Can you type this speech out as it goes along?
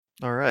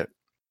All right.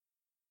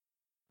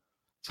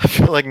 So I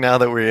feel like now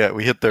that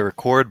we hit the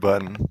record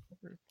button,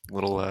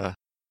 little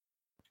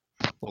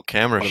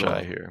camera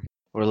shy here.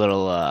 We're a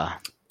little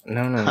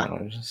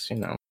No. Just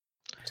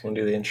Just want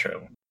to do the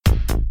intro.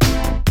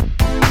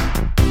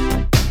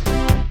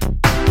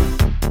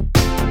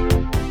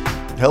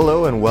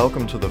 Hello and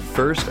welcome to the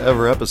first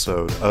ever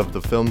episode of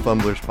the Film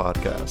Fumblers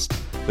podcast,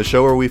 the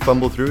show where we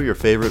fumble through your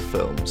favorite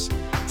films.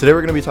 Today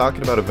we're going to be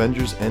talking about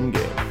Avengers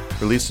Endgame,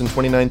 released in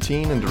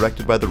 2019 and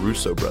directed by the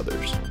Russo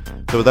brothers.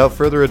 So without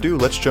further ado,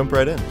 let's jump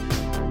right in.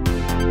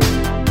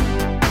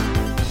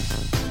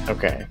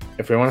 Okay,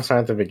 if we want to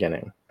start at the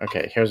beginning,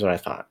 here's what I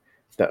thought.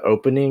 The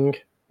opening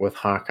with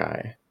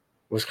Hawkeye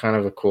was kind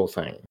of a cool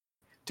thing.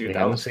 Dude, We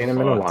haven't seen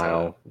him in a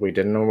while. We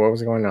didn't know what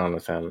was going on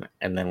with him,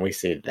 and then we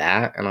see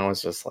that, and I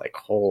was just like,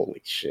 "Holy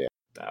shit!"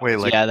 Wait,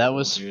 like- yeah, that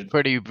was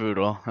pretty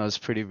brutal. That was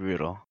pretty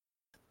brutal.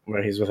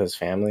 Where he's with his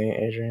family,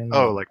 Adrian.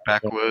 Oh, like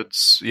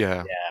backwoods?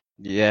 Yeah.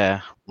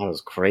 Yeah. That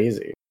was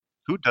crazy.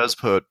 Who does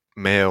put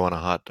mayo on a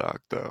hot dog,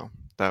 though?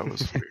 That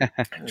was weird.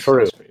 This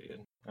True. was pretty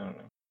good. I don't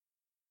know.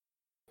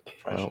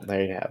 Probably Well, should-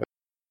 there you have it.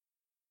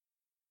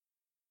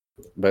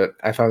 But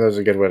I thought that was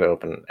a good way to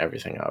open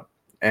everything up,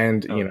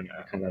 and Oh,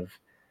 yeah. kind of,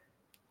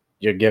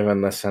 you're given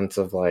the sense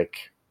of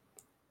like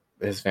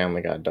his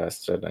family got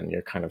dusted, and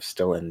you're kind of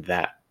still in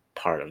that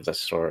part of the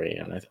story,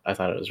 and I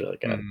thought it was really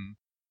good. Mhm.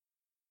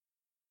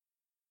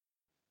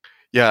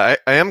 Yeah,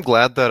 I am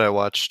glad that I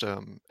watched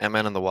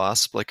Ant-Man and the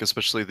Wasp, like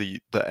especially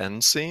the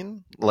end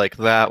scene. Like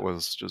that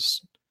was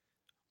just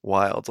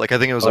wild. Like I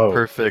think it was a Oh.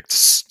 perfect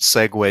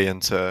segue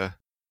into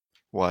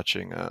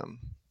watching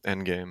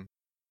Endgame.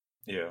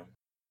 Yeah.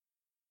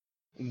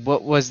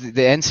 What was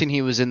the end scene?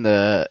 He was in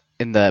the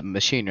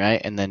machine,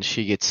 right? And then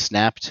she gets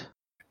snapped.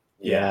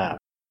 Yeah.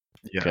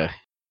 Yeah. Okay.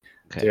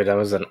 Dude, that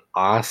was an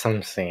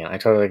awesome scene. I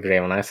totally agree.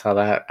 When I saw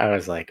that, I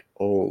was like,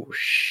 "Oh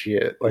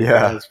shit!" Like Yeah.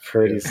 that was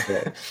pretty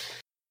sick.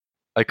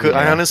 I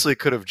Yeah. honestly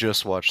could have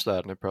just watched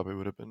that and it probably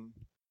would have been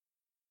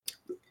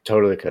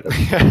Totally could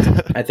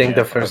have. I think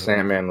Yeah, the first probably.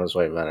 Ant-Man was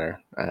way better.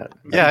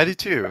 Yeah, I do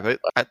too.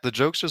 The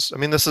jokes just, I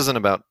mean, this isn't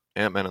about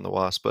Ant-Man and the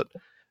Wasp, but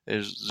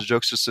the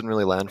jokes just didn't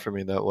really land for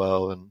me that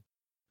well.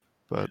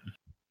 But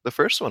the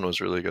first one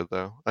was really good,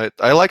 though.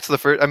 I liked the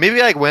first.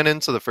 Maybe I went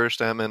into the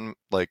first Ant-Man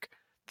like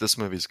this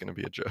movie's going to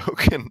be a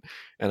joke,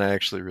 and I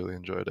actually really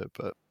enjoyed it.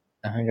 But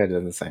I think I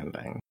did the same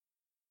thing.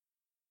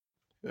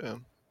 yeah,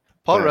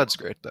 Paul But- Rudd's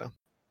great though.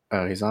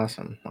 Oh, he's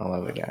awesome. I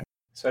love the guy.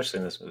 Especially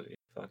in this movie.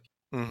 Fuck.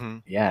 Mm-hmm.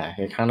 Yeah,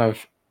 he kind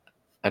of,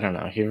 I don't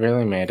know, he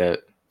really made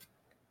it,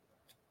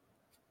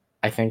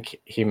 I think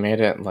he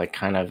made it like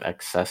kind of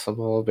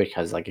accessible,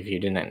 because like if you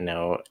didn't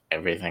know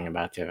everything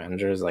about the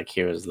Avengers, like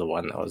he was the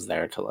one that was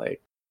there to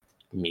like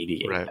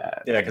mediate Right.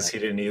 that. Yeah, because he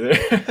didn't either.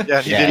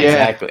 Yeah, he Yeah, didn't.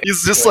 exactly.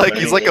 He's just Like,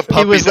 like he's like a he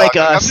puppy was dog. like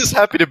I'm us. just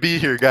happy to be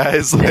here,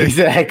 guys. Like,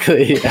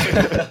 Exactly.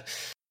 Yeah.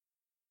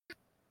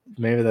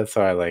 Maybe that's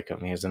why I like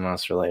him. He's the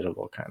most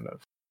relatable, kind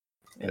of,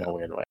 in a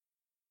weird way.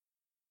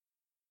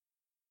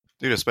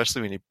 dude,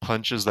 especially when he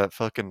punches that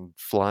fucking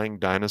flying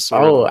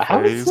dinosaur. Oh, in the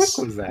how face.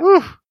 sick was that?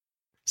 Woo.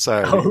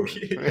 Sorry. Oh,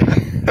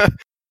 yeah.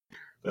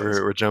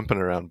 We're jumping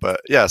around,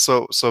 but yeah.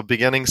 So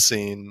beginning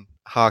scene,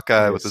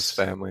 Hawkeye with his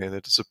Yes. family, they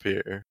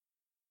disappear.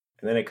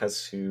 And then it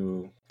cuts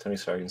to Tony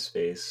Stark in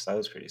space. That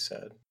was pretty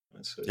sad.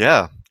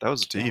 Yeah, that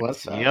was deep.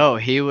 What's that? Yo,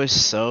 he was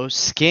so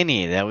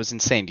skinny. That was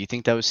insane. Do you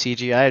think that was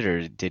CGI'd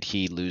or did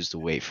he lose the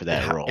weight for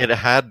that role? It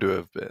had to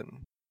have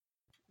been.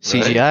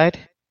 CGI'd?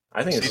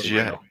 I think it's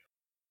CGI. real.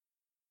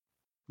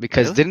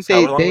 Because Really? didn't So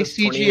they how long they was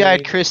CGI'd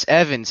 20? Chris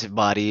Evans'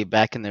 body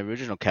back in the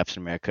original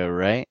Captain America,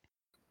 right?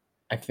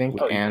 I think,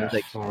 Oh, yeah. and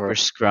Like for super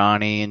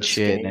scrawny and The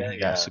shit, and skinny then guy, he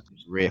got yeah. super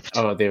ripped.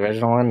 oh, the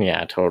original one,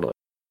 yeah, totally.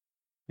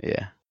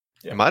 Yeah.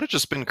 Yeah. It might have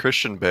just been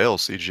Christian Bale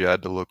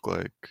CGI'd to look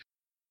like.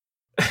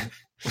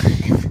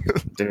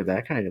 Dude,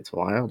 that guy gets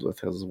wild with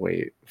his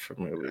weight for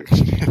movies.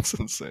 It's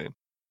insane.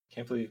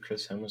 Can't believe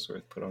Chris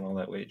Hemsworth put on all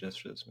that weight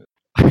just for this movie.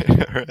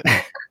 Right.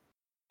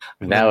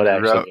 And That then would grew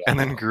actually out- be and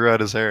then grew out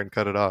his hair and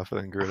cut it off,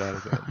 and then grew it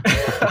out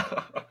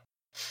again.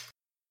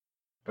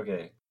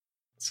 Okay,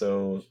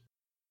 so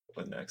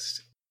what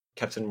next?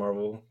 Captain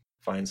Marvel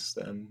finds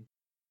them.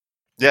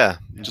 Yeah,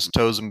 Yeah. just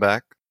toes him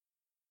back.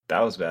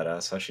 That was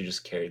badass. How she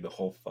just carried the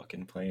whole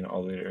fucking plane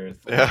all the way to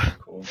Earth. That Yeah. was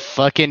cool.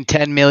 Fucking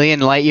 10 million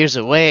light years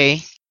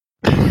away.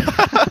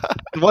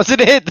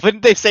 Wasn't it?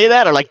 Wouldn't they say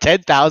that? Or like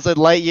 10,000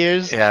 light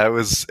years? Yeah, it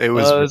was I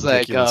was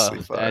like, ridiculously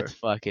oh, far. that's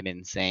fucking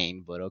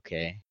insane, but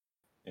okay.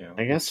 Yeah.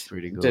 I guess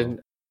Pretty cool.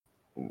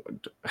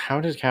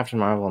 how did Captain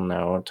Marvel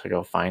know to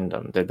go find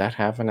them? Did that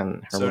happen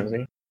in her So-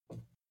 movie?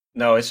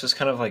 No, it's just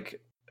kind of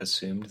like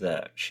assumed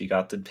that she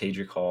got the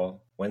pager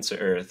call, went to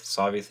Earth,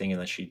 saw everything, and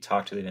then she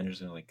talked to the Avengers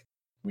and like,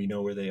 we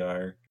know where they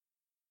are.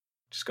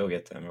 Just go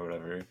get them or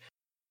whatever.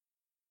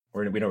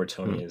 We know where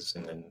Tony is,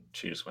 and then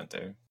she just went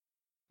there.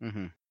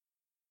 Mm-hmm.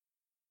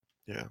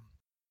 Yeah,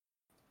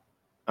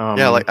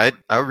 like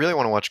I really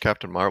want to watch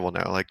Captain Marvel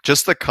now. Like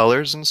just the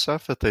colors and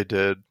stuff that they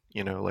did,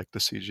 like the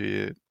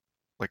CG,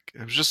 like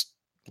it was just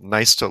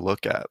nice to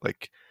look at.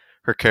 Like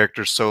her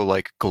character's so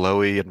like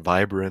glowy and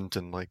vibrant,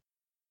 and like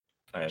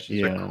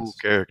she's Yeah. a cool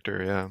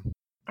character. Yeah.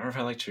 I don't know if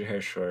I liked her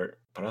hair short,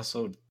 but I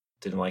also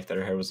didn't like that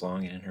her hair was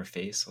long and in her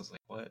face. I was like,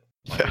 what?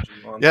 Why Yeah. would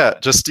you want Yeah,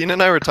 that? Justine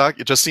and I were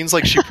talking. It just seems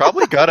like she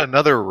probably got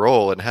another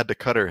role and had to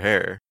cut her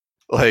hair.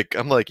 Like,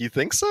 I'm like, you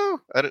think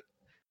so?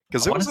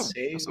 Because I it wanna was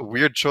say- a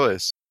weird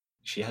choice.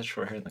 She has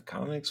short hair in the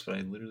comics, but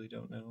I literally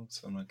don't know,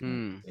 so I'm not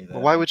gonna say that.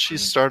 But why would she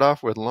start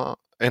off with long?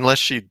 Unless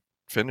she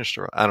finished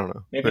her. I don't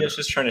know. Maybe But, it's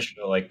just trying to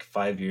show like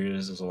 5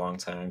 years is a long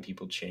time.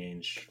 People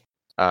change.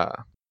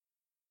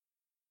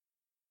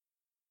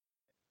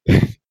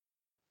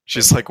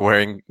 she's like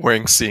wearing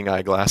seeing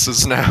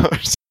eyeglasses now.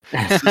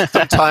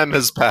 Some time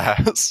has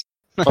passed.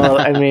 Well,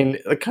 I mean,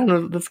 that's kind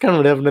of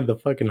what happened to the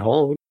fucking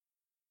Hulk.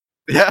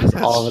 Yeah.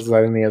 All of a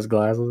sudden, he has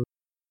glasses.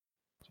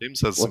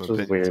 James has some Which was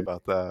opinions weird.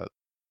 about that.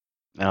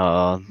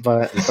 Oh,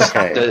 But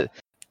okay,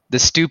 the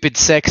stupid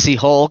sexy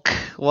Hulk.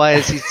 Why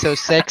is he so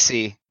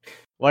sexy?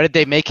 Why did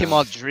they make him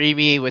all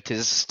dreamy with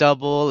his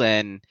stubble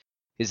and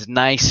his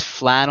nice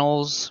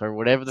flannels or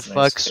whatever the It's nice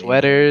fuck fade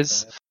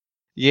sweaters? like that.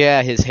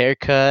 Yeah, his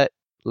haircut.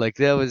 Like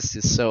that was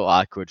just so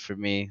awkward for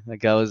me.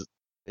 Like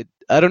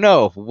I don't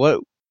know what.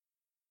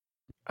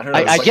 I don't know.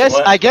 I it's guess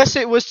like, I guess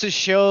it was to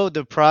show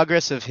the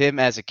progress of him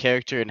as a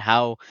character and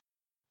how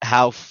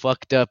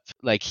fucked up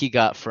like he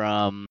got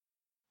from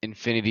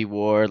Infinity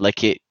War.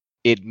 Like it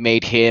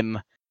made him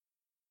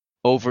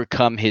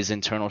overcome his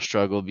internal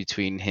struggle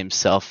between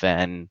himself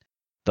and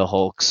the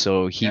Hulk,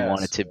 so he Yeah,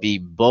 wanted to so- be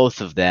both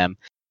of them.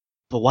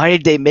 But why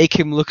did they make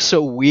him look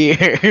so weird?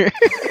 See,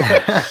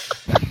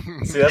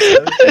 that's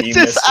the other thing you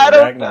Just- missed I in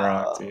don't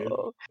Ragnarok, dude.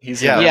 know.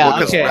 He's Yeah, in Yeah,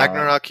 because okay.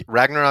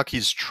 Ragnarok,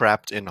 he's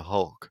trapped in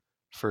Hulk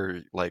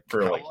for like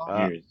for how like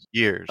long? years.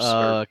 Years.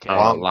 Okay. a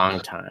long long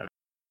time.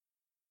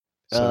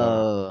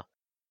 So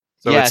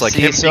Yeah, it's like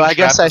see, him so being I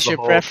guess trapped I as the should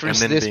Hulk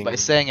preface and then this by being-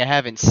 saying I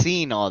haven't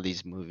seen all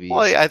these movies.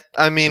 Well,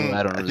 I mean,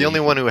 I don't the really only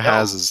one who know.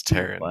 has is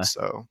Taryn. Why?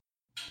 So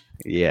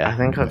Yeah. I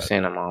think I've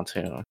seen them all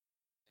too.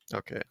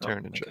 okay, Oh,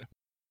 Taryn and Jay.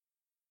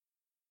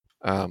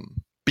 okay.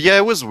 But yeah,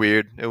 it was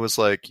weird. It was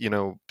like,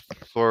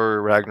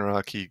 Thor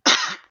Ragnarok, he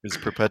is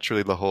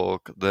perpetually the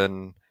Hulk.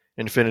 Then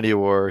Infinity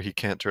War, he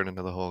can't turn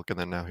into the Hulk, and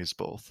then now he's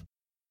both.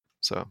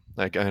 So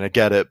I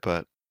get it,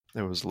 but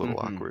it was a little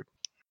Mhm. awkward.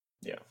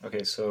 Yeah.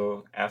 Okay.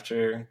 So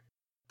after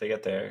they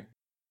get there,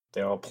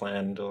 they all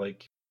plan to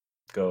like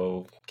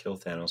go kill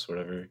Thanos, or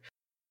whatever.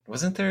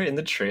 Wasn't there in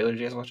the trailer? Did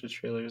you guys watch the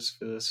trailers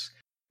for this?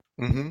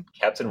 Mm-hmm.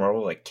 Captain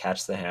Marvel like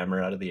catch the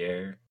hammer out of the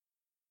air,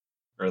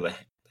 or the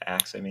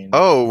axe. I mean.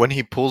 Oh, when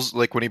he pulls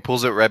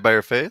it right by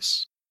her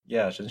face,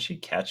 Yeah. Shouldn't she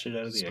catch it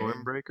out of the air?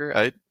 Stormbreaker.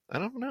 I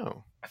don't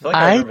know. I feel like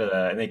I I- remember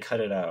that, and they cut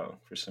it out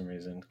for some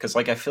reason. Because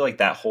like I feel like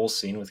that whole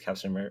scene with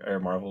Captain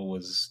Marvel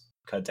was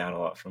cut down a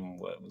lot from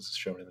what was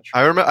shown in the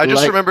I trailer.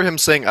 just Like- remember him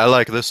saying, "I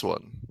like this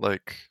one."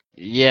 Like,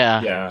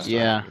 Yeah. Yeah. he's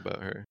Yeah. talking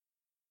about her.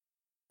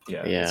 Yeah,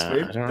 it's Yeah,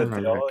 weird I don't that they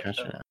remember all,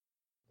 catching it.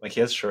 like he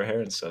has short hair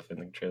and stuff in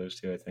the trailers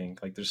too. I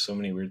think like there's so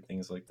many weird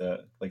things like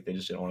that. Like they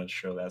just didn't want to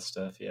show that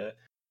stuff yet.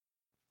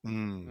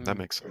 That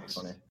makes It's pretty sense.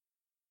 funny.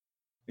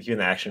 Like even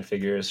the action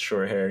figure is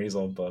short hair. He's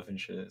all buff and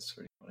shit. It's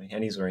pretty funny,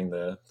 and he's wearing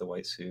the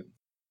white suit.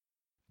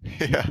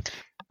 Yeah.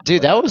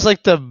 Dude, that was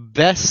like the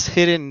best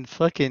hidden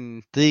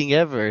fucking thing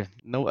ever.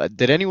 No,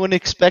 did anyone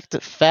expect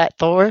a fat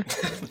Thor?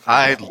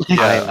 I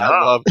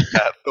love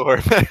Cat Thor,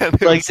 man.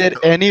 It Like, was did so-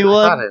 I thought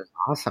anyone? it was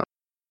awesome.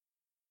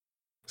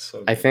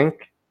 So I good.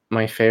 think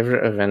my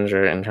favorite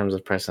Avenger in terms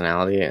of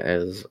personality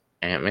is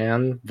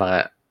Ant-Man,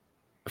 but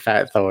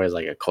Fat Thor is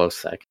like a close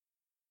second.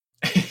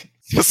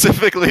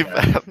 specifically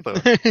Yeah. Fat Thor.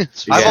 I've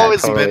I've Yeah,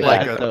 always totally been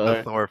like Fat a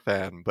Thor. Thor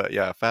fan, but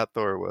yeah, Fat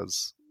Thor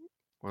was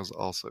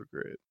also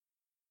great.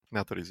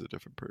 Not that he's a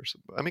different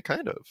person, but I mean,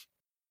 kind of.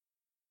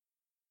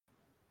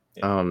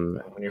 When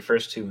your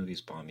first two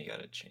movies bomb, you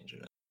gotta change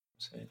it up.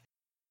 I'm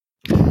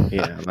saying.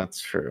 Yeah,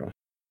 that's true.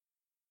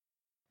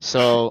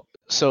 So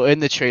in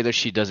the trailer,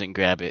 she doesn't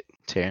grab it,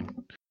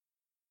 Taryn.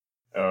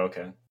 Oh,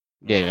 okay.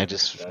 Yeah, I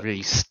just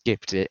really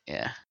skipped it.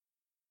 Yeah.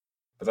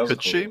 But that was a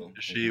Could cool she? little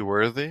Is she movie.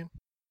 worthy? I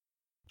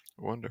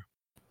wonder.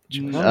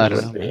 She was I don't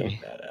would know. be.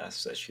 Maybe.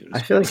 Badass that she was.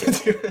 I feel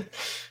like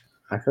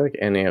I feel like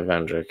any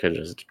Avenger could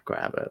just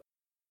grab it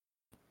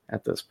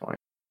at this point,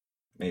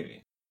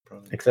 maybe,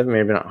 probably. except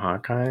maybe not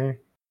Hawkeye.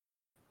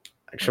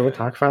 Should we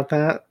talk about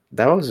that?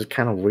 That was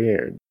kind of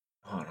weird.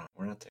 Oh no,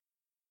 we're not there.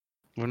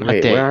 We're not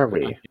Wait, there. where are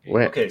we?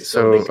 Wait, Okay,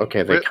 so so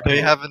okay, They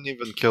haven't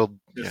even killed.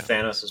 To Yeah.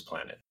 Thanos'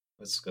 planet.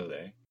 Let's go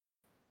there.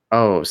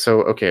 Oh,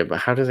 so okay, but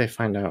how do they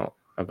find out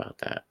about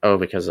that? Oh,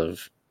 because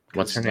of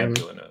what's her name?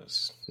 Nebula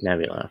knows.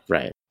 Nebula,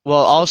 right? Well,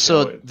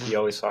 also he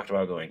always talked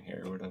about going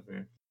here or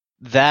whatever.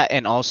 that,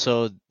 and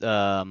also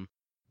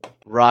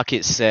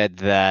Rocket said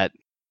that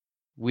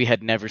we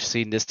had never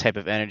seen this type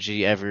of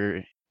energy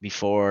ever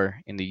before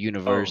in the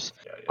universe.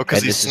 Oh, yeah. Because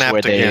And he this is where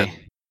snapped they- again.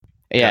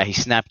 Yeah, he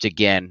snapped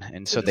again,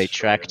 and To so they destroy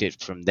tracked him.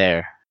 it from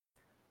there.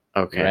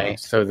 Okay, Right.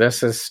 so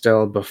this is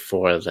still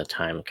before the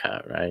time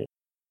cut, right?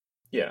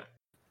 Yeah.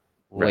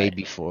 Way Right.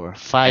 before.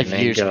 5 And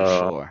they years go-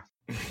 before.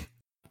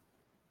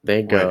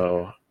 They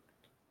go,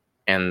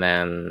 and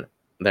then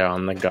they're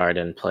on the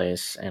garden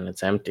place, and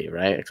it's empty,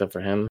 right? Except for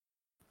him,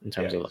 in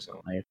terms Yeah, of he's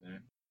all life.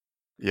 there.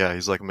 Yeah,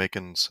 he's like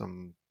making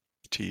some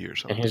tea or And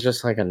something. he's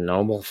just like a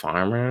noble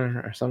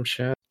farmer or some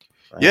shit.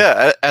 Like,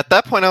 Yeah, at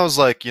that point I was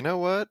like, you know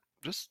what?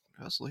 Just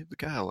leave the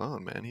guy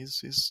alone, man.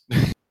 He's.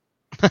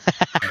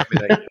 I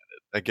mean,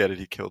 I get it.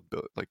 He killed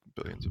like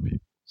billions of people,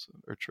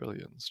 or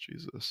trillions.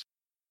 Jesus.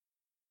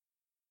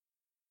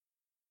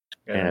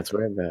 yeah, it's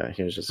weird that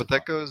he was just. But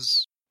that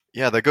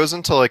goes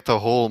into like the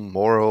whole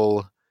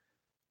moral,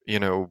 you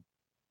know,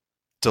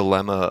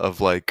 dilemma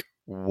of like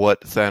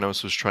what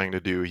Thanos was trying to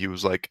do. He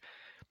was like,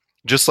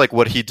 just like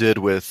what he did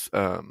with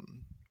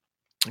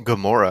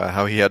Gamora,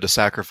 how he had to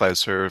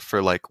sacrifice her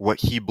for like what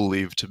he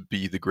believed to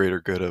be the greater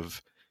good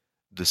of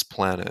this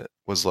planet.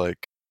 Was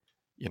like,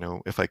 you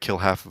know, if I kill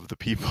half of the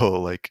people,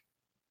 like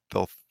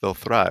they'll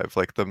thrive.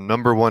 Like the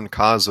number one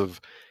cause of,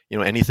 you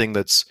know, anything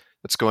that's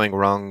going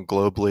wrong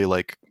globally,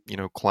 like, you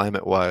know,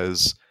 climate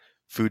wise,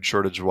 food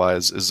shortage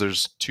wise, is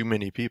there's too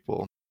many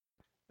people.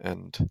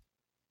 And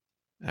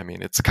I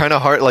mean, it's kind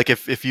of hard. Like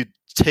if you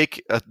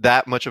take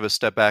that much of a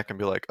step back and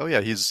be like, oh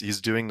yeah,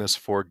 he's doing this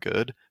for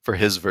good, for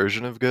his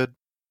version of good.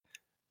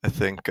 I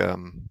think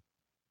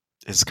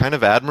it's kind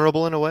of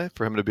admirable in a way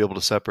for him to be able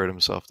to separate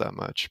himself that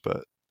much.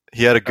 But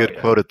he had a good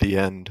quote at the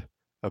end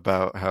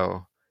about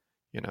how,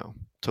 you know,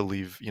 to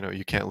leave, you know,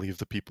 you can't leave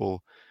the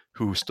people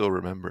who still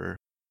remember.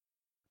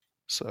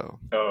 So.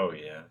 Oh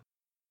yeah.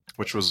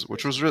 Which was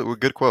really a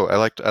good quote. I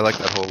liked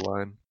that whole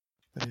line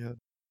that he had.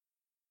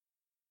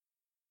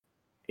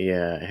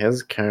 Yeah,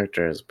 his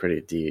character is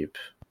pretty deep.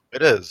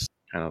 It is.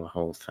 Kind of the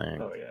whole thing.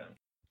 Oh yeah.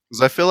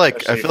 Because I feel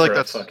like for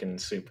that's a fucking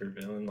super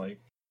villain, like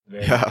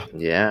very yeah.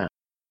 good. Yeah.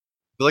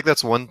 I feel like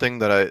that's one thing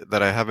that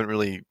I haven't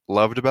really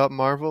loved about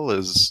Marvel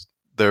is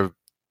a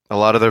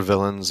lot of their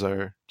villains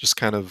are just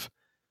kind of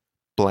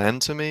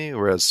bland to me,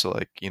 whereas to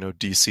like, you know,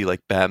 DC,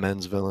 like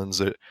Batman's villains,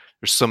 there's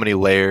so many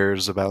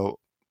layers about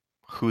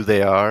who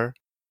they are.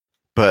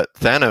 But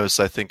Thanos,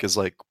 I think, is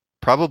like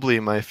probably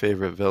my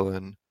favorite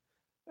villain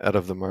out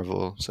of the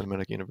Marvel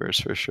Cinematic Universe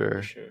for sure.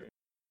 For sure.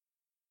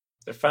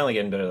 They're finally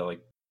getting better.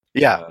 Like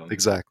Yeah,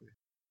 exactly.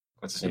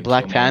 What's his The name?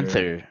 Black Killmonger.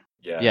 Panther.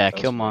 Yeah, Yeah, that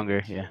was Killmonger.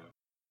 really Yeah, cool.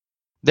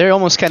 they're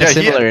almost kind of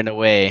Yeah, he similar had- in a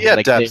way. He had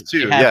like depth they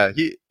too. have,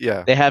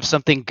 Yeah. they have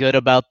something good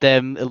about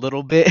them a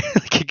little bit.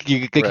 Like,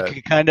 you Right.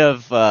 can kind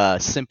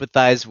of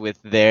sympathize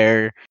with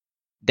their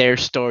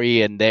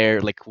story and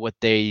their like what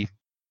they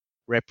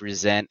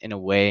represent in a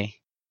way,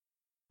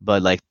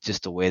 but like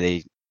just the way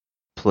they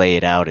play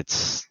it out,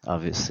 it's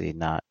obviously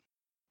not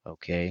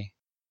okay.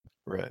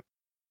 Right.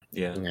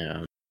 Yeah.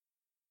 Yeah.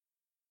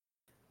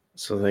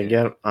 So they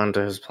get onto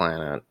his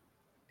planet,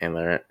 and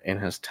they're in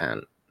his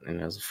tent, in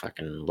his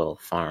fucking little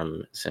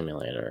farm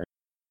simulator.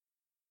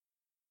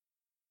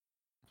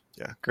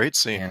 Yeah, great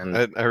scene. And-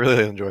 I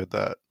really enjoyed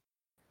that.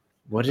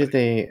 What are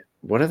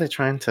they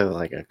trying to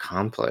like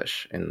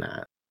accomplish in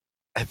that?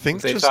 I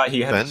think They just thought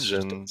he had the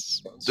vengeance.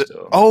 stones D-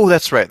 still. Oh,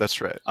 that's right.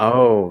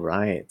 Oh,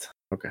 right.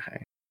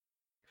 Okay.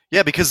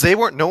 Yeah, because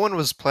no one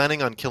was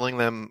planning on killing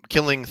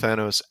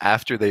Thanos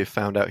after they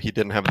found out he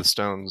didn't have the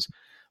stones,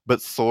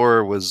 but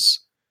Thor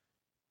was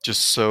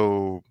just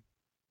so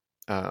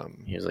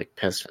He was like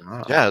pissed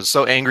off. yeah,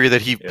 so angry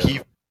that he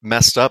Yeah.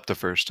 messed up the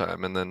first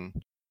time, and then,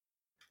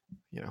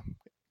 you know,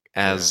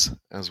 as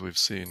we've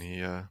seen,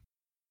 he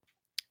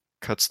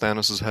cuts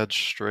Thanos' head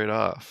straight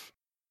off.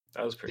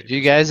 That was pretty. Did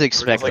you guys Pretty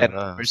expect that in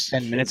the badass. first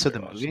 10 minutes of the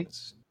movie?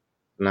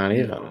 Not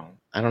even. No.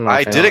 I don't know. I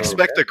if did anyone-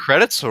 expect the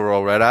credits to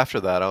roll right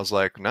after that. I was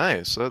like,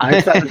 nice.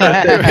 I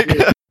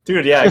thought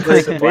Dude, yeah, It's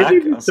Chris like Black.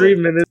 maybe I was 3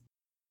 like, minutes.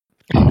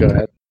 Go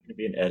ahead. Gonna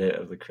be an edit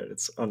of the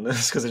credits on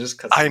this because it just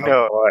cuts. I out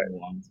know. a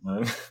long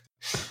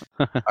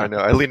time. I know.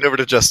 I leaned over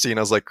to Justine.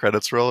 I was like,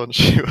 credits roll, and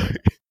she.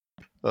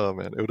 Oh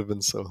man, it would have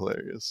been so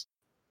hilarious.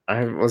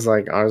 I was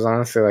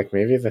honestly like,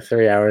 maybe the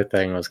 3-hour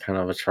thing was kind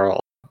of a troll,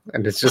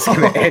 and it's just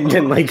gonna end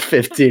in like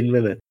 15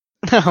 minutes.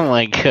 Oh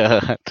my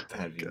god.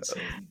 That'd be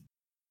insane.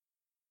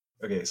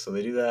 Okay, so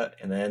they do that,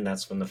 and then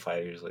that's when the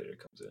 5 years later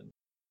comes in.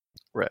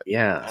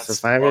 Yeah. That's So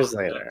 5 years fucked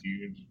up, later,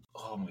 dude.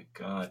 Oh my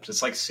god!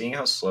 Just like seeing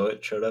how slow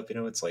it showed up, you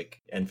know, it's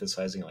like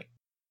emphasizing like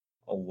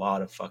a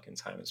lot of fucking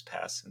time has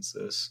passed since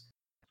this.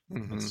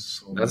 Mhm.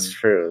 So that's many-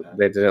 true.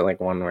 They did it like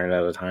one word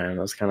at a time.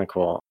 That's kind of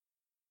cool.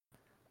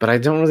 But I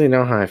don't really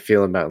know how I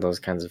feel about those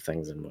kinds of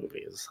things in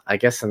movies. I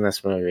guess in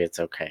this movie it's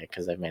okay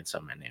because they've made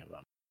so many of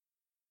them.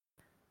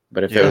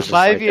 But if Yeah. it The was just,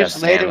 5 like, a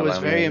years later was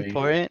standalone very movie-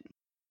 important.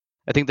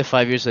 I think the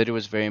 5 years later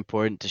was very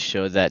important to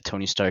show that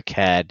Tony Stark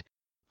had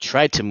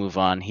tried to move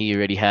on. He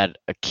already had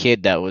a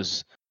kid that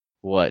was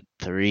what,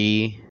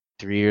 3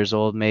 years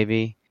old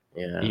maybe,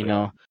 Yeah. you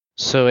know.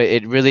 So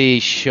it really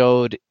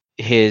showed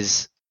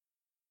his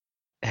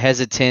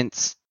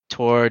hesitance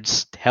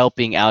towards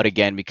helping out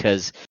again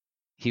because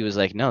he was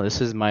like, no,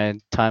 this is my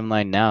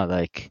timeline now.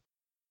 Like,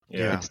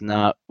 Yeah. it's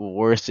not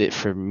worth it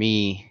for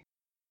me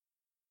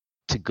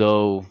to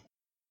go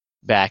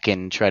back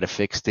and try to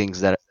fix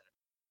things that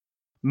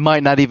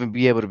might not even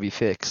be able to be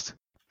fixed.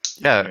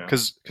 Yeah, Yeah.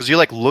 because you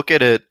like look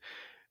at it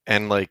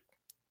and like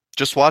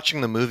just watching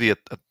the movie at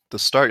the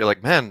start, you're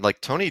like, man, like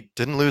Tony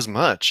didn't lose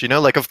much, you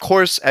know. Like, of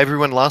course,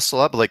 everyone lost a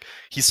lot, but like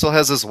he still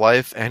has his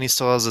wife and he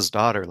still has his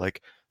daughter.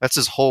 Like, That's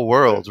his whole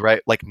world,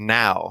 right? Like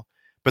now.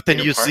 But then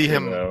Peter you see Parker,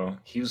 him though,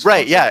 he was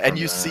right, fucked yeah, up and from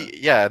you that.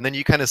 see and then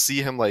you kind of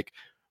see him like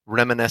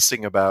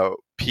reminiscing about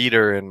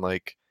Peter and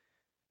like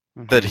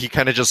that he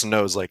kind of just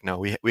knows like no,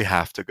 we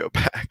have to go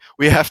back.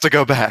 We have to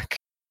go back.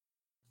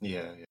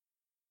 Yeah.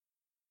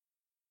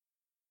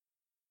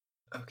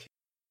 Okay.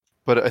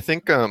 But I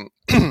think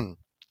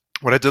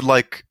what I did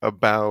like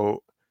about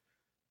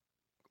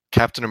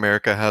Captain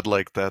America had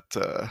like that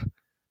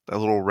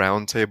little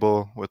round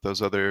table with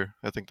those other,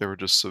 I think they were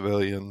just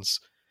civilians,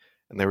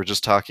 and they were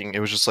just talking. It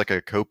was just like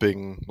a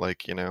coping,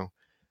 like, you know,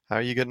 how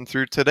are you getting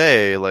through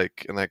today?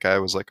 Like, and that guy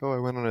was like, oh, I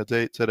went on a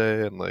date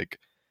today, and like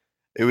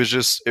it was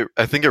just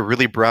I think it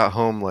really brought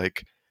home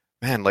like,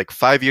 man, like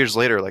 5 years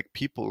later, like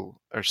people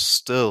are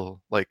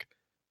still like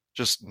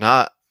just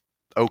not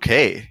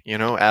okay, you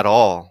know, at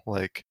all.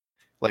 Like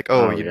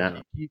oh, Oh, you yeah.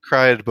 know, he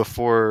cried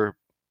before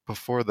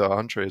the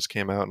entrees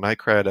came out, and I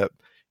cried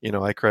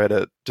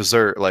at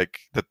dessert. Like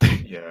that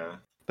Yeah.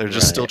 they're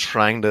just still Right.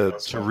 trying to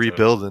That's fucked up.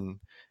 rebuild, and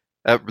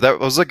that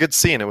was a good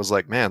scene. It was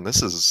like, man,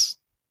 this is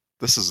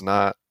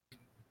not.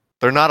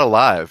 They're not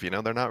alive, you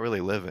know. They're not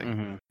really living.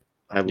 Mm-hmm.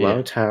 I Yeah.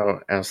 loved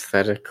how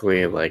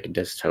aesthetically like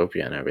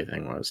dystopian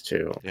everything was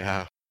too.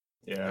 Yeah,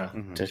 Yeah.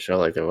 Mm-hmm. To show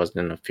like there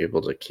wasn't enough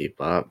people to keep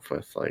up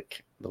with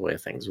like the way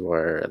things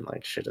were, and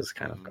like shit is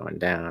kind of going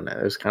down.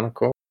 It was kind of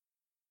cool.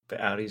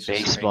 The Audi's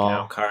just Baseball.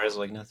 cranking out cars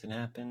like nothing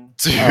happened.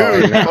 dude,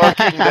 yeah.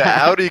 fucking the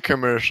Audi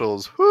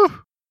commercials. Whew.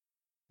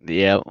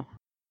 Yep.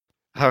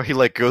 How he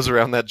like goes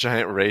around that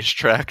giant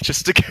racetrack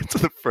just to get to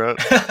the front.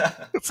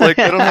 It's like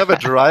they don't have a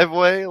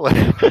driveway. Like,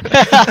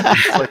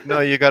 it's like no,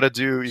 you got to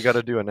do a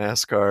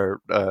NASCAR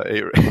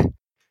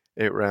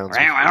 8 rounds.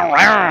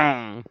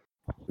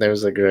 There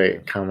was a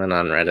great comment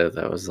on Reddit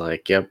that was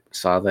like, "Yep,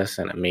 saw this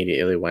and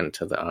immediately went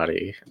to the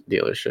Audi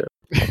dealership."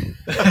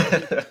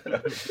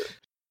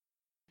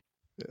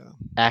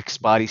 Axe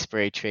body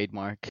spray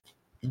trademark.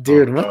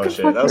 Dude, what Oh, the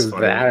shit, fuck that was was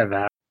funny. that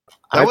about?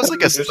 That was thought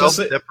like a It was just it was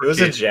a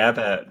self-deprecating. jab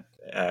at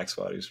Axe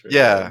Bodies. For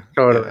Yeah,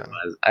 Totally yeah.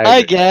 was. I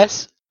agree.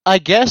 guess,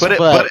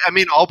 But I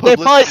mean, all they probably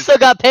publicity still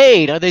got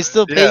paid. Are they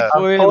still paid Yeah.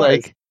 for Of it? course.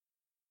 Like,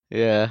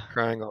 yeah.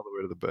 crying all the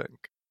way to the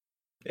bank.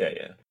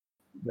 Yeah.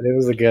 But it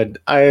was a good.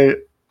 I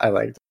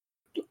liked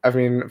it. I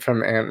mean,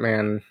 from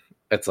Ant-Man,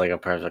 it's like a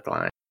perfect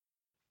line.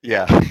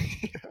 Yeah.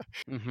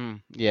 Mm-hmm.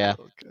 Yeah.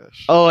 Oh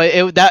gosh.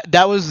 Oh,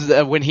 that was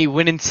when he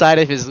went inside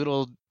of his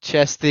little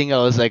chest thing. I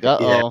was like, uh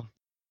oh.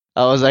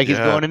 I was like, he's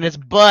Yeah. going in his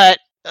butt.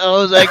 I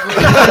was like,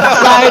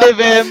 inside of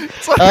him.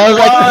 It's like, I was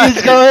like, why?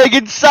 he's going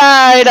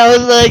inside. I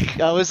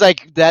was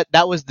like,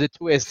 that was the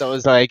twist. I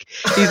was like,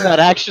 he's not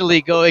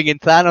actually going in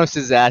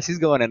Thanos' ass. He's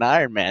going in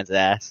Iron Man's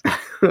ass.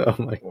 Oh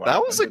my! Wow,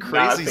 That was I a did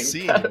not crazy think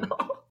scene. that at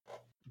all.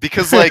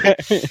 Because like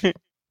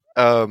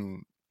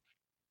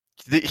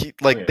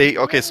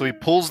so he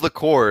pulls the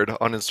cord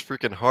on his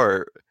freaking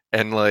heart,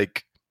 and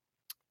like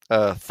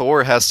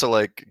Thor has to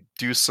like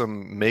do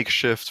some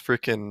makeshift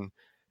freaking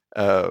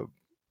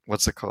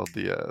what's it called,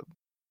 the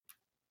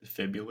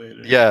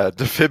Defibrillator.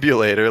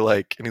 defibrillator,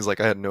 like, and he's like,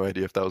 I had no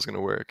idea if that was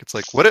gonna work. It's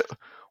like,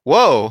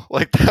 whoa,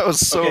 like that was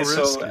so risky.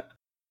 So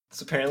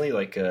it's apparently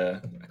like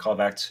a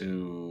callback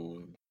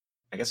to,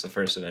 I guess, the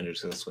first Avengers,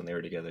 because that's when they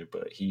were together.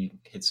 But he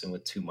hits him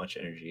with too much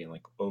energy and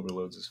like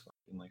overloads his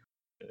fucking like,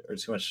 or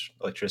too much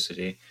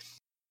electricity.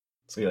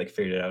 So he like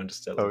figured it out and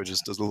just did. Oh, he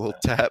just does a little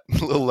tap,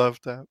 a little love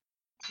tap.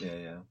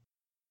 Yeah.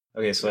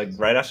 Okay, so like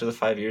right after the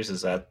 5 years,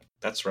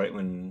 that's right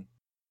when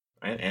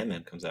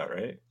Ant-Man comes out,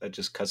 right? That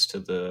just cuts to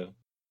the.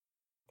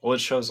 Well,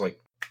 it shows like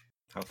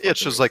how. Yeah, it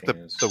shows like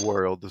everything is. the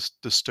world, this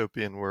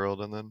dystopian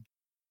world, and then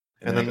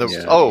And then it the goes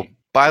to oh, the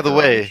by the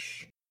way,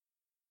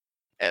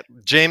 garage.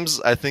 James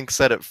I think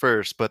said it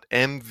first, but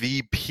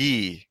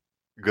MVP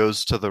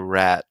goes to the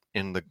rat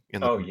in the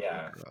Oh,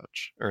 yeah.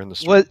 garage or in the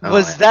Was street.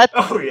 was that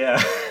Oh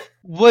yeah.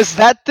 was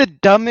that the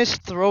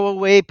dumbest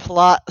throwaway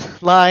plot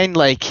line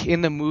like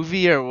in the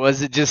movie, or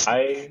was it just?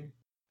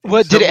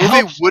 What The did it movie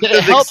help? wouldn't did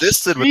it have help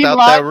existed without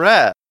that streamline-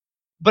 rat.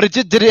 But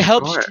did it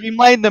help Sure.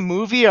 streamline the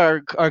movie,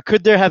 or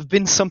could there have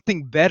been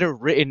something better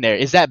written there?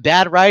 Is that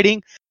bad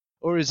writing,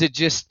 or is it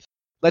just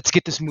let's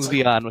get this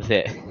movie on with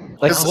it?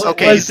 Like, Because, what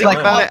okay, was, think like,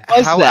 about what it.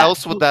 was How that?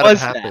 else would What that was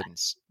have that? happened?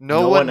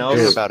 No No one one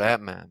knew else- about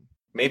Ant-Man.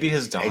 Maybe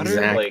his daughter,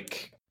 Exactly.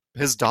 like.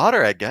 His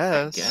daughter, I I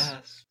guess.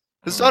 guess.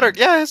 His daughter,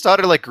 his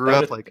daughter like grew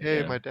That up would've- like,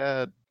 hey, yeah. my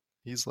dad,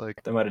 he's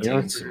like, That might have You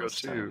know taken what's too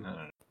much too? time. I don't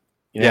know.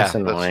 You know Yeah, what's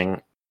that's-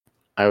 annoying?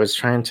 I was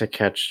trying to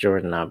catch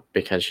Jordan up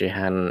because she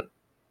hadn't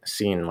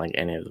seen like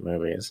any of the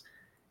movies,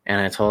 and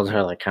I told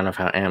her like kind of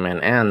how Ant-Man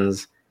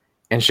ends,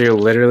 and she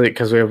literally,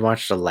 because we have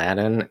watched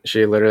Aladdin,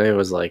 she literally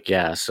was like,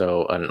 yeah,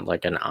 so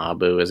an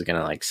Abu is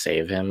gonna like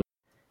save him,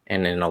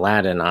 and in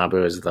Aladdin,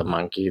 Abu is the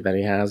monkey that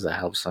he has that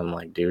helps him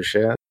like do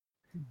shit.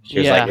 She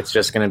was like, it's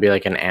just gonna be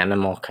like an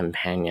animal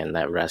companion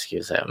that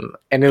rescues him,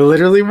 and it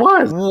literally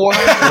was. wow.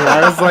 And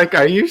I was like,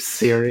 are you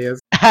serious?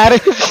 How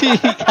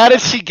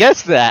did she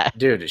guess that?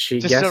 Dude, she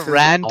Just a guesses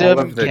random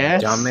all of the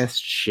guess?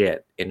 dumbest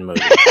shit in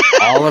movies.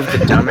 All of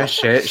the dumbest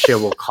shit, she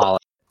will call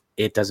it.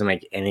 It doesn't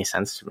make any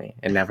sense to me.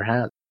 It never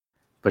has.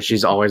 But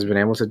she's always been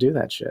able to do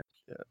that shit.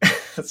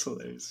 That's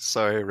hilarious.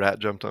 Sorry, rat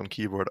jumped on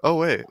keyboard. Oh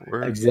wait,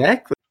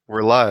 Exactly.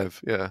 we're live.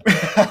 Yeah.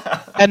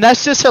 And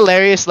that's just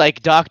hilarious.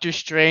 Like Doctor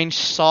Strange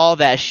saw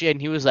that shit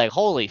and he was like,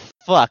 "Holy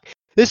fuck!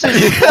 This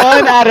is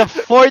 1 out of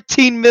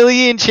 14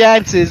 million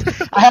chances.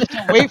 I have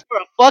to wait for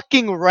a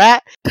fucking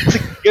rat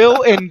to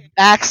go and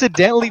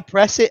accidentally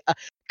press it."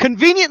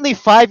 Conveniently,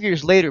 5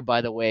 years later, by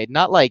the way,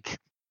 not like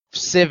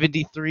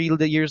 73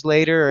 years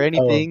later or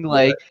anything.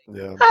 Like,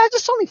 Yeah.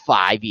 just only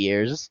 5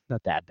 years. It's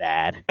not that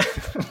bad.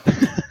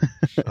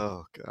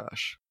 Oh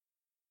gosh.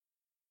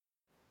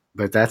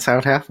 But that's how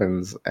it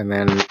happens. And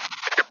then,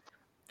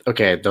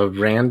 okay, the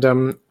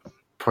random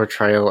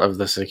portrayal of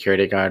the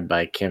security guard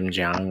by Kim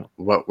Jong.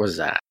 What was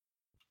that?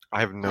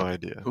 I have no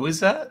idea. Who is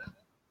that?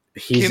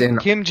 He's Kim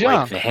in Jong.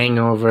 like The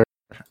Hangover,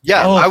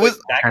 Yeah, Oh, I was.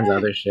 that kinds of guy?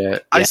 other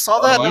shit. I Yeah. saw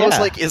that and I was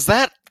Yeah. like, is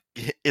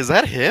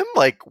that him?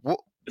 Like,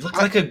 It looked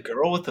like a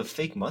girl with a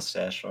fake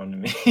mustache on to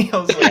me. I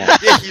was like, Yeah.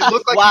 yeah, he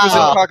looked like he was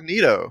Wow.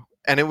 incognito,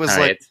 and it was All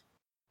like right,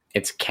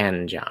 it's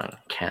Ken Jong.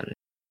 Ken.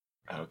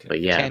 okay. But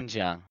yeah, Ken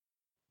Jeong.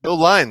 no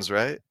lines,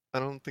 right? I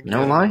don't think he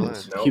no had any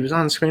lines. Nope. He was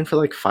on screen for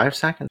like 5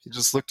 seconds. He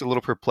just looked a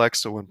little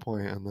perplexed at one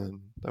point, and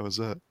then that was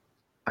it.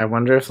 I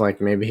wonder if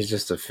like maybe he's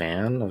just a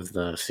fan of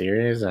the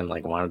series and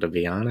like wanted to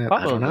be on it.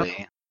 I don't know.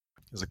 Probably.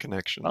 There's a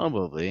connection.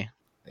 Probably.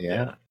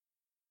 Yeah.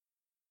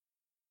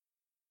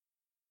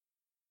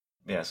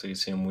 Yeah, so you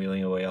see him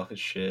wheeling away all his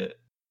shit.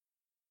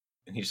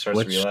 And he starts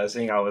Which-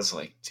 realizing, I was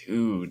like,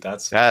 dude,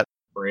 that's That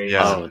crazy.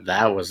 yeah. Oh,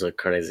 that was a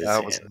crazy that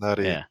scene. was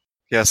nutty. Yeah.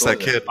 Yes, So that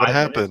was it, kid. What 5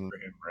 minutes happened? for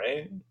him,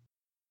 right?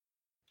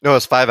 No, it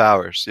was 5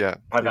 hours. Yeah,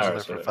 5 He was in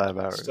hours. there for whatever.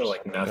 5 hours. Still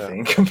like Yeah.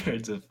 nothing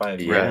compared to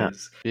 5 Yeah.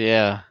 years.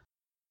 Yeah.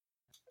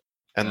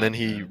 And then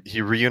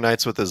he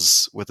reunites with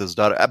his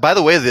daughter. By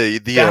the way, the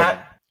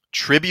That,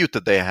 tribute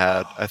that they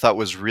had, I thought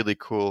was really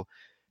cool.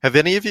 Have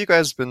any of you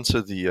guys been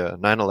to the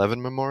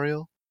 9/11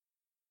 memorial?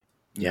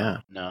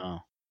 Yeah.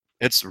 No.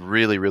 It's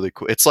really really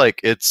cool. It's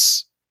like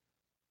it's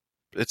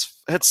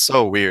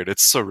so weird.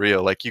 It's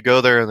surreal. Like you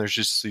go there and there's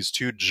just these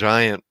two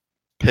giant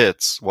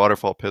pits,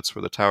 waterfall pits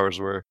where the towers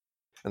were,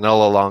 and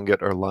all along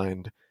it are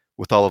lined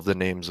with all of the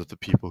names of the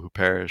people who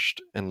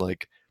perished. And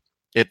like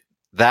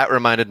that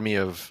reminded me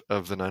of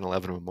the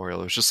 9/11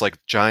 memorial. It was just like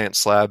giant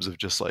slabs of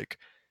just like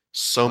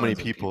so many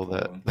Tons of people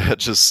people. that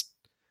just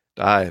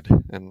died,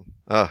 and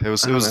it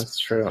was Oh, that's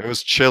true. it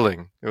was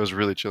chilling. It was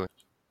really chilling.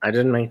 I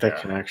didn't make that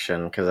Yeah.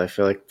 connection because I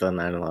feel like the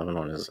 9/11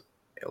 one is,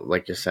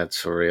 like you said,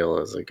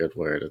 surreal is a good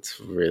word. It's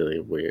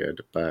really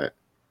weird, but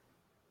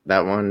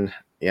that one,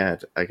 yeah,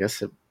 I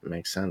guess it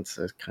makes sense.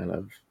 It kind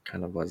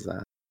of was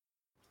that.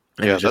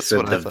 And Yeah, it just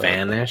that's what said I the thought.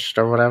 Vanished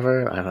or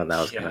whatever. I thought that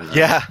was kind of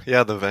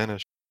Yeah, the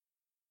vanish.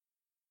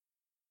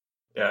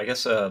 yeah, I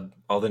guess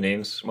all the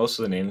names, most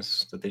of the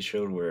names that they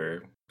showed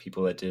were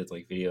people that did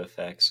like video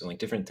effects and like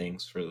different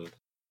things for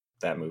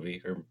that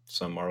movie or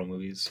some Marvel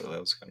movies. So that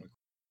was kind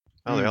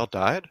Oh, they all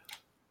died?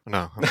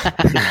 No.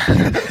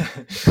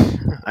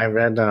 I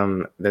read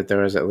that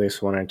there was at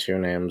least 1 or 2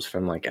 names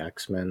from like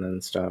X-Men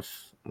and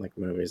stuff, like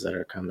movies that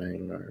are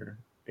coming, or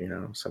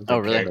something. Oh,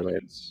 really?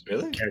 related.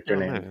 Really? Character Oh,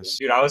 names. nice.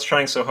 Dude, I was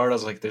trying so hard. I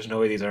was like, "There's no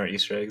way these aren't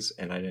Easter eggs,"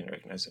 and I didn't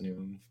recognize any of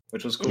them,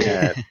 which was cool.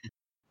 Yeah,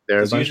 there are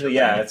a Because bunch usually, of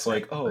yeah, names it's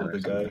like, oh, or the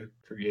guy something.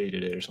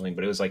 created it or something,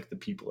 but it was like the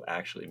people who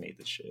actually made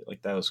this shit.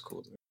 Like that was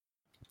cool.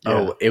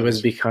 Oh, it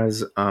was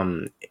because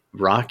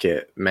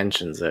Rocket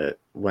mentions it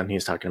when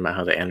he's talking about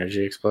how the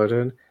energy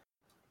exploded.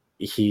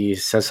 He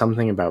says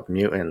something about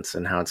mutants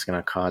and how it's going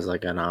to cause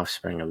like an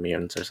offspring of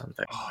mutants or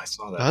something. Oh, I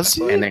saw that. Does I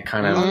saw he? And that. it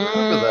kind of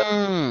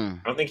I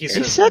don't think he He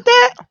said, said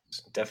that?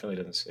 Definitely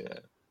doesn't say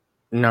that.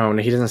 no,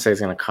 he doesn't say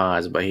it's going to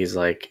cause, but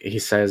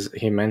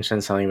he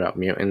mentions something about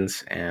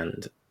mutants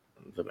and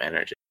the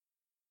energy,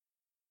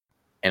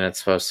 and it's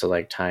supposed to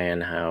like tie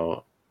in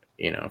how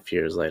a few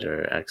years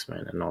later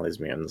X-Men and all these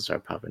mutants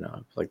start popping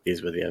up. Like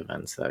these were the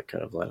events that could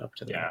have led up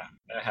to that. Yeah,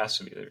 that has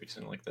to be the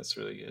reason. Like that's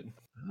really good.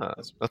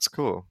 That's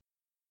cool.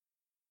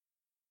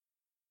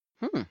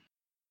 So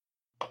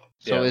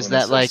Yeah, is when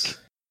that it like says-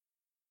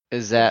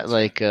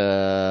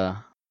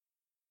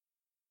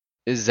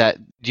 is that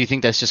do you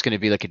think that's just going to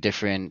be like a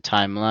different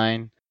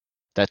timeline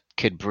that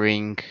could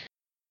bring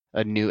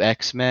a new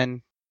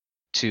X-Men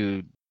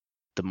to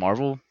the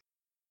Marvel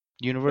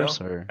universe?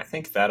 No, Or I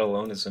think that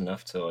alone is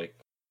enough to like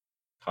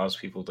cause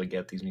people to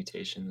get these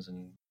mutations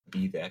and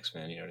be the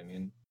X-Men. You know what I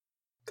mean?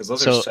 Because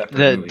those So are separate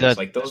the- movies. the-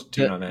 Like those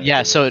do not matter.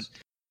 yeah, so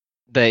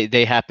Those-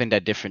 they happened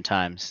at different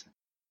times.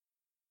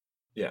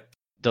 Yeah.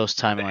 Those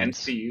the timelines.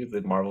 MCU,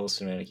 the Marvel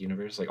Cinematic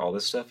Universe, like all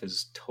this stuff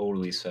is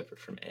totally separate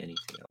from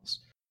anything else.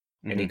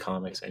 Any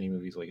comics, any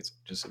movies, like it's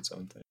just its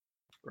own thing.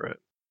 Right.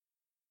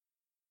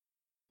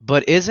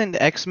 But isn't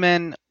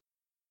X-Men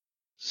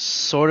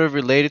sort of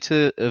related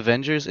to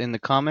Avengers in the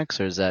comics,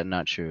 or is that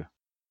not true?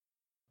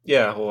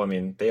 Yeah, well, I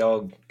mean, they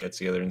all get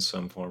together in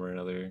some form or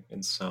another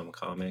in some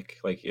comic.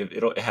 Like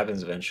it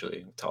happens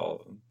eventually to all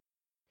of them.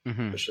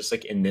 Mm-hmm. It's just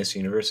like in this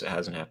universe, it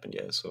hasn't happened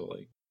yet. So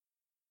like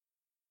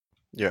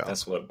Yeah.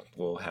 that's what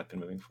will happen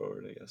moving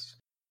forward, I guess.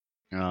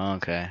 Oh,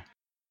 okay.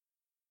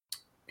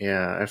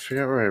 Yeah, I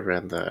forget where I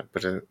read that,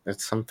 but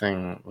it's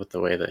something with the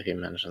way that he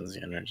mentions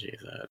the energy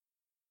that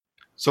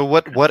So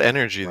what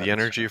energy? The Right.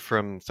 energy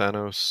from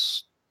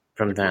Thanos?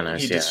 from Like, when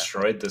he Thanos, yeah.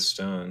 destroyed the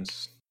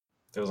stones,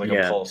 there was like a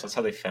Yeah. pulse. That's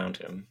how they found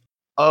him.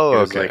 Oh, It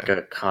was okay. like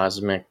a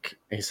cosmic.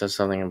 He says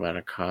something about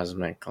a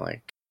cosmic,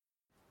 like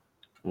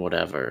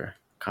whatever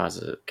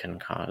can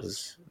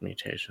cause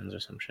mutations or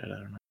some shit. I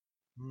don't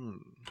know.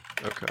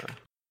 Okay.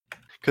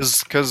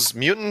 Because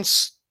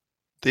mutants,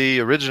 they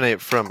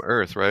originate from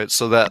Earth, right?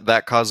 So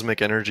that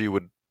cosmic energy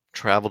would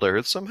travel to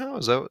Earth somehow.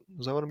 Is that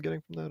what I'm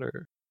getting from that?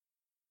 Or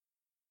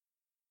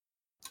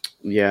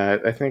Yeah,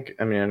 I think.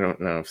 I mean, I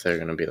don't know if they're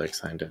going to be like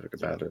scientific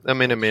about it. I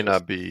mean, it may It's not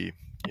just- be.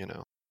 You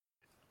know.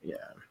 Yeah,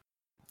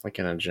 like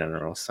in a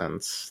general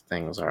sense,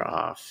 things are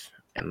off,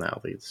 and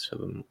that leads to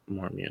the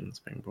more mutants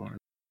being born.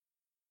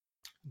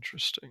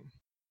 Interesting.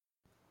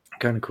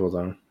 Kind of cool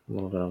though. A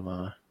little bit of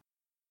a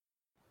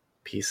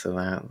piece of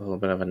that, a little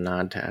bit of a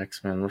nod to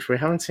X-Men, which we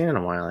haven't seen in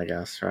a while, I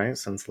guess, right?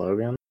 Since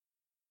Logan.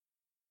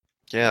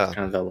 Yeah. It's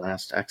kind of the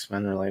last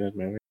X-Men related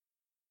movie.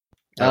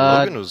 Yeah,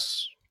 Logan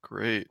was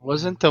great.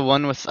 Wasn't the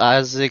one with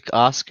Isaac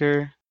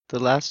Oscar the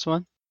last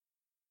one?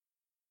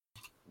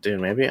 Dude,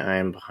 maybe I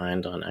am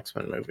behind on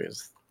X-Men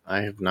movies.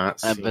 I have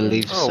not I seen.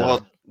 believe Oh so.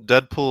 well,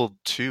 Deadpool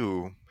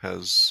 2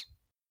 has,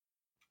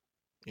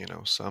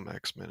 some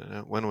X-Men in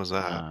it. When was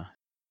that?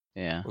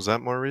 Yeah. Was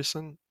that more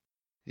recent?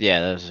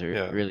 Yeah, that was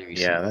Yeah. really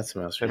recent. Yeah, that's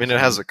the most I recent. mean,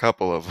 it has a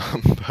couple of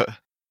them, but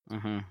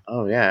Mm-hmm.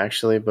 Oh yeah,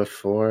 actually,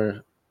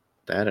 before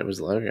that it was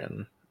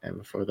Logan, and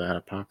before that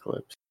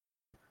Apocalypse.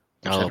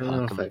 Which I don't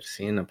know if I've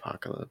seen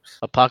Apocalypse.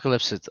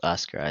 Apocalypse is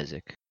Oscar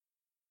Isaac.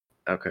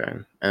 Okay,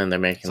 and then they're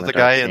making So the the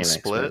Dark guy in Phoenix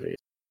Split? movie.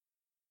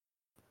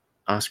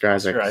 Oscar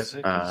Isaac. Isaac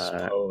is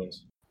Poe and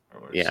Star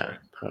Wars, Yeah, sorry.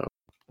 Poe.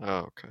 oh,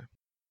 okay.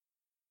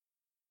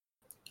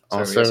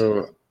 Sorry,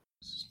 Also,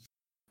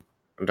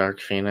 Dark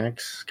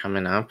Phoenix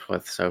coming up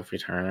with Sophie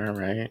Turner,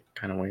 right?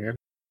 Kind of weird,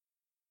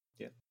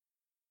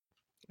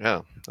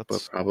 Yeah, but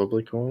that's.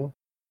 probably cool.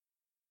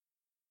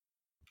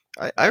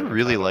 I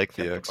really like kept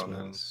the up on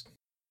X-Men. this.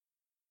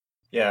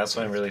 Yeah, that's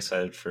why I'm really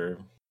excited for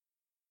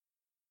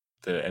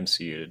the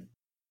MCU to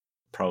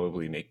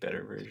probably make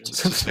better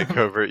versions. To take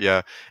over,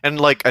 yeah. And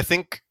like I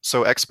think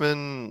so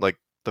X-Men, like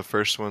the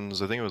first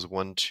ones, I think it was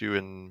 1, 2,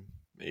 and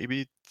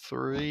maybe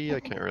 3. I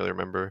can't really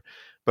remember.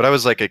 But I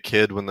was like a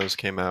kid when those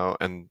came out,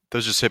 and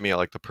those just hit me at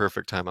like the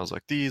perfect time. I was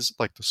like, these,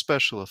 like the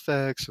special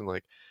effects, and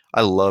like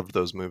I loved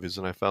those movies,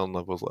 and I fell in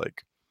love with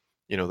like,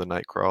 the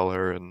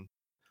Nightcrawler and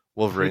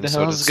Who Wolverine. the So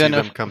to hell's see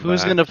them come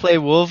who's back, gonna play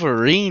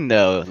Wolverine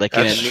though? Like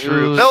that's in a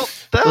true. new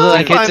They'll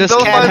like, it find, just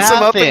they'll can't find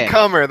some up and happen.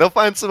 comer. They'll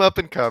find some up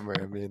and comer.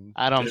 I mean,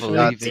 I don't Just believe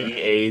not it.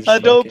 de-aged I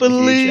don't fucking Hugh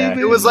believe Jackman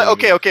it was like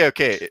movie.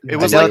 okay. It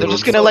was I know like they're Han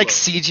just gonna like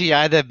Solo.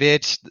 CGI that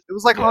bitch. It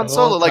was like Yeah. Han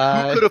Solo. Like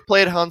who Multi. could have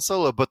played Han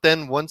Solo? But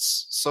then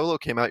once Solo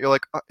came out, you're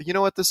like, you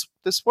know what? This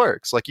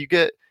works. Like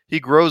he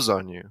grows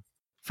on you.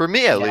 For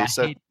me, at least.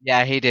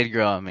 He did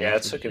grow on me. Yeah,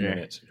 it for took a sure.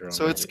 minute to grow.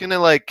 So on it's me. gonna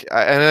like,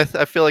 I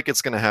feel like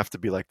it's gonna have to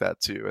be like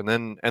that too. And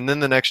then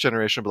the next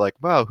generation will be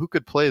like, wow, who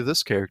could play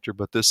this character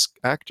but this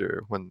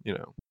actor? When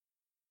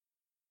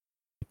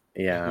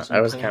Yeah, Who's I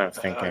was gonna kind of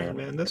play Iron thinking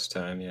Man this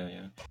time. Yeah.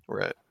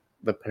 right.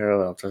 the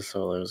parallel to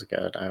Solo is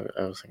good. I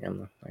was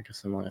thinking like a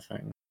similar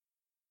thing.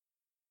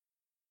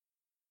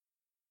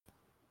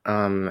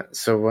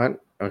 So what?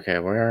 Okay,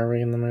 where are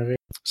we in the movie?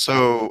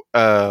 So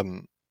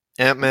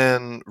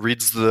Ant-Man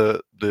reads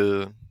the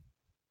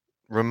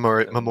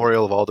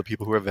memorial of all the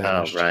people who are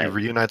vanished. right. He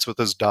reunites with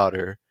his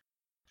daughter,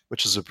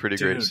 which is a pretty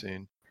great Dude.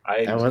 scene.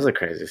 That was a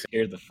crazy scene.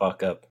 Scared the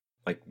fuck up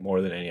like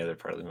more than any other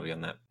part of the movie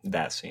on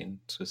that scene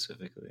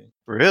specifically.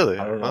 Really?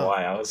 I don't know Huh.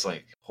 why. I was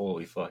like,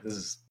 holy fuck, this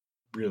is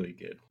really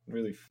good.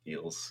 Really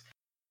feels.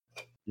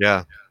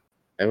 Yeah.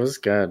 It was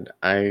good.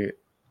 I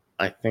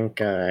think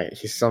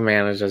he still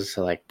manages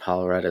to like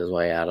Paul Rudd his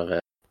way out of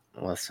it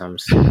with some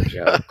stupid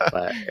joke,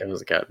 but it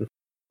was good.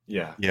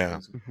 Yeah. Yeah.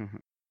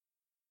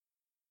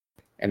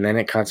 And then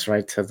it cuts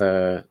right to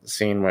the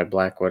scene where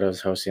Black Widow's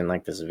hosting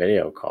like this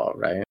video call,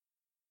 right?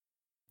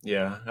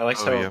 Yeah. I like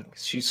Oh, how yeah.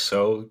 she's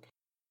so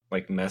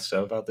like messed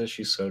up about this.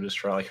 She's so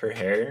distraught. Like her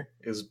hair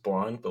is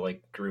blonde, but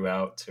like grew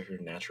out to her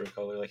natural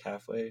color like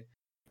halfway.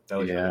 That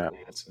was Yeah. really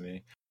cool to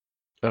me.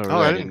 Oh, really? I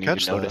I didn't didn't even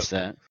catch notice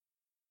that.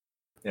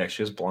 Yeah,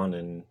 she was blonde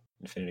in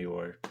Infinity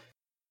War.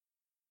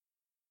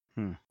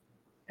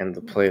 And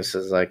the place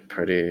is like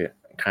pretty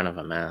kind of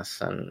a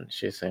mess, and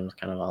she seems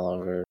kind of all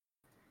over.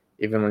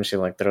 Even when she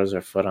like throws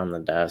her foot on the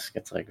desk,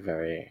 it's like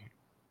very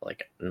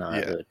like not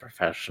Yeah. really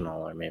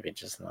professional, or maybe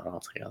just not all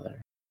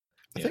together.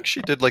 I think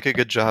she did like a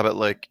good job at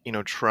like,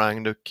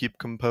 trying to keep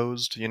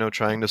composed,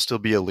 trying to still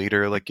be a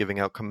leader, like giving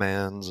out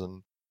commands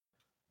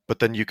but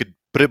then you could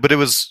but it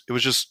was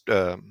just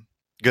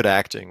good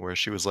acting where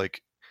she was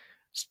like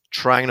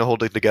trying to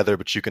hold it together,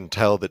 but you can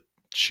tell that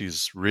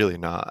she's really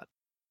not.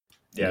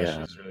 Yeah,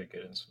 Yeah. she's really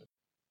good in this movie.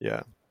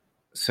 Yeah.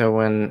 So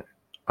when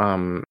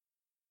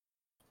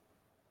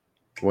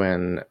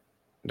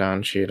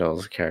Don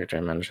Cheadle's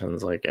character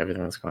mentions like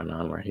everything that's going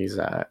on where he's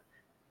at,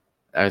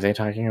 are they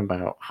talking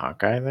about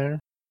Hawkeye there?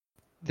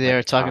 They're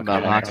Like, talking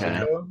about Hawkeye.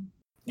 Hawkeye.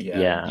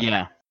 Yeah.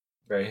 Yeah.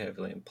 Very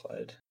heavily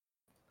implied.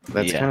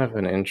 That's Yeah. kind of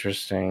an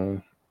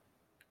interesting.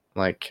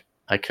 Like,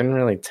 I couldn't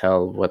really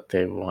tell what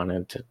they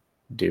wanted to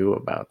do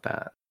about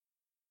that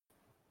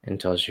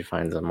until she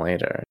finds him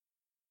later.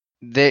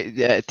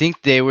 I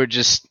think they were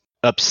just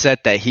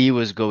upset that he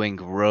was going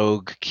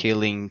rogue,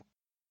 killing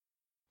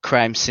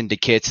crime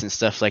syndicates and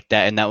stuff like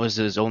that, and that was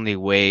his only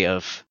way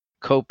of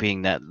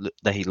coping. That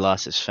he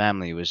lost his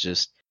family was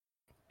just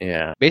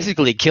Yeah.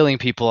 basically killing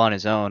people on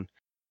his own,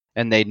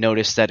 and they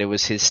noticed that it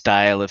was his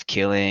style of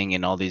killing,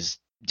 and all these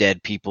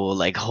dead people,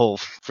 like whole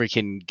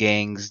freaking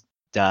gangs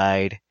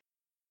died.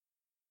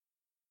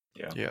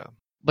 Yeah.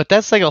 But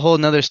that's like a whole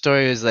nother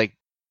story. Is like,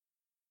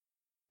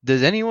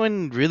 does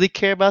anyone really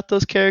care about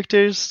those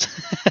characters?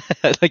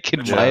 Like, in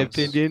my Yeah.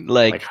 opinion,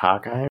 Like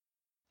Hawkeye?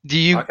 do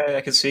you? Hawkeye,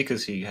 I could see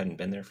because he hadn't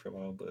been there for a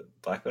while, but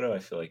Black Widow, I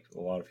feel like a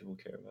lot of people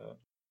care about.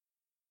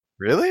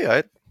 Really?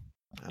 I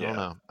Yeah. don't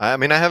know. I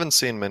mean, I haven't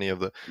seen many of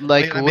the.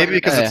 Like, maybe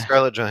because it's uh,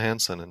 Scarlett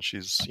Johansson and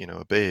she's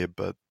a babe,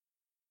 but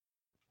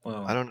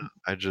Well, I don't know.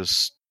 I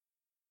just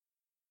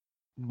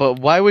But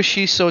why was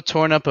she so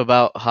torn up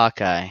about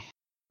Hawkeye?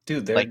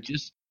 dude, they're Like,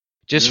 just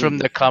really from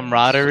the good friends.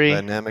 camaraderie.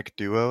 dynamic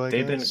duo.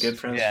 they've been guess. good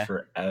friends Yeah.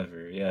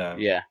 forever. Yeah.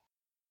 Yeah.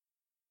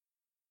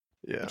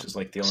 Yeah. Which is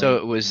like the only So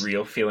it was-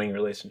 real feeling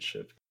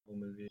relationship in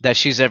the movie. That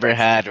she's ever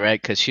had,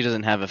 right? Because she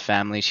doesn't have a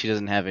family. She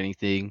doesn't have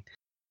anything.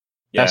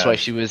 That's why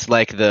she was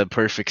like the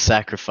perfect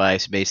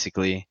sacrifice,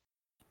 basically.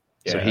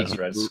 Yeah, so he that's could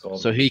Red move, Skull,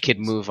 so but he she could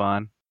was move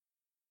on.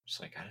 Just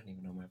like, I didn't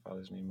even know my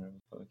father's name.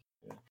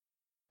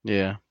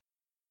 Yeah.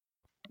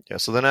 Yeah.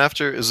 So then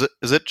after is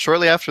it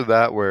shortly after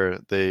that where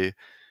they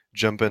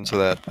jump into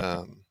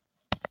that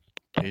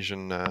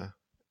Asian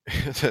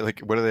like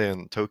what are they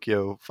in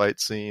Tokyo fight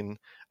scene?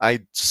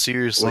 I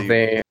seriously Well,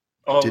 they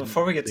Oh, Didn't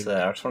before we get to think-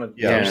 that, I just want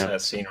to Yeah. finish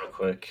that scene real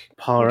quick.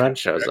 Paul When Rudd Captain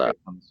shows America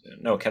up. comes in.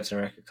 No, Captain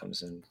America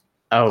comes in,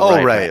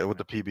 Oh right, with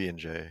the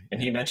PB&J.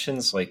 and he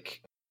mentions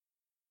like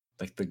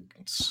the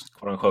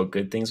quote unquote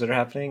good things that are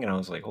happening, and I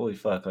was like, holy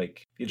fuck!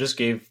 Like, he just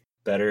gave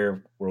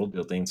better world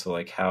building to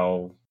like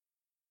how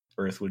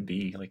Earth would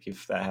be, like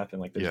if that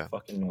happened. Like, there's Yeah.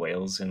 fucking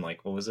whales, and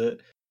like what was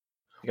it?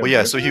 Like, Well, a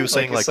yeah. So he river? was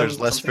saying like there's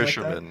some- less something like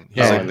that? fishermen. He's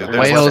Yeah, like, and there's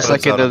Wales, less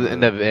like boats in out on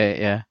the bay.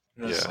 Yeah.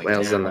 And I was Yeah. like,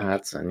 Whales in damn, the like,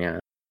 Hudson, yeah.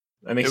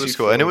 That makes It was you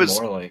cool, feel and it was-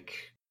 more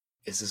like,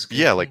 is this a good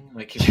Yeah, like- thing?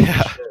 Like,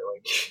 yeah. shit,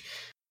 like,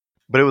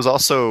 But it was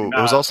also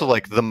Not-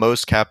 like the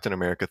most Captain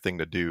America thing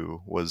to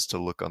do was to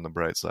look on the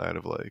bright side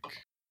of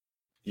like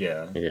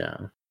yeah. Yeah.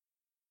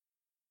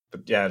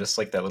 But yeah, just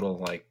like that little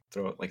like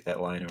throw like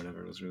that line or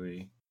whatever was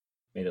really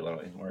made it a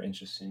lot more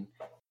interesting.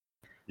 I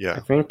yeah.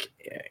 think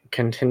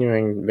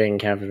continuing being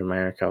Captain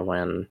America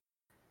when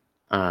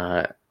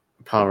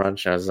Paul Rudd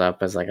shows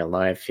up as like a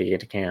live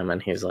feed cam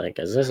and he's like,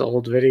 is this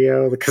old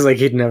video? Because like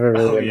he'd never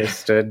really Oh, yeah.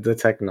 understood the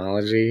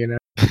technology, you know?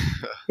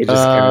 He just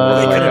kind Uh, of Well, was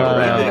they like, couldn't Oh,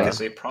 believe it wow. because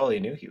they probably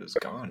knew he was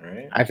gone,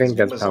 right? I think He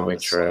that's was on probably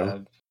the true.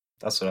 slab.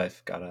 That's what I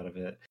got out of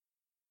it.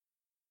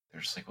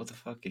 They're just like, what the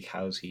fuck? Like,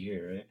 how is he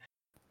here, right?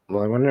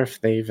 Well, I wonder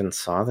if they even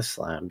saw the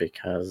slab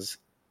because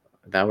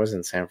that was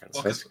in San 'cause-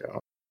 Francisco.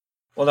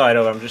 Well, no, I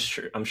know.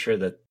 I'm sure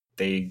that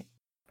they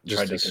Just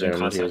tried to get in assumed he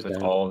contact was with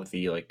dead. all of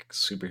the like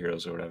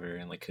superheroes or whatever,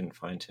 and like couldn't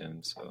find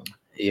him. So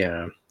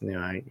Yeah,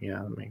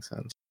 that makes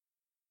sense.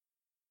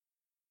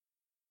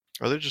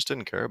 Or they just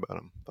didn't care about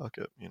him. Fuck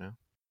it,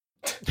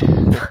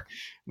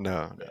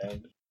 No. yeah,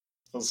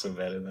 also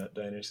bad in that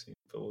diner scene,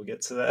 but we'll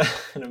get to that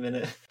in a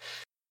minute.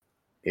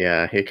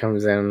 Yeah, he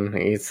comes in,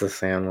 he eats the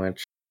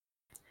sandwich,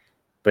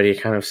 but he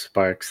kind of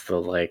sparks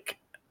the like.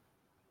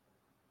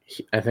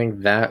 I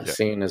think that Yeah.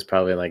 scene is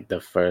probably like the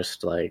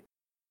first like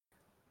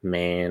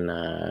main.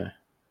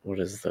 What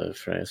is the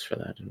phrase for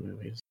that in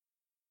movies?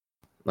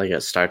 Like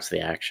it starts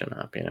the action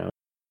up, you know.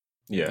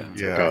 Yeah,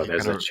 It's Yeah, like, oh, he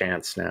there's kinda- a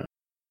chance now.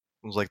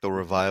 It was like the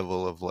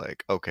revival of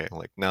like, okay,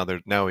 like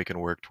now we can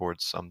work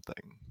towards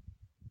something.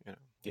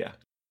 yeah.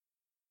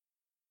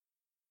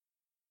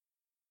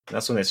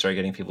 That's when they start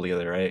getting people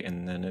together, right?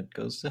 And then it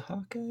goes to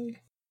Hawkeye.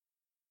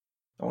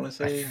 I want to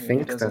say. I maybe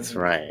think it doesn't. that's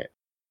right.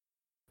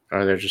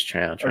 Or they're just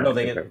trying no, to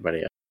they pick get-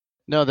 everybody up.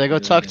 No, they go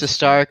Maybe talk they to get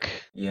Stark.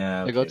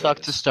 Yeah, They go okay, talk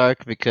that to is-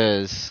 Stark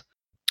because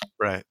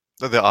Right.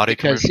 The Audi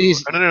Because commercial.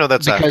 he's- No,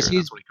 that's after. because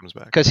he's- That's when he comes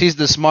back. he's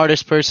the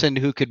smartest person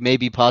who could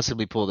maybe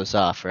possibly pull this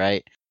off,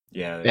 right?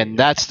 Yeah, And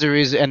that's the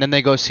reason. And then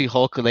they go see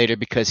Hulk later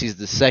because he's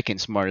the second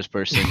smartest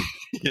person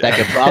Yeah. that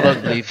could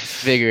probably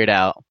figure it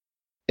out.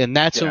 And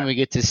that's when Yeah. we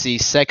get to see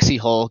sexy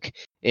Hulk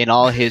in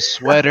all his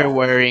sweater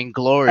wearing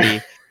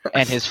glory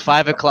and his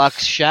 5 o'clock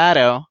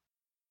shadow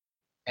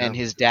and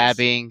Yeah. his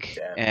dabbing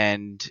Dab.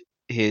 and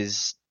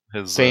his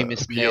His appeal to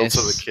the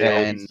famousness kids.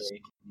 and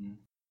Mm.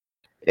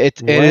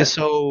 it What? is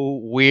so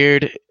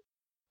weird.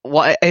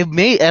 Why I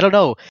don't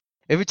know.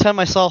 Every time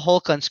I saw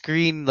Hulk on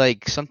screen,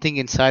 like something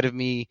inside of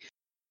me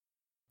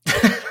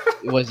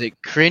was it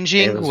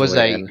cringing? It was Was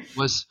I weird.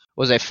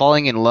 was I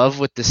falling in love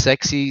with the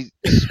sexy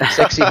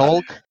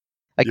Hulk?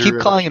 I keep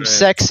You're calling him right.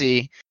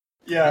 sexy,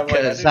 Yeah, I'm like,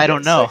 Because didn't I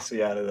don't get know.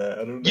 Sexy out of that. I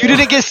don't know. You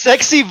didn't get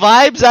sexy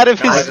vibes out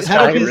of No, I his just out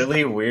got of his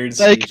really weird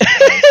like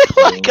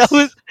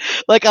CGI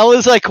I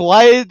was like,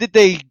 why did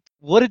they?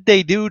 What did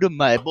they do to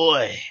my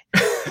boy?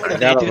 What I did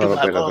they got a do to little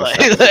my bit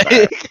of a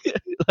boy? sexy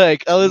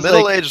like I was like,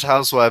 Middle-aged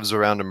housewives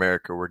around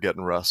America were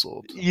getting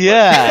wrestled.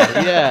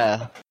 yeah,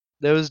 yeah.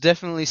 There was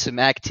definitely some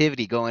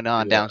activity going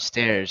on Yeah.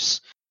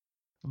 downstairs,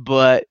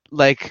 but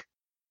like,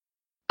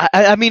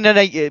 I mean,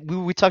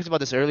 and we talked about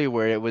this earlier,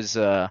 where it was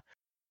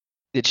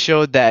it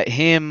showed that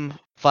him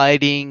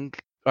fighting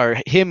or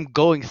him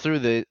going through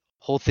the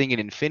whole thing in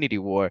Infinity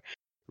War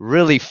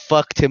really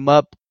fucked him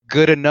up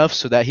good enough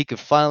so that he could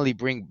finally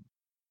bring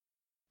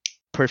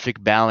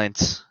perfect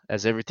balance,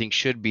 as everything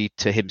should be,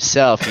 to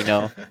himself. You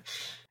know,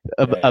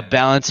 a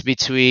balance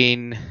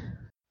between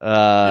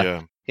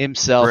Yeah.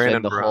 himself Brain and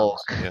and the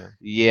bronze, Hulk. yeah.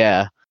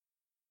 Yeah.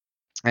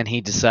 And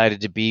he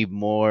decided to be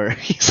more.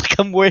 He's like,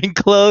 I'm wearing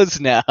clothes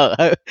now.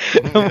 I'm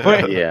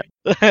wearing, Yeah.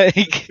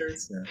 like,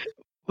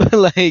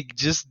 like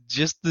just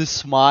the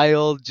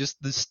smile,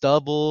 just the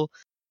stubble,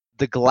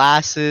 the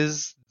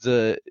glasses.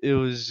 It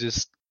was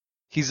just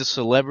he's a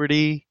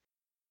celebrity.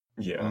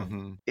 Yeah.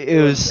 Mhm.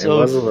 It was It so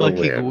was a little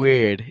fucking weird.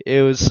 weird.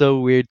 It was so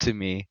weird to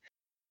me.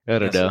 I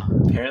don't Yeah, know.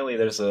 so apparently,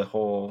 there's a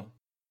whole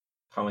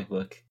comic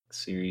book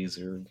series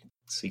or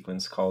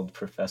sequence called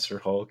Professor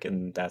Hulk,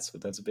 and that's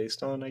what that's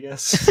based on, I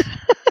guess.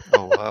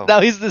 Oh wow.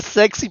 Now he's the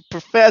sexy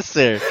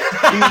professor.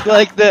 He's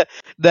like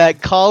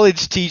that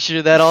college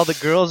teacher that all the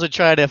girls are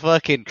trying to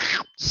fucking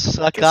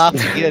suck Guess off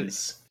what to it get.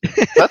 is.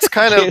 That's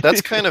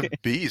kind of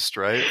Beast,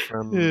 right?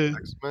 From Yeah.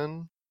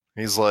 X-Men.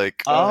 He's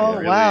like Oh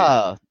really,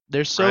 wow,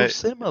 they're so right?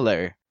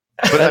 similar.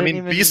 But I I didn't mean,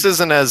 even- Beast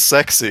isn't as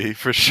sexy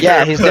for sure.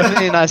 Yeah, he's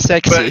definitely not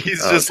sexy. But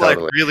he's Oh, just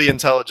totally. like really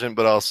intelligent,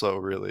 but also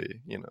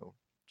really,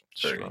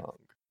 Furry. strong.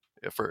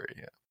 Yeah, furry.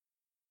 Yeah.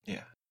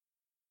 Yeah.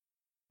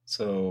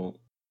 So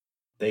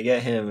they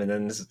get him, and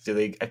then do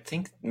they? I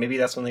think maybe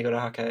that's when they go to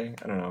Hawkeye.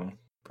 I don't know.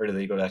 Or do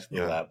they go back to the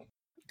Yeah. lab?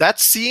 That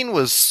scene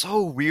was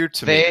so weird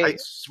to me. They- I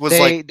was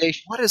like, they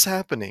what is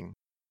happening?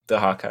 The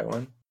Hawkeye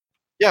one.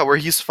 Yeah, where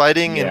he's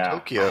fighting in Yeah,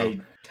 Tokyo. I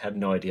had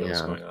no idea what was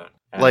Yeah. going on.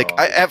 Like, all.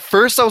 at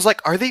first I was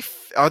like, are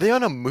they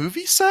on a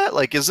movie set?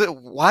 Like,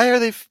 why are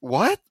they,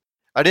 what?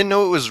 I didn't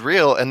know it was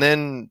real. And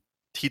then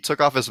he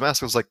took off his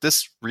mask. I was like,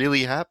 this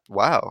really happened?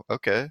 Wow.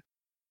 Okay.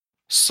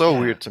 So Yeah.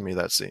 weird to me,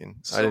 that scene.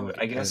 So, I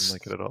didn't guess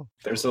like it at all.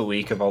 there's a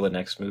leak of all the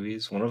next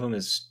movies. One of them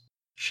is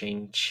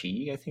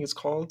Shang-Chi, I think it's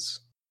called,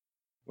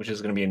 which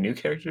is going to be a new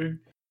character.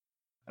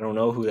 I don't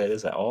know who that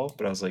is at all,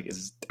 but I was like,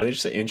 are they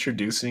just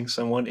introducing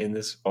someone in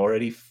this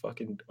already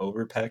fucking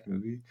overpacked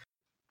movie?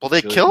 Well, they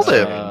I feel like killed this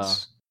him.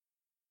 remains-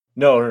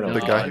 No. No, The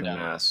guy in who- the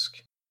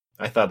mask.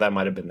 I thought that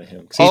might have been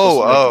him. 'Cause he's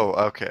supposed to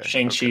be, Okay.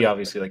 Shang-Chi, okay.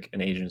 obviously, like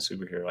an Asian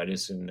superhero. I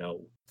just didn't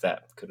know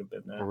that could have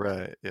been that.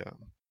 Right, yeah.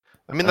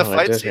 I mean, the Oh, I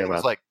fight did scene hear was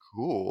about- like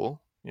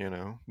cool, but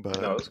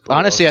No, it was cool.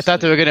 Honestly, I was thought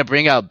just they were gonna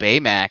bring out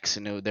Baymax,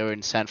 and they were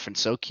in San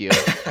Francisco.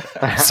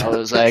 I So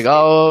was like,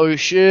 oh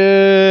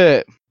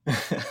shit.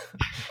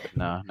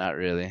 No, not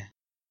really.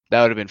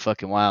 That would have been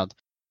fucking wild.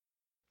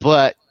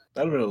 But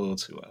That'd have been a little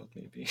too wild,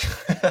 maybe.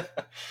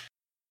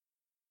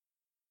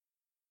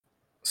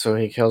 So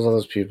he kills all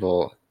those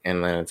people,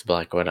 and then it's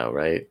Black Widow,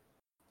 right?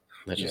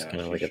 That just Yeah,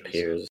 kind of she like shows up.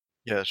 appears.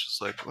 yeah, it's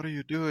just like, what are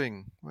you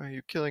doing? Why are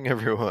you killing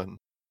everyone?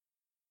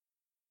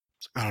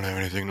 It's like, I don't have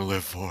anything to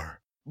live for.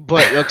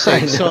 okay,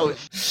 I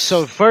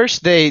so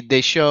first they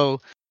show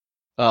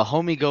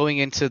homie going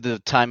into the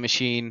time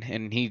machine,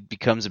 and he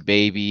becomes a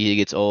baby. He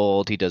gets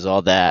old. He does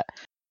all that.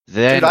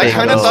 Then Dude, I they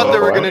kind of go- thought they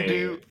were Thor. gonna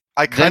do.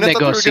 I kind they of thought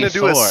go they were gonna see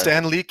do a Thor.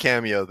 Stan Lee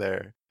cameo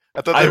there.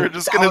 I thought I- they were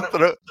just that gonna would've-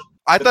 throw.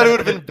 I but thought that it would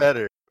have been would've-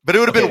 better, but it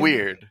would have been Okay.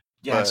 weird.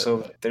 Yeah, But-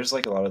 so there's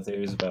like a lot of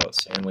theories about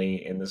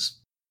Stanley in this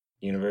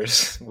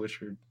universe,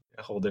 which are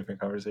a whole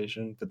different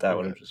conversation, but that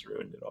would have just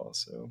ruined it all.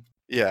 So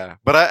Yeah,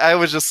 but I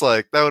was just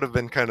like, that would have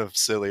been kind of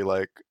silly.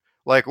 Like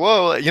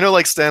whoa,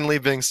 like Stan Lee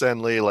being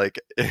Stan Lee. Like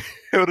it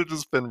would have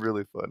just been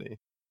really funny.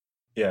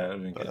 yeah, it would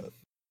have been good.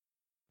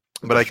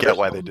 But I The get first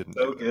why one they was didn't.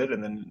 So do it. good,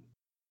 and then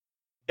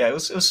yeah, it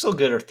was still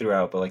good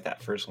throughout, but like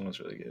that first one was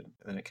really good, and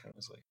then it kind of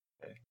was like,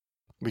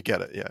 We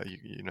get it. Yeah,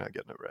 you're not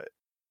getting it right.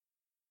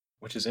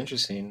 which is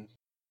interesting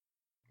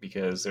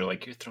because they're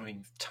like, you're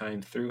throwing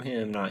time through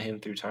him, not him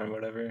through time,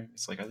 whatever.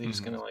 It's like, are they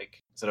just Mhm. gonna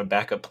like, is it a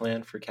backup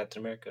plan for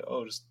Captain America?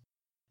 Oh, just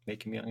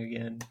make him young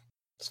again,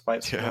 just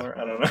fight some Yeah. more.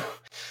 I don't know.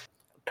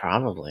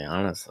 Probably,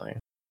 honestly.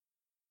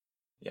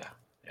 Yeah.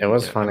 It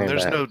was Yeah, I funny mean,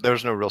 that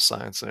there's no real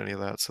science in any of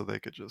that, so they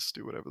could just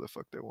do whatever the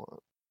fuck they want.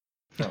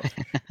 No.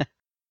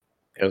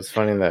 it was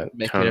funny that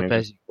Make it Tony up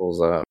as- just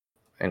pulls up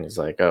and he's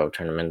like, "Oh,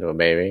 turn him into a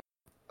baby."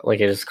 Like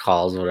he just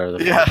calls whatever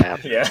the Yeah. fuck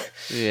happened. Yeah.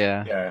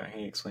 Yeah. Yeah.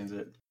 He explains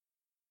it.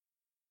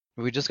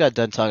 We just got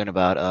done talking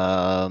about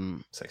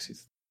Sexy.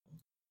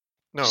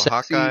 No,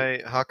 Sexy- Hawkeye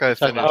Talking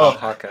finished. about- Oh,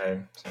 Hawkeye.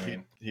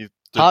 Sorry. He did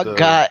Hawk the-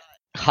 guy.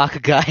 Hot.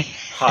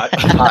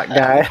 Hot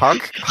guy.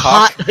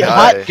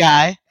 Hot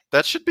guy.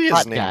 That should be his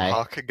Hot name, guy.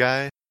 Hawk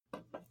guy.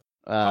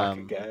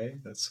 Hawk guy.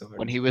 That's so hard.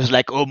 When he was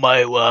like, "Oh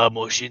my wa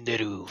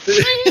moshinderu."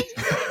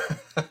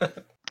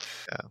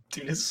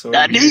 Dude, his sword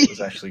Nani? unit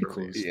was actually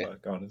cool as Yeah.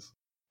 fuck, honest.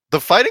 The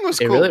fighting was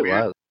It cool. really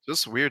weird, was.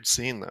 Just weird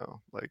scene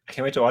though. Like I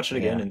can't wait to watch it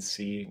again Yeah. and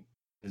see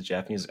is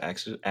Japanese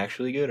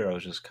actually good, or I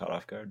was just caught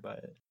off guard by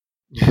it.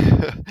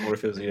 Or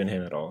if it was even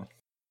him at all.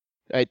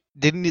 I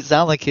didn't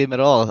sound like him at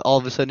all. All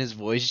of a sudden, his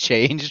voice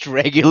changed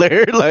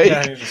regular. Like,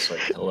 Yeah, he was just like,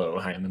 "Hello,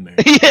 I am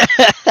American."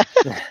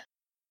 yeah.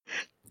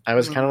 I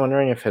was kind of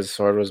wondering if his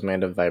sword was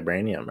made of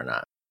vibranium or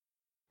not.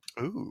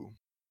 ooh.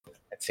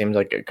 It seemed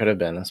like it could have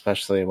been,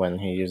 especially when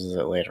he uses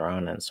it later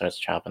on and starts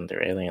chopping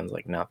through aliens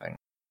like nothing.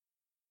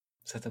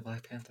 Is that the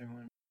Black Panther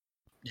one?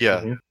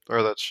 Yeah. Mhm.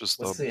 Or that's just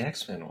What's the the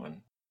X-Men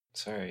one?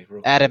 Sorry,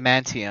 real quick.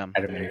 Adamantium.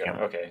 There you go.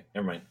 Adamantium. Okay,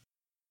 never mind.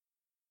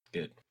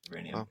 Good.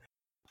 Uranium. Oh.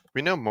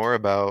 We know more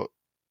about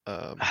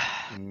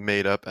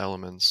made up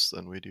elements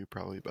than we do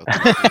probably about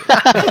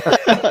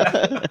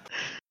the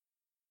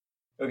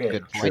Okay.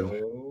 Good point. So,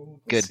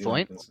 let's Good see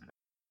point. what this-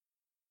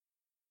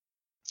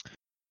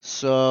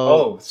 So,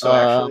 Oh, so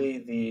actually,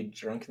 the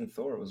Drunken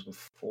Thor was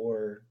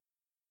before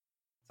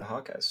the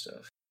Hawkeye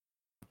stuff.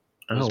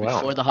 it was Oh, wow.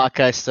 before the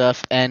Hawkeye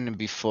stuff and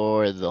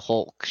before the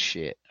Hulk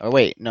shit. Or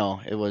wait,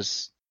 no, it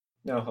was.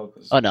 No, Hulk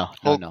was. Oh no,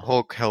 Hulk, no.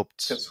 Hulk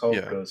helped. Because Hulk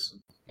Yeah. goes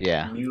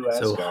Yeah. New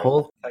So Asgard.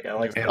 Hulk Like, I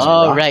like and that.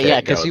 Oh Rocket right,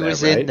 yeah, because go he there,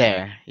 was in right?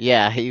 there.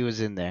 Yeah, he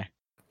was in there.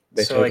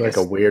 They So I take like a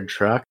guess- weird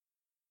truck.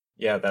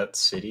 Yeah, that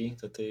city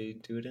that they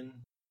do it in,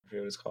 I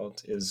forget what it's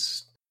called,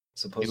 is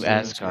supposed New to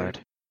Asgard.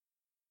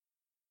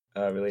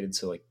 related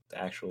to like the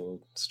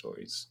actual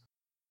stories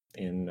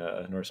in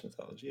Norse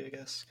mythology, I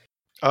guess.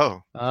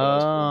 Oh. that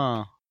was cool.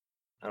 Oh,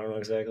 I don't know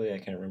exactly. I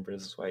can't remember.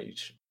 This is why you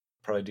should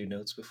probably do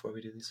notes before we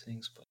do these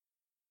things, but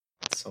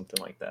it's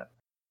something like that.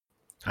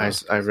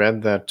 I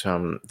read that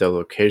the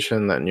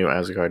location that New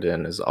Asgard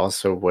in is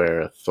also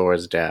where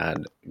Thor's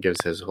dad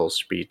gives his whole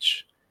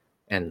speech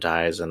and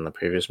dies in the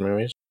previous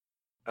movies.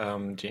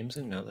 James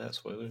didn't know that.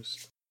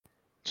 Spoilers.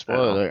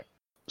 spoiler alert!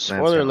 That's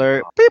Spoiler not-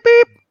 alert! Beep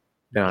beep.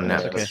 Been on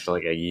That's Netflix okay. for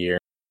like a year.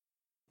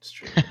 It's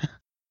true.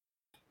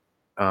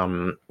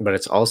 But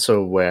it's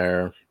also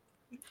where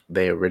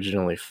they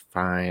originally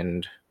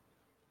find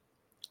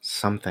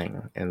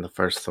something in the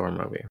first Thor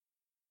movie.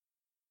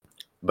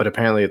 But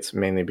apparently, it's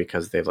mainly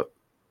because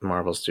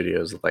Marvel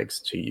Studios likes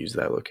to use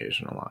that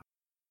location a lot.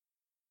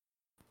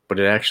 But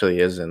it actually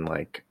is in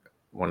like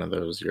one of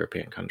those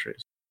European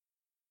countries.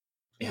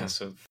 Yeah,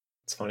 so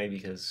it's funny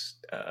because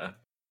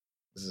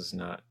this is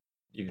not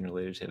even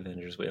related to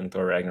Avengers, but in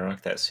Thor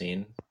Ragnarok, that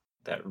scene,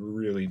 that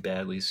really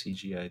badly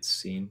CGI'd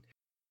scene,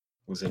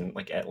 was in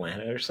like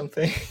Atlanta or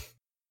something,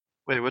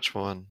 Wait, which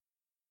one?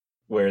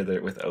 where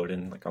they're with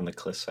Odin, like on the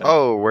cliffside.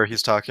 Oh, where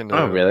he's talking to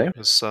Oh, really?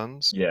 his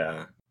sons?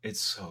 Yeah, it's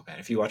so bad.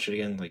 If you watch it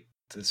again, like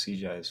the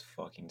CGI is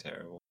fucking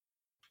terrible,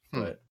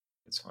 but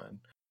it's fine.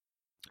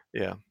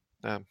 Yeah.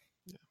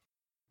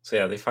 So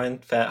yeah, they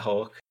find Fat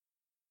Hulk.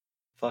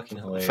 Fucking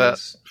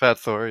hilarious. Fat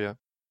Thor, yeah.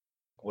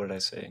 What did I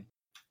say?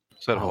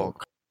 Said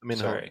Hulk. I mean,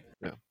 Sorry.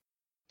 Hulk.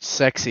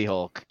 Sexy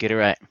Hulk. Get it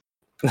right.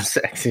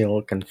 Sexy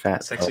Hulk and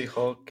fat. Sexy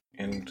Hulk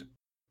and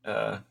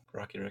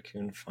Rocky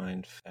Raccoon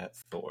find Fat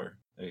Thor.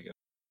 There you go.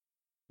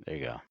 There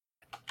you go.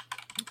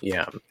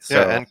 Yeah. Yeah,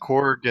 So and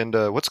Korg and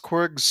what's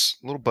Korg's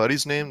little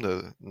buddy's name?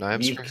 The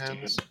knives Meek, for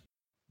hands. dude.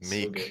 So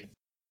Meek. good.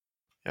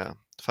 Yeah,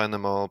 find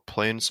them all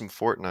playing some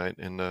Fortnite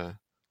in a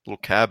little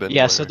cabin.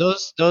 Yeah, so where-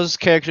 those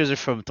characters are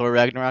from Thor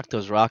Ragnarok.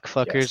 Those rock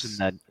fuckers Yes. and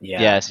that.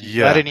 yeah, Yes.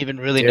 Yeah. I didn't even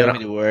really know who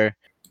they were.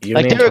 you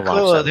Like need they were to watch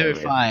cool. that They were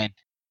movie. fine.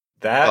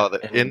 That Oh,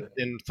 and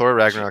in Thor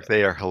Ragnarok,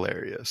 they are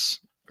hilarious.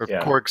 Or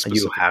Yeah. Korg You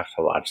specifically. have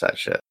to watch that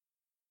shit.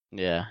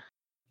 Yeah.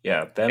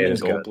 yeah, them It and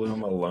is good.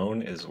 Goldblum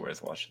alone is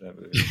worth watching that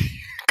movie.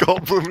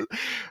 Goldblum.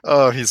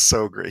 Oh, he's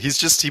so great.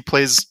 He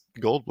plays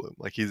Goldblum.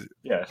 Like he's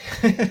Yeah.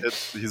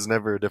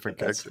 never a different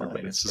But that's character. fine,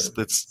 But it's it's just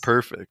perfect. it's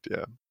perfect.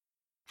 Yeah.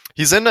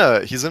 He's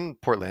in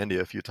Portlandia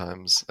a few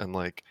times, and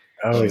like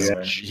Oh he's,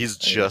 yeah, he's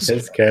I just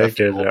his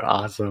characters F- are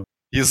awesome.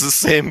 He's the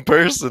same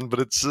person, but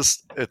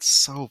it's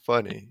so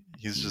funny.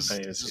 He's I just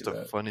need to he's see just a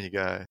that. funny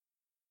guy.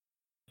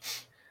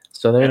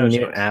 So they're I know in New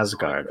James is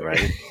Asgard, cool,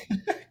 right?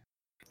 though.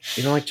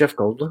 You don't like Jeff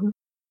Goldblum?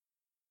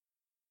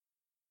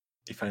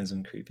 He finds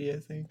him creepy, I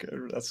think.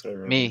 Or that's what I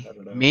remember. Me. I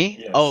don't know. Me?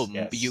 Yes, Oh,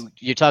 yes.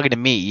 you're talking to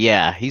me.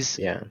 Yeah. He's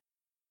Yeah.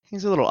 a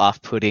little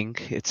off-putting.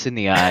 It's in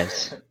the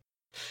eyes.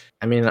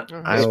 I mean, that's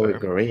I'll fair.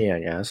 agree. I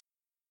guess.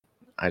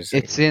 I just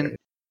think It's he's in great.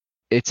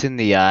 it's in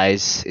the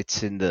eyes.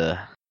 It's in the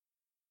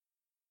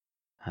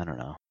I don't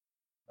know.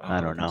 Oh, I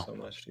don't love him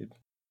know. so much, dude.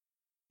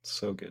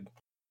 So good.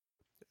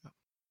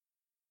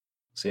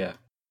 So yeah,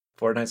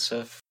 Fortnite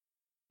stuff.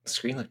 The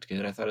screen looked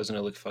good. I thought it was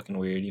gonna look fucking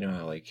weird. You know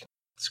how like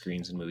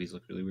screens in movies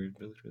look really weird,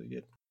 but it looked really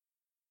good.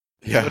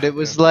 Yeah. But it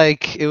was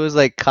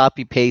like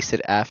copy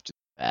pasted after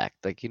the fact.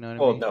 Like you know what I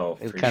Well, mean? no,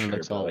 It for kinda sure,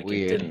 looks but all like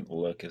weird. it didn't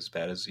look as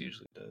bad as it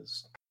usually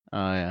does.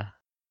 Oh yeah.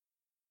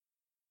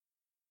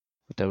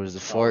 But there was the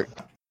Oh,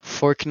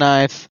 fork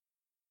knife.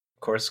 of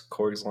course,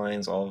 Korg's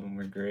lines, all of them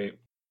were great.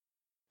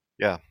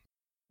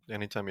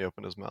 Anytime he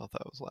opened his mouth,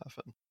 I was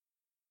laughing.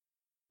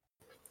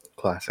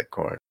 Classic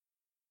chord.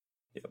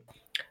 Yep.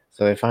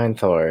 So they find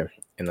Thor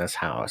in this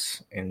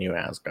house in New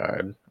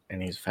Asgard,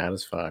 and he's fat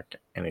as fuck,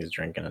 and he's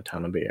drinking a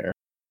ton of beer.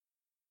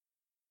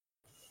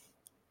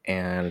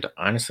 And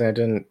honestly, I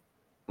didn't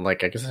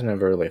like. I guess I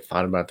never really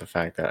thought about the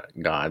fact that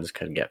gods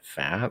could get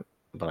fat,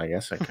 but I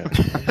guess I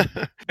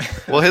could.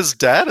 Well, his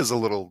dad is a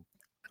little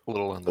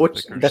on the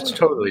Which thicker that's side.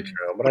 totally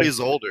true. But he's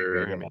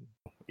older. I mean,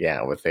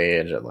 yeah, with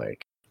age, it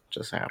like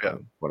just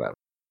happened. Whatever.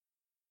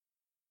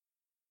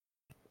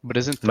 But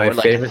isn't My Thor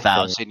like favorite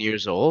 1,000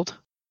 years old?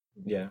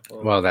 Yeah.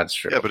 Well, that's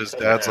true. yeah, but his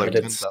dad's like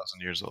But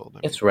 10,000 years old. I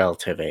mean, it's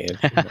relative age.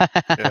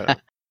 yeah.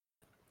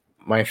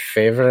 My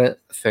favorite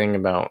thing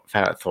about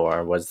Fat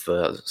Thor was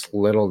the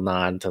little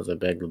nod to the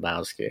Big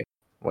Lebowski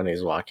when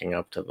he's walking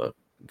up to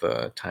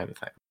the time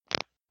thing.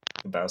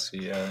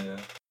 Lebowski, yeah.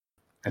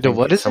 I The think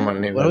what is someone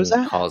it? even What was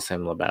that? calls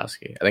him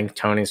Lebowski. I think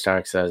Tony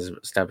Stark says,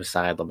 "Step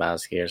aside,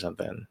 Lebowski," or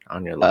something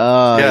on your left.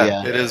 Oh yeah,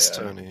 yeah. it is Yeah.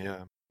 Tony,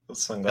 yeah. Those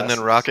And sunglasses.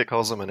 then Rocket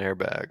calls him an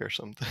airbag or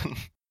something.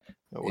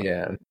 Oh, well.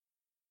 Yeah.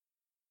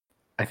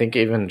 I think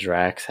even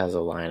Drax has a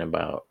line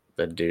about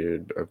the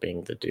dude or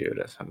being the dude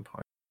at some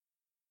point.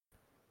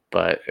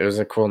 But it was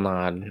a cool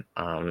nod.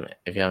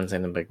 If you haven't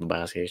seen The Big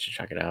Lebowski, you should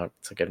check it out.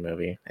 It's a good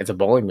movie. It's a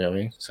bowling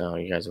movie, so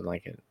you guys would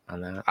like it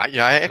on that. I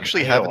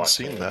actually I need to haven't watch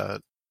seen it.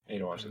 that. I need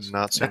to watch this.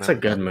 Not seen That's a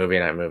that. good movie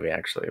night movie,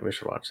 actually. We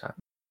should watch that.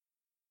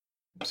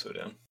 I'm so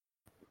down.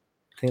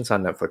 I think it's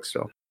on Netflix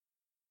still.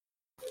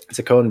 It's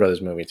a Coen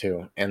Brothers movie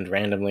too, and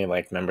randomly,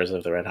 like members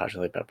of the Red Hot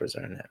Chili Peppers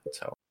are in it.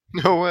 So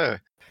No way.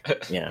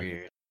 yeah,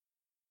 Weird.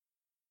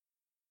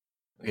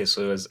 Okay,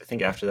 so I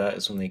think after that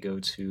is when they go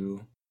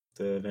to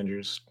the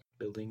Avengers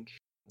building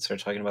and start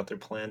talking about their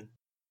plan.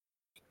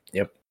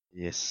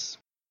 Yes.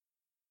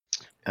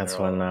 that's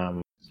They're all-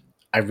 when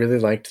I really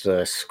liked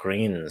the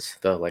screens,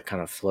 the like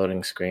kind of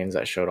floating screens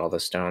that showed all the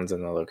stones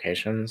and the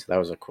locations. That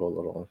was a cool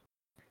little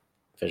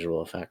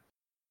visual effect.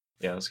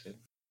 Yeah, that's good.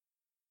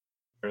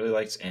 I really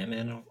liked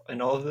Ant-Man in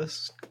all of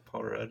this.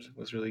 Paul Rudd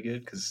was really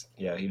good because,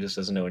 yeah, he just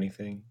doesn't know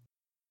anything.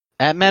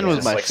 Ant-Man Yeah, was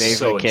just, my like, favorite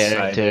so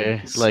excited. character.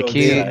 He's Like so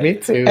he excited. Me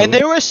too. and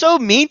they were so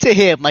mean to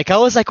him. Like I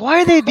was like,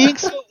 why are they being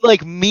so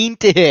like mean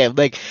to him?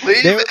 Like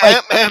Leave they were like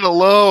Ant-Man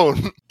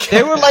alone.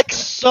 they were like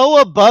so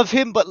above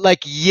him, but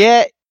like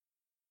yet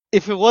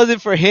if it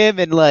wasn't for him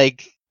and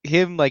like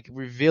him like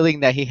revealing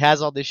that he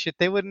has all this shit,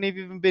 they wouldn't have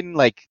even been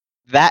like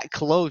that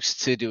close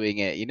to doing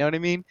it. You know what I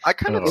mean? I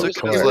kind of Oh,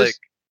 took of it as course. like.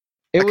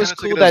 It I was kinda took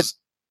cool it that as-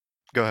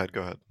 Go ahead.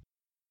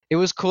 it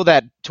was cool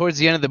that towards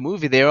the end of the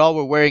movie they all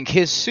were wearing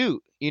his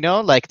suit. You know,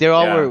 like they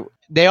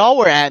Yeah. all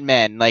were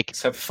Ant-Man. Like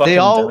Except fucking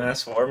all-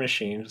 dumbass War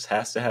Machine just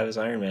has to have his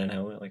Iron Man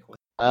helmet. Like, what?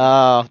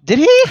 did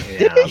he?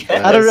 Yeah, I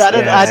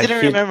Yeah,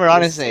 didn't he- remember I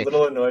was honestly. a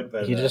little annoyed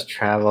by He that. just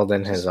traveled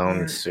in his Just own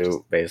wear-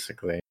 suit,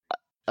 basically.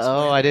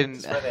 Oh, I didn't.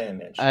 Just wear the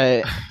Ant-Man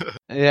shit.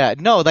 Yeah,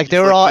 no, like they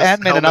He's were all this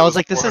Ant-Man, and I helmet was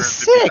like, this is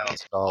sick.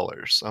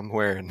 $450,000. I'm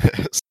wearing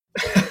this.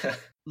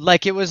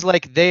 Like it was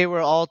like they were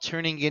all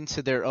turning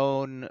into their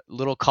own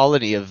little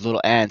colony of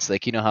little ants.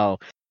 Like you know how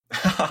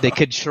they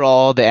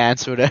control the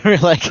ants or whatever.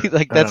 Like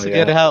that's Oh,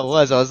 again yeah. how it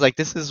was. I was like,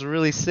 this is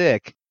really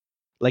sick.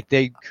 Like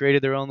they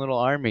created their own little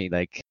army.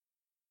 Like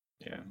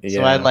Yeah.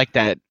 so I like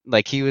that.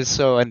 Like he was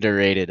so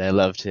underrated. I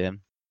loved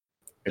him.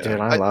 Dude, Yeah.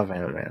 I love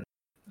Ant-Man.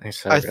 He's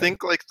so I good.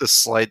 think like the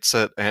slights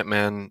at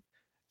Ant-Man,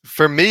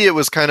 for me, it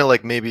was kind of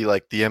like maybe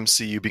like the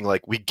MCU being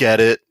like, we get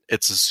it.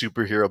 It's a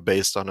superhero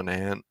based on an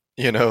ant.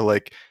 You know,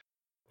 like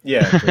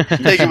Yeah. but he's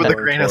take it with a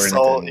more grain of important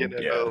salt. than- You know,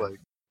 yeah. like.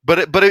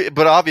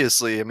 But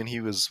obviously, I mean, he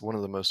was one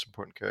of the most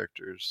important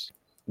characters.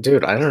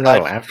 Dude, I don't Aside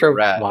know. from After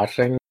Rat.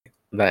 watching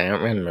the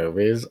Ant-Man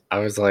movies, I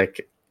was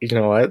like, you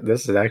know what?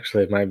 This is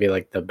actually might be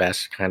like the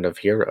best kind of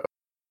hero.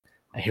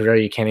 A hero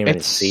you can't even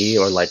It's- see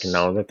or like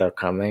know that they're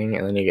coming,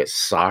 and then you get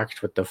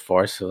socked with the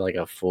force of like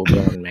a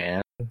full-grown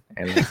man,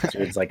 and this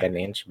dude's like an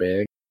inch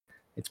big.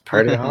 It's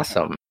pretty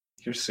awesome.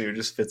 Your suit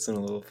just fits in a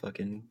little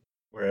fucking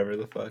wherever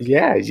the fuck.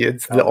 Yeah,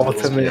 it's the Little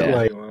ultimate scale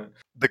like. you want.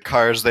 The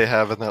cars they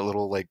have in that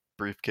little like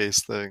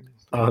briefcase thing.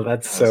 Oh,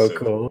 that's That's so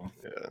cool.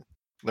 Yeah,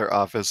 their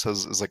office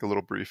is like a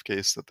little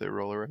briefcase that they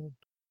roll around.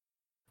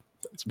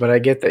 But I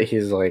get that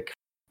he's like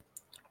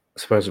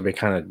supposed to be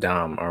kind of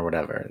dumb or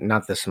whatever,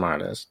 not the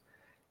smartest.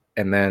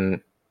 And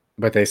then,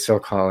 but they still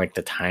call it like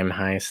the time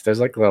heist. There's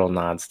like little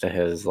nods to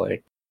his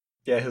like,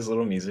 Yeah, his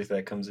little music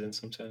that comes in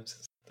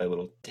sometimes. That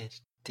little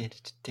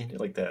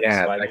like that.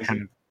 yeah, slide that music.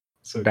 kind of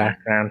So good.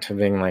 background to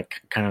being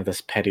like kind of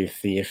this petty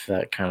thief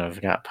that kind of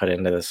got put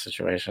into this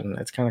situation.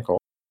 It's kind of cool.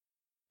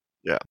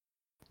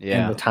 And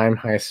Yeah. the time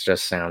heist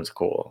just sounds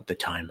cool. The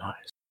time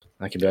heist.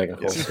 That could be like a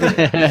whole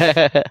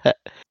Yeah. scene.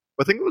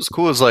 I think what was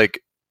cool is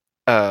like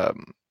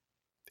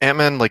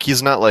Ant-Man, like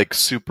he's not like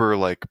super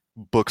like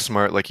book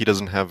smart, like he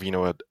doesn't have, you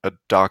know, a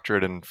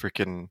doctorate in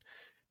freaking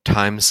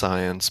time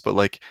science, but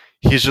like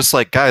he's just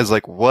like, guys,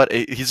 like what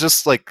he's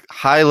just like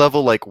high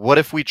level, like what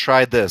if we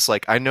tried this?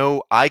 Like I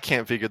know I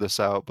can't figure this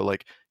out, but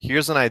like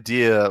here's an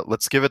idea,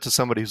 let's give it to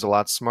somebody who's a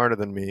lot smarter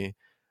than me,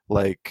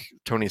 like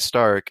Tony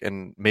Stark,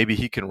 and maybe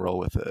he can roll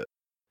with it.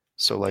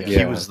 So like he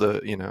Yeah. was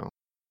the, you know,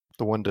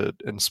 the one to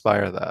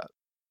inspire that.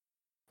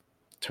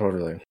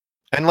 Totally.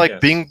 And like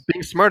Yes. being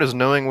smart is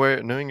knowing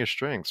your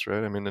strengths,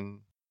 right? I mean,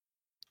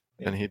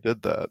 and he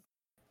did that.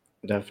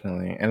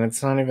 Definitely. And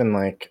it's not even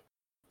like,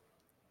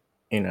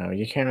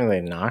 you can't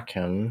really knock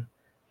him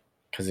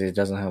because he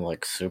doesn't have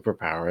like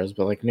superpowers,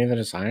 but like neither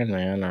does Iron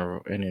Man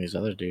or any of these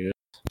other dudes.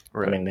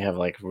 Right. I mean, they have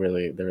like they're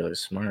really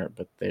smart,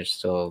 but they're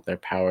still, their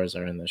powers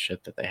are in the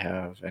shit that they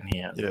have, and he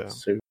has Yeah. the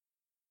suit.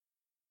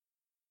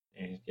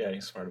 Yeah,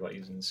 he's smart about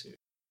using the suit.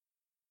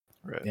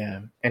 Right.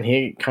 Yeah. And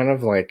he kind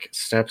of like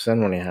steps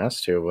in when he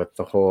has to with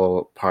the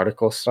whole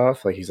particle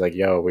stuff. Like he's like,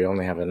 yo, we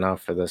only have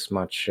enough for this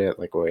much shit.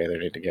 Like we either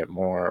need to get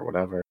more or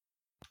whatever.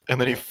 And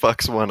then he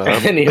fucks one up.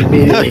 And then he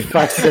immediately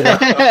fucks it up.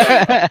 We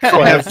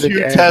have Classic 2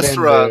 Ant-Man test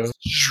move. runs.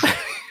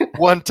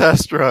 1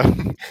 test run.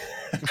 Dude,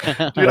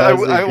 That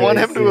was a I want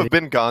great him to have scene.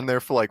 been gone there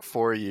for like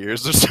 4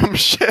 years or some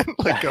shit.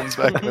 Like comes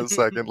back in a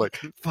second, like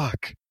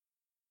fuck.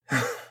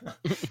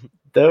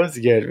 That was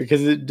good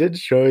because it did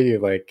show you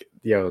like,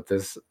 yo,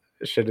 this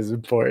shit is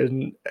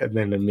important, and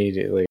then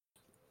immediately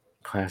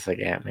classic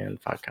Ant-Man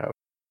fuck up.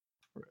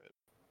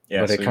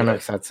 Yeah, But so it we kind get-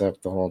 of sets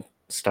up the whole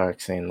Stark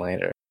scene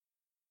later.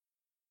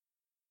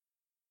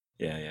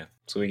 Yeah.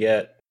 So we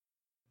get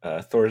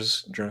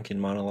Thor's drunken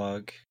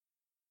monologue.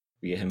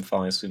 We get him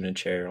falling asleep in a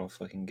chair, all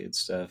fucking good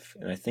stuff.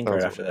 And I think That right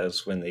was after that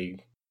is when they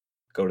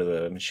go to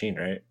the machine,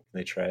 right?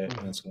 They try it,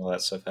 and that's when all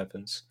that stuff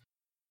happens.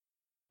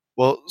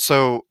 Well,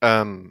 so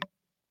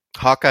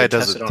Hawkeye They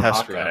does test a it on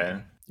test Hawkeye.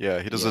 run. Yeah,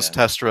 he does this Yeah.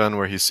 test run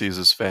where he sees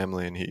his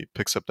family and he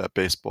picks up that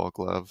baseball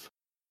glove.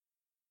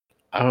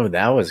 Oh,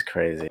 that was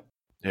crazy.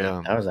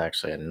 Yeah. That was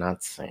actually a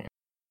nuts scene.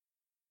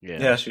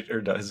 Yeah,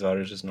 his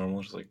daughter's just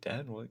normal. She's like,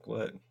 Dad, what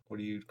are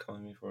you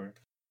calling me for?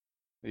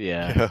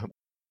 Yeah, Yeah.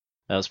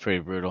 that was pretty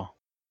brutal.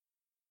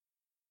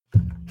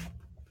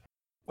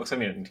 Looks, I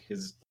mean,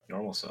 his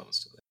normal self is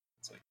still there.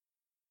 It's like,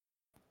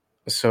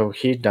 So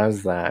he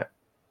does that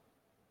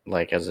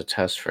like as a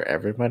test for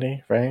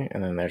everybody, right?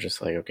 And then they're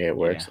just like, okay, it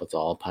works. Yeah. Let's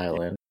all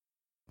pile in.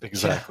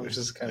 Exactly. which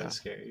is kind of Yeah.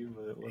 scary,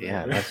 but whatever.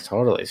 Yeah, that's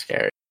totally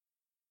scary.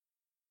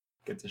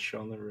 Get the show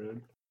on the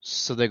road.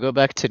 So they go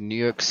back to New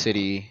York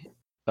City.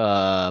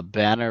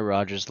 Banner,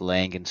 Rogers,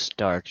 Lang, and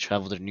Stark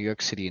travel to New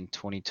York City in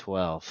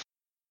 2012.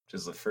 Which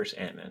is the first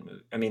Ant-Man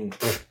movie. I mean,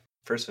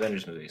 first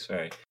Avengers movie,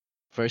 sorry.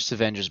 First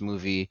Avengers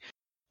movie.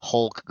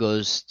 Hulk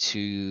goes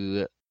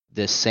to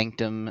the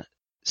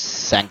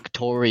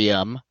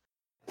Sanctorium,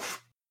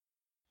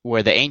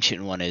 where the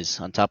Ancient One is,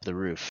 on top of the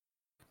roof.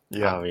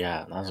 Yeah. Oh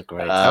yeah, that was a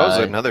great. That was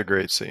Uh, another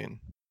great scene.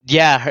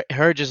 Yeah,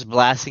 her just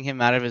blasting him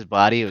out of his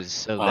body was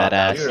so Oh,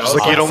 badass. dude, I She's was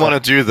like, you don't awesome.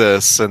 want to do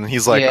this, and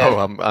he's like, Yeah. oh,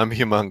 I'm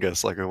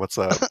humongous. Like, what's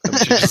up? And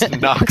she just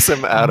knocks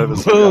him out of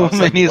his Boom.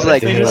 body. and he's what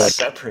like, if they Dude. just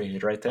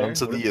separated right there?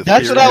 Onto the if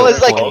That's what I they was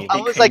just like. all I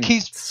was like, became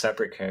he's-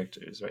 separate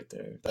characters right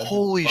there. That'd be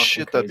Holy fucking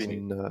shit, that'd be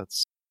crazy.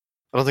 nuts.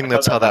 I don't think I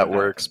that's thought how that that might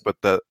works, happen.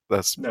 but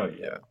that's No,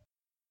 yeah.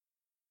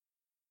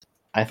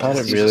 I thought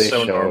it He's really just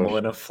so showed. normal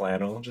in a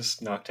flannel,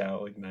 just knocked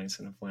out like nice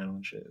in a flannel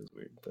and shit. It was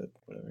weird, but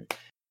whatever.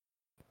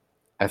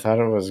 I thought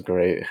it was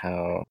great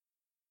how.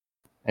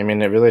 I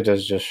mean, it really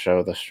does just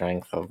show the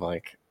strength of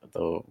like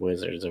the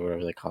wizards or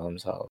whatever they call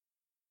themselves.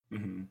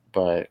 Mm-hmm.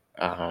 But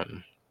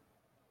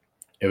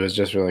it was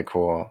just really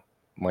cool.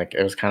 Like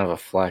it was kind of a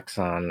flex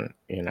on,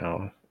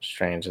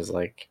 Strange is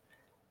like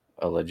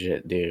a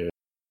legit dude.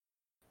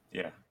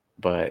 Yeah.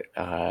 But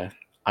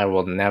I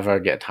will never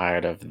get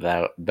tired of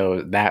that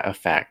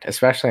effect,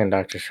 especially in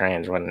Doctor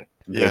Strange when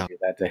they Yeah. do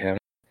that to him.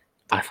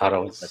 The I thought it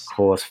was the portals.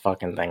 coolest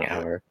fucking thing Yeah.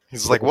 ever.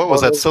 he's like, what was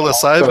that, portals,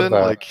 psilocybin? also the-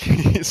 Like,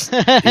 he's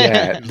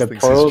Yeah, Just the thinks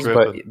he's portals, but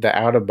tripping. the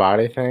out of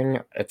body thing,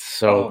 it's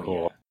so Oh,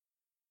 cool.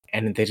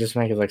 And they just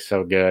make it look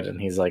so good, and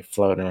he's like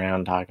floating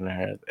around talking to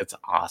her. It's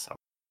awesome.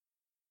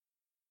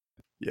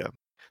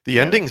 the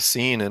ending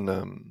scene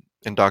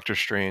in Doctor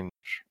Strange,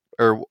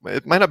 or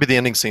it might not be the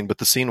ending scene, but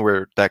the scene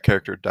where that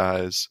character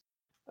dies,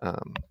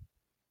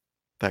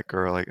 that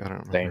girl, like I don't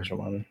remember. The Angel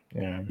One.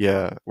 Yeah.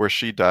 Yeah, where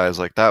she dies,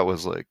 like that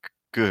was like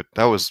good.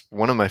 That was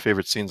one of my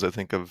favorite scenes, I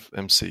think, of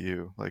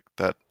MCU. Like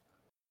that.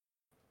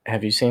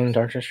 Have you seen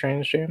Doctor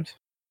Strange, James?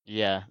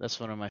 Yeah, that's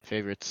one of my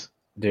favorites.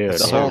 Dude, The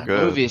So whole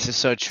good. movie is just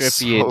so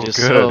trippy So and just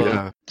good,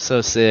 yeah.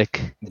 so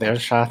sick.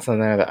 there's shots in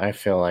there that I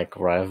feel like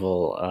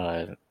rival.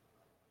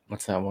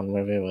 What's that one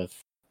movie with?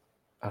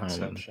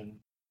 Inception.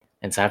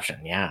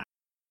 Inception. Yeah.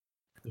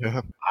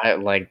 Yeah. I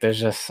like. There's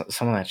just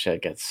some of that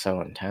shit gets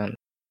so intense.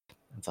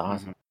 It's Mm-hmm.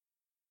 awesome.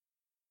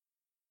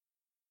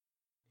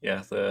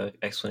 Yeah, the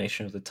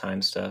explanation of the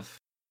time stuff.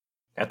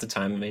 At the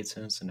time, it made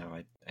sense, and now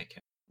I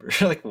can't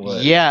remember like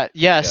what.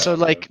 Yeah. So Yeah.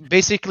 like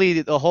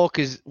basically the Hulk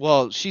is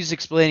she's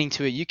explaining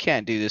to it, you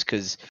can't do this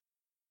because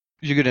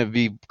you're gonna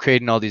be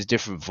creating all these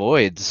different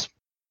voids.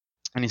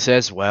 And he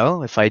says,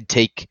 well, if I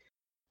take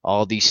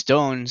all these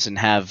stones and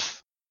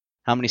have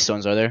how many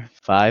stones are there?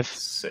 5,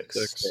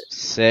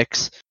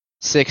 Six.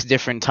 6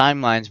 different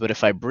timelines. But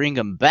if I bring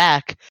them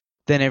back,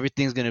 then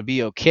everything's gonna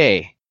be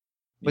okay.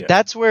 But Yeah.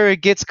 that's where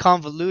it gets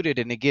convoluted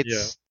and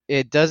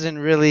it doesn't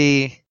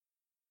really.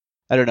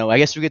 I don't know. I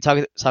guess we could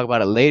talk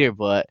about it later,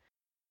 but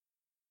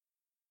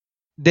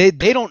they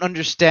don't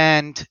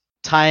understand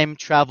time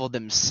travel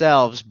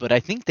themselves. But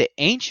I think the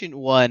Ancient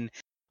One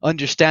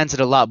understands it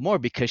a lot more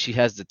because she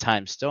has the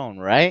time stone,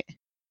 right?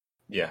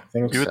 Yeah. I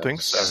think You would so.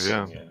 think so,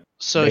 yeah.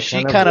 So They she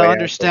kind of kind of lay out the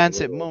understands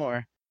it rules.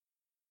 more.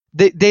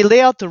 They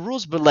lay out the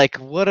rules, but like,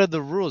 what are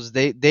the rules?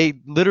 They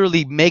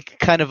literally make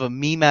kind of a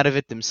meme out of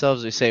it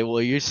themselves. They say,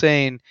 "Well, you're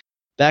saying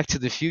Back to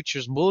the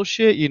Future's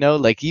bullshit," you know?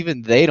 Like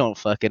even they don't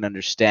fucking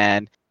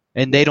understand,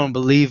 and they don't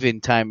believe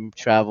in time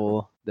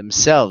travel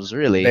themselves.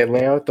 Really, They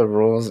lay out the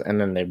rules and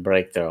then they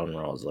break their own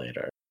rules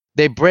later.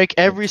 they break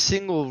every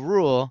single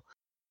rule.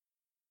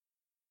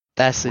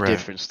 That's a Right.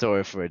 different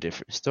story for a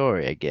different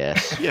story, I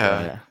guess.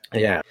 Yeah.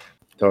 Yeah,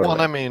 Well, totally.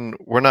 and I mean,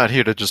 we're not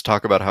here to just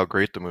talk about how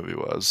great the movie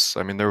was.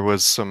 I mean, there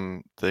was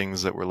some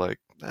things that were like,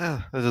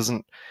 that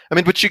doesn't. I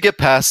mean, but you get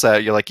past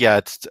that, you're like, yeah,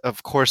 it's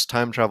of course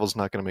time travel's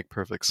not going to make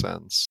perfect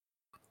sense.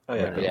 Oh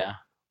yeah. You know? Yeah.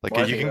 Like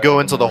Well, I you think can that go the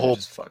into the movie whole,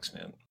 just fucks,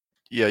 man.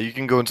 yeah, you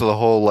can go into the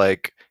whole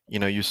like,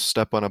 you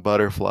step on a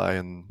butterfly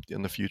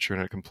in the future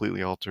and it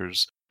completely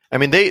alters. I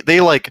mean,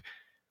 they like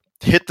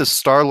hit the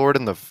Star-Lord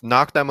and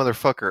knock that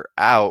motherfucker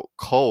out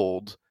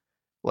cold,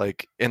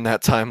 like in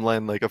that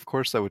timeline. Like, of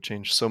course, that would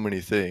change so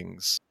many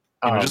things.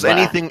 Just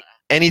but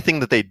anything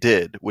that they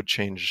did would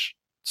change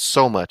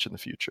so much in the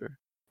future.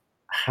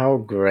 how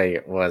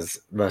great was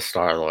the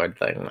Star-Lord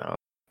thing, though?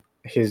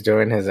 He's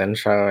doing his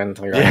intro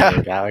into Guardians Yeah, of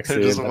the Galaxy,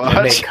 just and then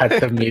they watch. cut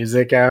the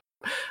music out.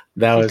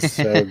 That was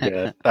so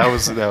good. That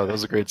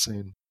was a great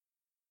scene.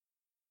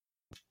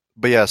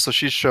 But yeah, so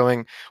she's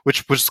showing,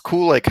 which was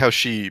cool, like how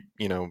she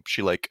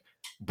like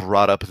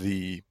brought up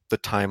the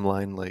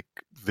timeline like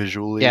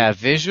visually, Yeah,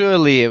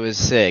 visually it was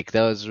sick.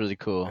 That was really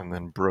cool. and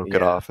then broke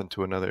it Yeah. off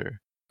into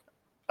another.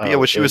 But Oh, yeah,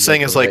 what she it was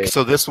saying a is like, great-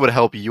 so this would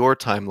help your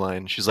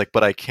timeline. She's like,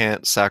 but I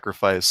can't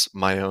sacrifice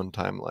my own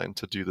timeline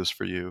to do this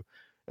for you.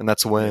 And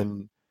that's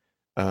when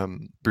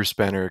Bruce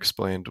Banner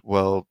explained,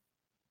 well,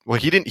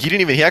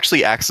 he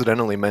actually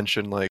accidentally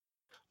mentioned like,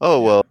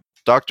 oh, well,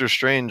 Doctor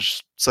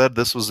Strange said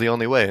this was the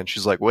only way. And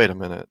she's like, wait a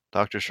minute,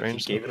 Doctor He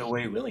Strange gave said it this?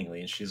 away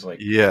willingly, and she's like,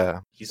 Yeah,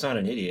 he's not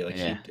an idiot. Like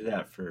Yeah. he did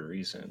that for a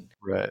reason.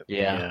 right.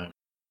 Yeah.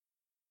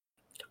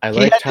 I He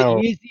liked had how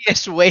the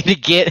easiest way to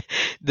get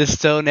the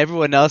stone.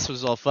 Everyone else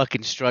was all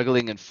fucking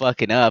struggling and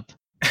fucking up.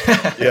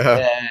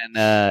 Yeah,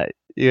 And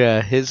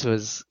yeah, his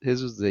was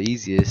the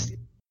easiest. he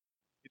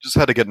just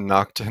had to get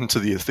knocked into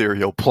the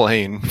ethereal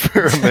plane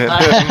for a minute.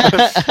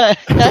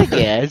 I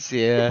guess,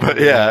 yeah. But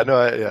yeah,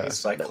 no, yeah. He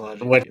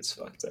psychologically What- gets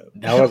fucked up.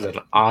 that was an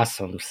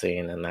awesome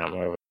scene in that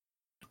movie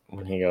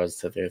when he goes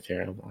to the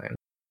ethereal plane.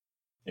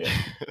 Yeah.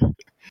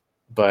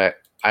 But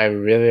I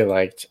really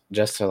liked,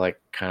 just to like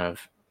kind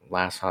of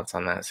last thoughts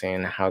on that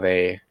scene, how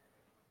they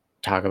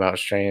talk about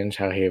Strange,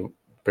 how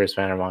Bruce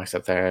Banner walks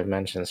up there and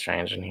mentions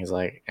Strange, and he's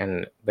like,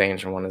 and the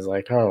Ancient One is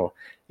like, oh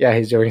yeah,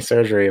 he's doing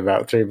surgery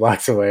about 3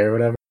 blocks away or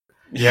whatever.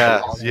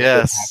 Yeah,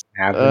 yes.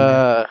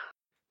 Happened.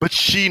 But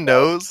she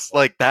knows,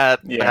 like that.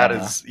 Yeah. That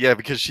is,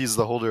 because she's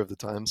the holder of the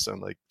time stone.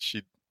 Like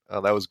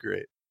that was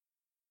great.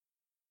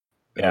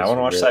 Yeah, I want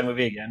to watch really- that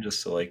movie again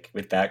just to like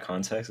with that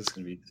context. It's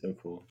gonna be so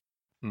cool.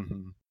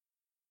 Mm-hmm.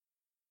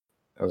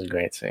 That was a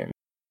great scene.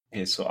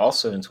 Okay, so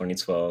also in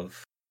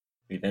 2012,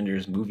 the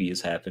Avengers movie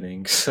is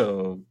happening.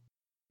 So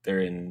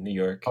they're in New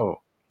York Oh,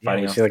 yeah,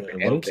 fighting we off see like the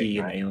the Loki ending,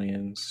 and right?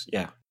 aliens.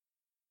 Yeah,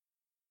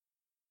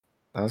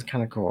 That was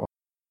kind of cool.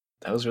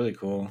 that was really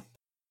cool.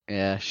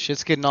 Yeah,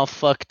 shit's getting all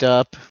fucked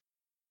up.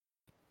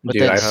 But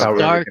Dude, then I thought we were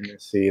Stark, going to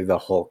see the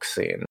Hulk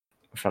scene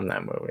from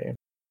that movie.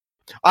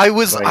 I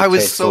was When he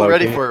takes so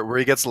ready Loki. for it where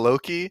he gets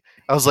Loki.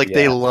 I was like,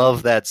 they Yeah.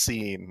 love that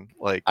scene.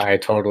 Like, I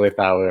totally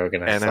thought we were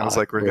going to. And I was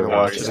like, we're gonna Oh,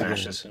 watch he it again.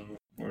 smashes him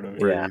or whatever.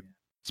 where Yeah. he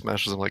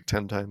smashes him like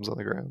 10 times on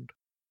the ground.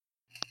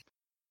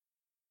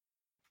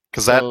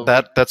 Because So-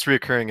 that's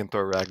reoccurring in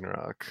Thor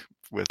Ragnarok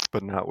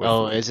but not with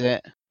oh, is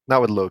it?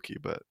 not with Loki,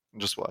 but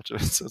just watch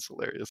it. It's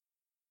hilarious.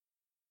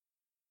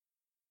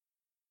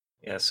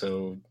 Yeah,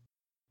 so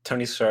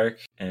Tony Stark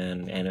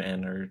and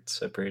Ant-Man are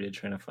separated,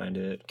 trying to find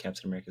it.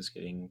 Captain America's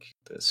getting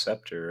the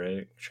scepter,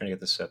 right? Trying to get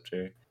the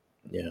scepter.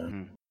 Yeah.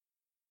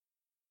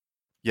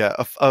 Yeah,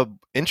 a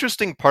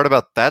interesting part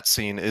about that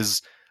scene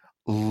is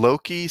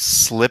Loki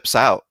slips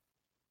out,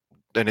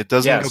 and it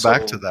doesn't Yeah, go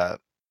back to so- that.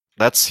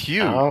 That's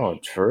huge. Oh,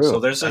 true. So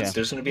there's Yeah.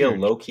 going to be a Huge.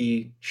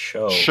 Loki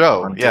show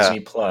on yeah. Disney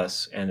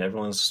Plus, and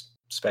everyone's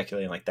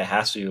speculating like that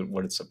has to be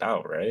what it's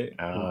about, right?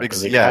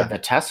 Because- He yeah. had the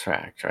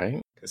Tesseract,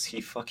 right? Because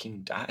he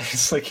fucking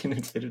dies like in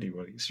Infinity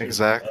War. He's straight up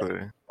Exactly.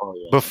 dead. Oh,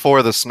 yeah.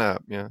 Before the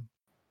snap, yeah.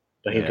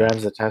 But he Yeah.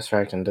 grabs the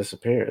Tesseract and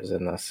disappears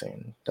in this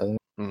scene, doesn't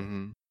he?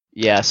 Hmm.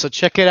 Yeah, so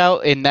check it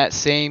out in that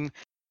same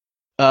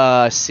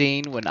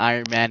scene when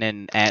Iron Man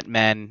and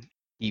Ant-Man,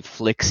 he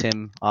flicks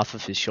him off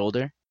of his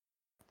shoulder,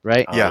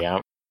 right? Oh, Yeah.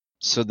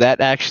 So that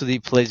actually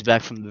plays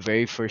back from the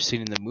very first scene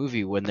in the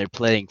movie when they're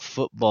playing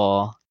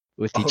football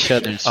with each Okay.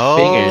 other's Oh,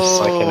 fingers.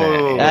 like in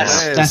a-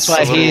 That's nice. why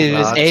A little he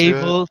was nod to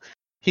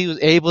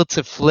it. able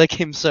to flick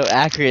him so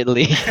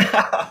accurately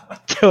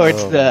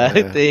towards Oh, the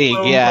man. thing.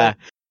 Oh, Yeah.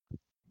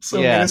 So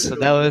Yeah, minuscule. so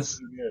that was-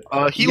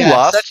 He Yeah,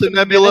 lost such the a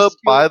nebula,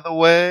 minuscule- by the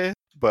way,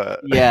 but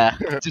Yeah.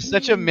 Just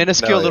such a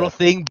minuscule No, little yeah.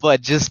 thing,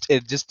 but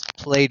it just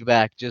played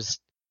back just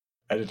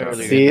I did not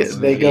Earlier See, in the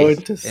they go movie.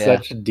 into Yeah.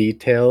 such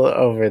detail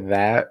over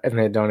that, and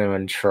they don't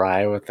even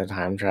try with the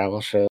time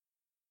travel shit.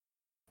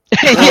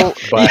 possible,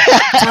 but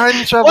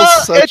Time travel Well,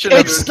 is such an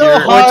it's so obscure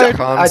hard.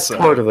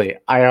 concept.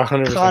 I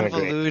 100% agree.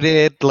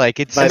 convoluted. Like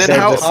it's But just then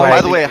how- hard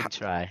by the to way, even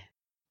try.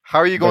 How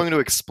are you But- going to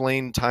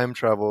explain time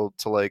travel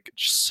to like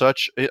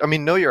such? I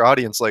mean, know your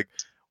audience. Like,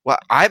 well,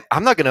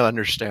 I'm not going to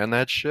understand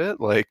that shit.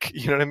 Like,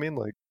 you know what I mean?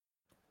 Like,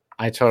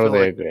 I totally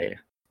like- agree.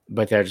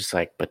 But they're just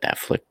like, but that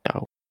flick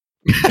though.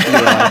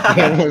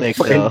 Yeah, like,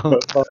 Playing though.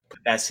 football.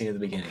 That scene at the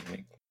beginning,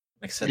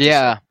 like set this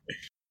Yeah. up.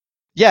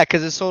 Yeah,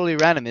 because it's totally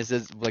random. Is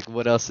it like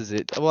what else is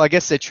it? Well, I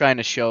guess they're trying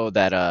to show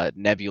that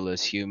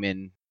Nebula's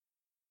humanoid-ish.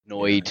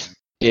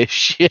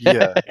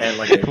 Yeah. And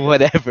like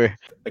Whatever.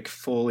 like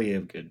fully a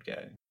good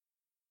guy.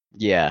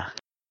 Yeah.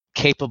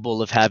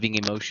 Capable of having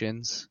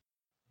emotions.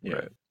 Yeah.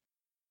 Right.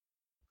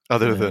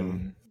 Other And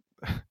than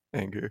then-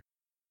 anger.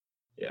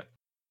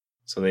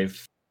 so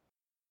they've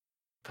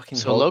fucking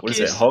So Hulk, what is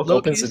it? Loki's- Hulk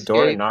opens the Loki's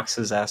door, escape. knocks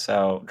his ass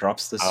out,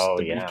 drops the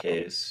Yeah.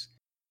 briefcase.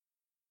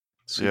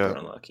 Super Yeah.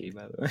 unlucky,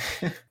 by the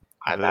way.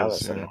 That is,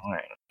 was yeah.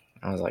 annoying.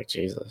 I was like,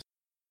 Jesus.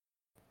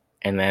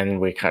 And then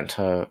we cut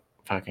to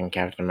fucking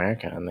Captain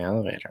America in the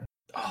elevator.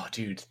 Oh,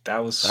 dude, that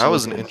was That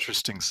was an good.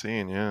 interesting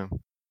scene. Yeah.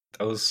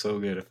 That was so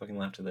good. I fucking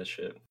laughed at that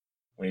shit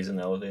when he's in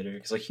the elevator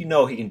because, like, he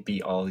can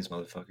beat all these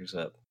motherfuckers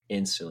up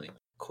instantly,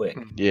 quick.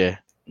 Yeah.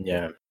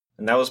 Yeah.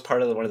 And that was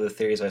part of one of the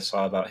theories I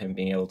saw about him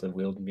being able to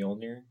wield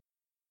Mjolnir,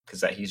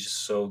 because that he's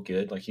just so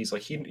good. Like, he's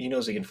like he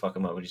knows he can fuck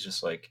him up, but he's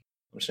just like,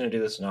 I'm just gonna do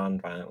this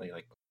non-violently.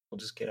 Like, we'll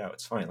just get out.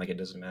 It's fine. Like, it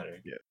doesn't matter.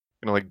 You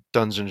know, like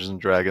Dungeons and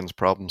Dragons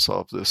problem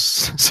solve this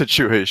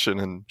situation,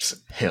 and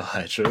Just Hail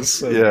Hydra. It's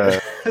so Yeah.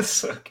 good. It's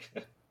so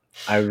good.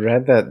 I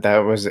read that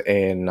was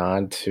a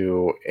nod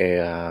to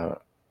a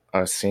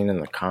scene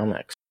in the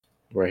comics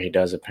where he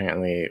does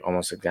apparently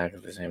almost exactly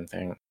the same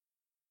thing.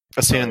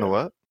 a scene in the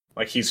what?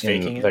 Like, he's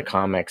In faking the it.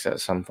 comics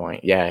at some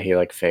point. Yeah, he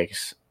like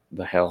fakes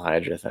the Hail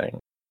Hydra thing.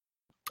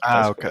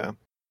 Ah, That's okay. cool.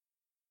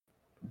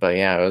 But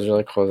yeah, it was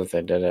really cool that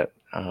they did it.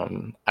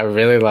 I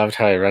really loved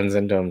how he runs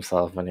into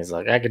himself and he's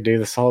like, I could do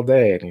this all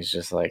day, and he's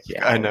just like,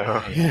 yeah, I know.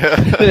 right.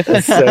 Yeah.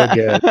 That's so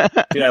good.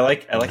 Dude, I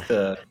like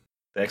the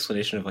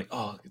explanation of like,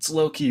 oh, it's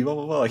Loki, blah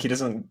blah blah. Like, he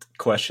doesn't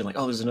question like,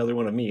 oh, there's another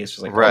one of me. It's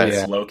just like, Right. oh, it's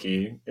Yeah.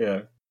 Loki.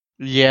 Yeah.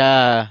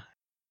 Yeah.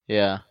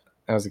 Yeah.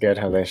 That was good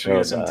how they He showed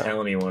doesn't that.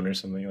 tell anyone or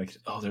something. Like,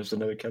 oh, there's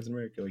another Captain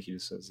America. Like, he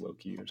just says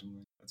Loki or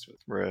something. That's really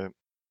Right.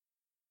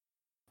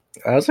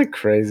 That was a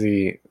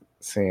crazy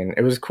scene.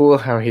 It was cool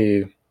how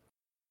he.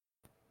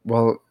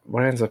 Well,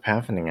 what ends up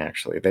happening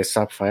actually? They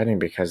stop fighting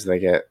because they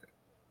get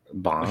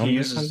bombed he or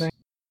uses. something.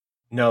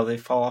 No, they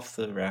fall off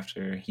the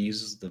rafter. He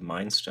uses the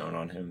Mind Stone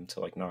on him to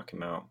like knock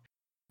him out.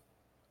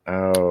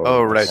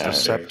 Oh, right. yeah. The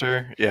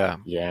scepter. Yeah.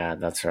 Yeah,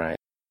 that's right.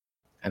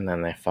 And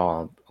then they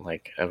fall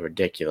like a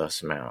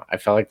ridiculous amount. I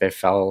felt like they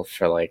fell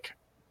for like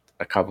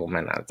a couple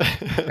minutes.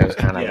 It was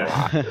kind of Yeah. a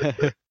lot.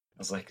 I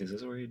was like, is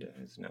this where he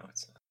dies? No,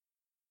 it's not.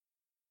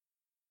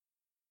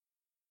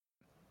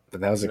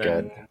 But that was a And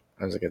good. then-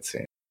 That was a good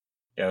scene.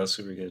 Yeah, that was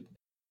super good.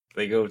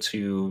 They go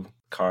to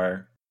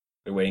car.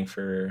 They're waiting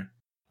for.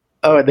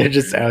 Oh, they're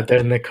just out there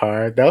in the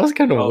car. That was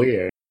kind of Oh.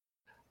 weird.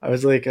 I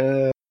was like,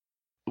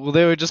 Well,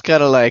 they were just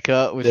kind of like,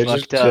 we they're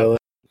just fucked up. chilling.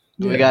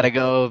 We Yeah. gotta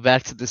go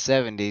back to the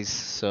 70s.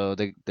 So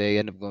they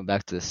end up going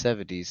back to the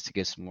 70s to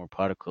get some more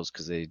particles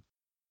because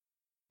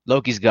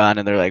Loki's gone,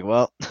 and they're like,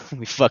 well,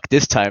 we fucked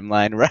this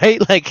timeline,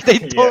 right? Like they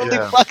Yeah. totally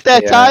Yeah. fucked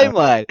that Yeah.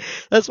 timeline.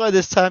 That's why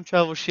this time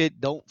travel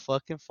shit don't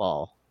fucking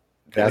fall.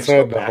 That's They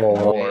why just go the back whole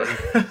more.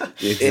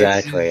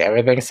 exactly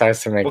everything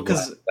starts to make Well,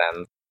 'cause- less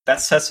sense. That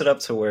sets it up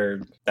to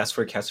where that's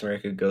where Captain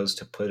America goes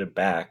to put it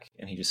back,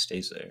 and he just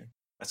stays there.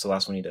 That's the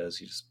last one he does.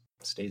 He just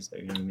stays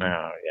there. You know what I mean?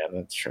 Oh yeah,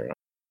 that's true.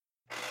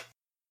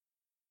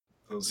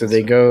 Those So are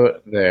they so go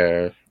good.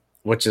 there,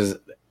 which is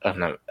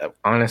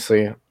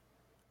honestly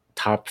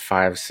top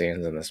 5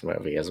 scenes in this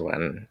movie is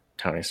when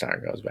Tony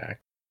Stark goes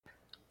back.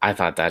 I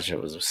thought that shit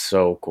was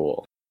so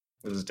cool.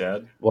 With his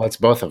dad. Well, it's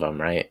both of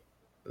them, right?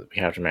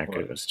 Captain America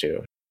What? goes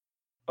too.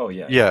 Oh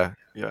yeah. Yeah.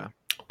 Yeah.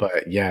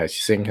 But yeah,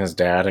 seeing his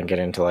dad and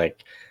getting to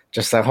like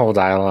just that whole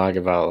dialogue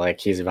about like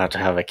he's about to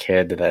have a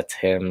kid that's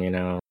him, you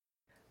know.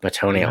 But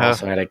Tony Yeah.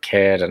 also had a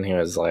kid, and he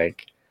was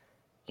like,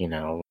 you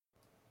know,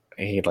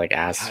 he like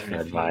asked How did for it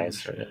feel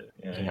advice and or shit?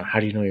 Yeah, you know, how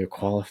do you know you're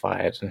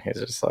qualified? And he's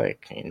just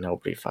like,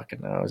 nobody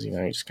fucking knows, you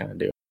know, you just kind of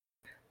do.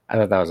 I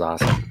thought that was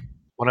awesome.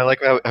 When I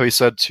like how he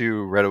said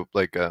to Red,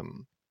 like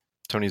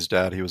Tony's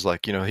dad, he was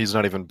like, you know, he's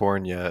not even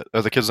born yet,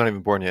 or the kid's not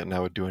even born yet, and I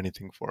would do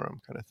anything for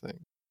him, kind of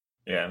thing.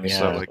 Yeah. Yeah.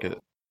 So like it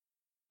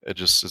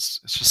just it's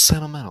just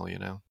sentimental, you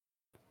know.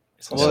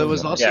 It's Well, it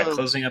was yeah, also-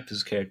 closing up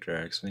his character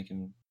arcs,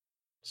 making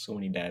so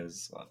many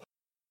dads.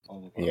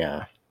 All of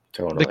Yeah,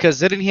 totally. Because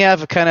didn't he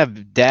have a kind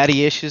of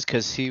daddy issues?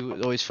 Because he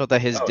always felt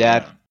that his Oh,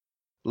 dad yeah.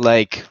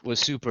 like was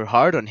super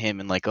hard on him,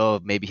 and like, oh,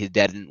 maybe his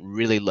dad didn't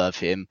really love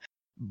him,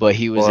 but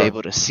he was Well-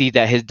 able to see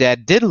that his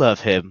dad did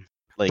love him,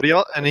 like But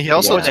he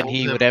also more than told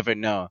he him- would ever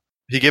know.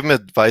 he gave him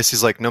advice.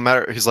 He's like, no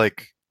matter, he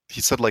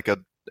said like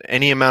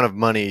any amount of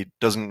money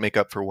doesn't make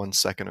up for 1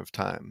 second of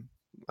time.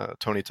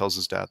 Tony tells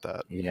his dad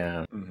that,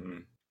 Yeah,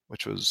 Mhm.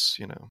 which was,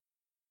 you know,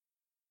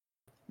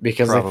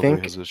 because Probably I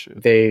think his issue.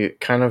 they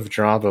kind of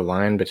draw the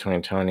line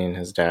between Tony and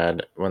his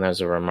dad when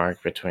there's a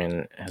remark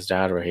between his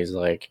dad where he's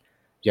like,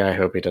 yeah, I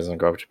hope he doesn't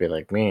grow up to be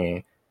like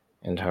me.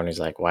 And Tony's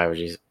like, why would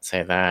you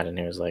say that? And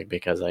he was like,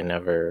 because I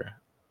never...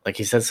 Like,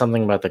 he said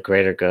something about the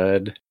greater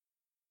good.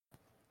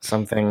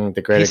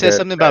 The greater He said good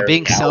something about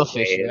being very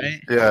selfish, outweighs.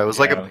 right? Yeah, it was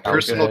like a like,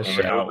 personal selfish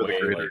good and over the outweigh,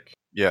 greater. like,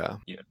 Yeah.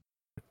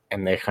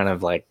 And they kind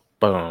of like,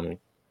 boom,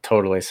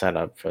 totally set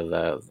up for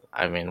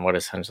what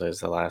essentially is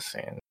the last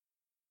scene.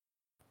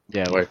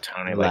 Yeah, Where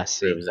Tony last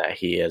scene. proves that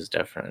he is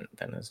different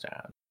than his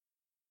dad.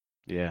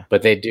 Yeah.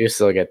 But they do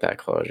still get that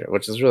closure,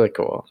 which is really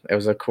cool. It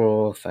was a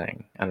cool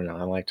thing. I don't know.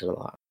 I liked it a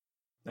lot.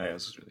 No, it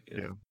was really good.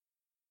 Yeah.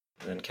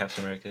 And then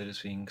Captain America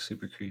just being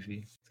super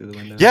creepy through the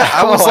window. Yeah,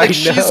 I was Oh, like,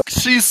 I know.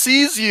 she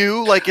sees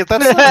you. Like, if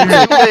that's not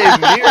a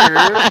two-way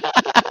mirror.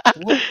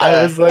 What I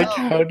the was like,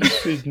 hell? how did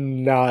she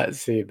not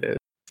see this?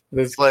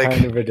 This is Like-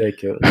 kind of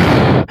ridiculous.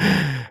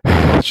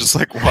 It's just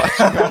like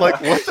watching. I'm like,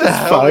 what the Just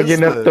hell is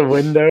fogging up this? the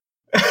window,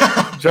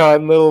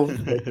 drawing little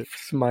like,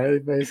 smiley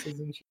faces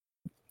and shit.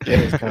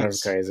 It was kind of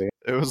crazy.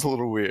 It was a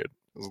little weird.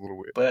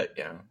 But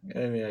yeah, I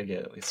mean, I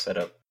get it. It's set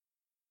up.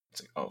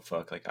 It's like, oh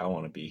fuck, like I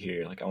want to be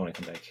here. Like I want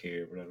to come back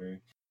here, whatever.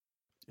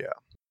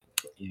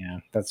 Yeah,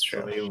 that's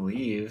So true. they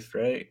leave,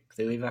 right?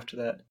 They leave after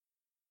that.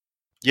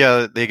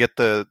 Yeah, they get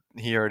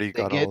he already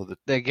got all of the.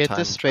 They get time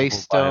the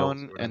space travel vials stone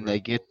or and whatever. they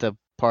get the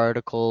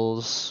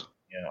particles.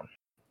 Yeah,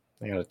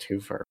 they got a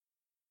twofer.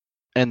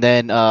 And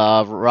then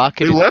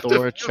Rocket They and left a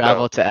Thor few,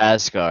 travel though. to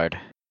Asgard. Did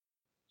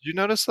you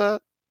notice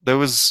that? There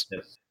was.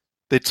 Yes.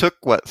 They took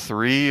what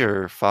 3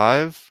 or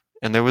 5,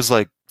 and there was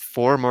like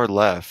 4 more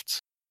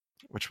left,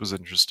 which was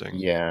interesting.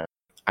 Yeah,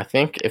 I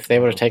think if they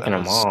would have taken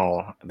them That's-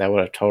 all, that would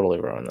have totally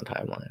ruined the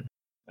timeline.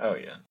 Oh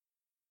yeah.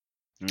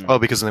 Oh,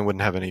 because then they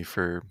wouldn't have any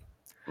for.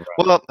 Right.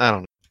 Well, I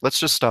don't know. Let's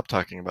just stop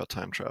talking about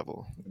time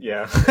travel.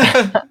 Yeah.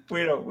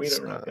 we're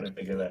not gonna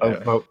figure that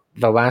out. But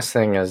the last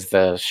thing is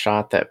the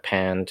shot that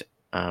panned,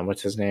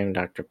 what's his name,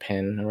 Dr.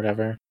 Pin or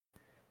whatever,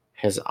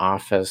 his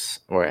office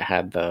where it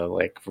had the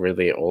like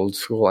really old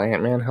school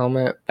Ant-Man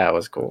helmet. That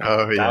was cool.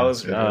 Oh That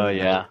was Oh, really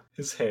yeah.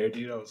 His hair,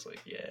 dude. I was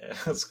like, yeah,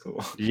 that's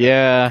cool.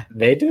 Yeah.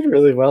 They did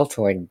really well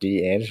to like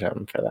de-age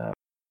him for that.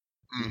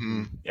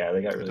 Mm-hmm. Yeah,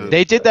 they got really.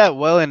 They did that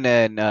well in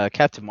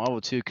Captain Marvel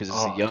too, because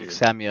Oh, the young dude.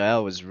 Samuel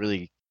L. was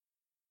really.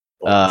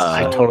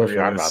 I So totally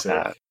forgot about realistic.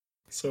 that.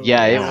 So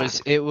Yeah,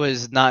 realistic. it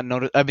was not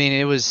I mean,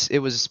 it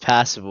was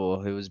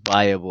passable. It was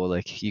buyable.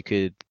 Like you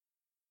could.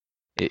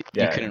 You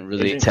couldn't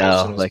really Agent tell.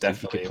 Coulson was Like you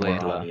definitely could play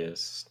it more well.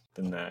 obvious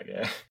than that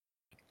guy.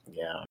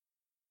 Yeah.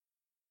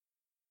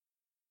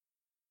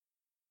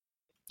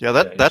 Yeah,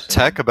 that Yeah, that you're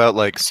tech saying- about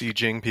like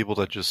CGing people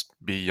to just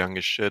be young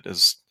as shit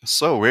is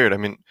so weird. I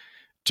mean,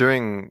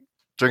 during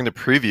the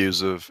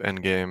previews of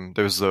Endgame,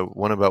 there's the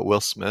one about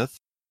Will Smith,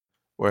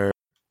 where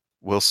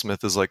Will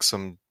Smith is like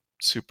some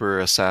super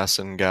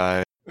assassin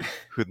guy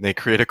who they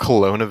create a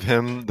clone of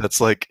him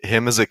that's like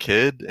him as a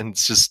kid, and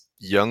it's just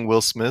young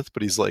Will Smith,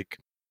 but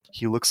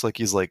he looks like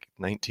he's like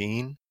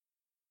 19.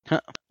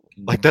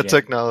 Like that Yeah.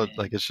 technology,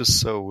 like it's just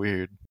so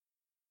weird.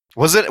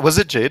 Was it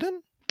Jaden?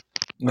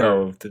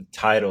 No, the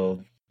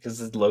title because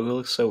the logo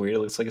looks so weird. It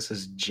looks like it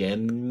says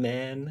Gem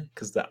Man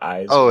because the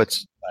eyes. Oh, are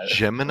it's inside.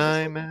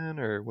 Gemini Man,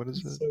 or what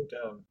is It's it? so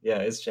dumb. Yeah,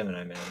 it's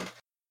Gemini Man.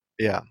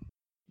 Yeah,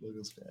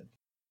 Logo's bad.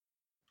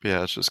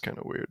 yeah, it's just kind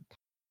of weird.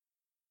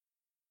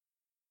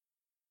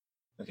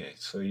 Okay,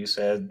 so you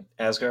said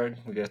Asgard.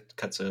 We got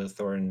cuts of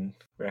Thor and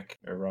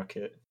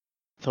Rocket.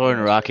 Thor and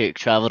Asgard. Rocket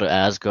travel to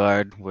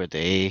Asgard, where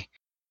they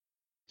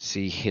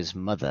see his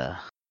mother.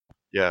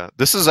 Yeah,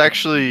 this is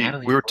actually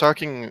Natalie we were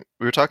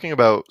talking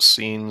about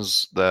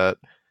scenes that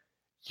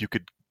you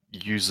could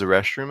use the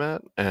restroom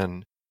at,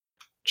 and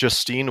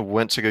Justine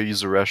went to go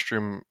use the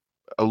restroom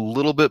a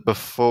little bit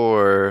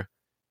before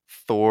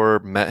Thor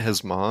met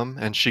his mom,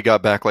 and she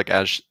got back like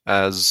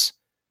as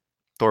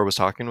Thor was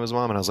talking to his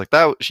mom, and I was like,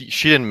 that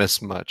she didn't miss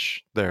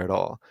much there at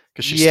all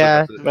because she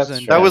Yeah, still got that's to-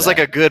 true. that was like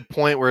a good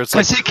point where it's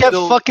like Because he kept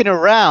still- fucking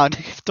around.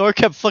 Thor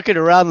kept fucking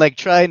around, like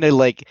trying to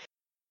like.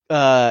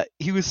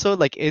 He was so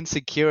like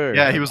insecure.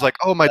 yeah, he was like,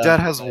 oh, my Yeah, dad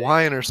has like-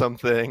 wine or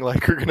something,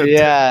 like we're gonna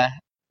Yeah.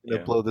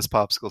 blow this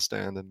popsicle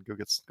stand and go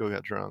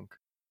get drunk.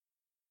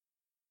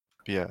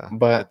 Yeah,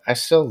 But I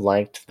still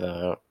liked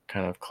the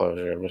kind of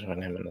closure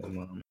between him and his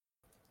mom.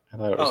 I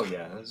thought it was Oh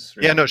yeah, that was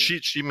really yeah, no,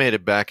 good. she made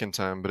it back in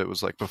time, but it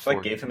was like It, before.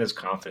 like gave him his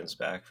confidence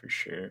back for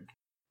sure.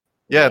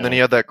 Yeah, and then he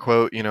had that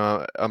quote,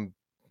 I'm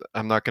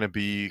not gonna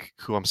be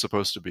who I'm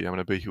supposed to be. I'm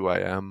gonna be who I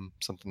am,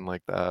 something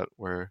like that.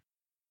 Where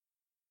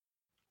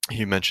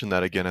he mentioned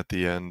that again at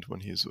the end when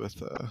he's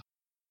with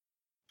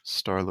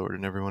Star Lord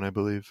and everyone, I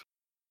believe.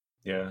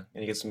 Yeah,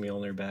 and he gets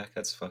Mjolnir back.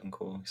 That's fucking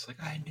cool. He's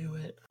like, I knew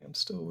it. I'm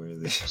still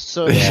worthy.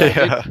 So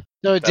Yeah,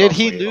 That did also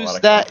he gave a lot lose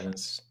of that?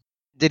 confidence.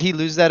 Did he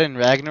lose that in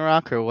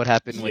Ragnarok, or what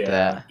happened with Yeah.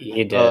 that?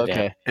 he did. Oh, yeah.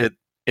 okay. it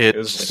It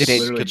was It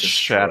literally gets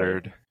destroyed.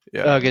 shattered.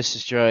 Yeah, Oh, it gets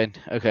destroyed.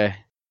 Okay.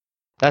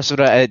 That's what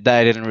I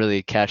didn't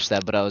really catch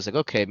that, but I was like,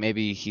 okay,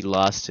 maybe he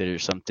lost it or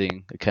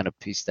something. I kind of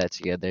pieced that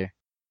together.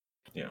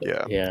 yeah.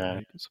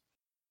 Yeah.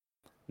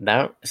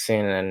 That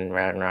scene in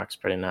Ragnarok's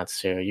pretty nuts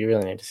too. You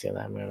really need to see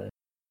that movie.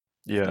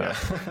 Yeah.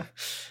 Yeah.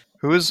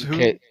 Who is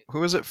Okay.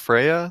 it?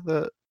 Freya?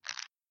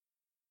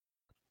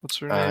 What's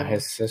her name?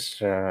 His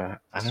sister,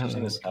 I His don't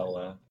name know. is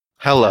Ella.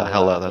 Hela.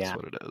 Hela, That's yeah.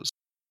 what it is.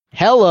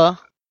 Hela.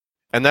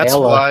 And that's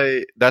Hela.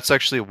 why. That's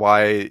actually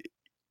why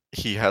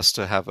he has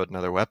to have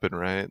another weapon,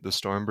 right? The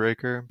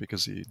Stormbreaker,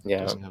 because he Yeah.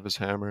 doesn't have his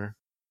hammer.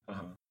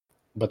 Uh-huh.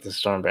 But the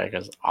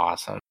Stormbreaker's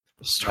awesome.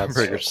 The That's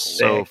Stormbreaker's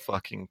so so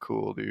fucking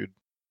cool, dude.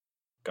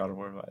 God of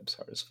War vibes,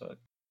 hard as fuck.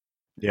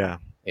 Yeah.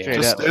 Yeah. Straight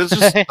Just up. it was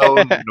just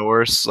so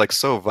Norse, like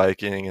so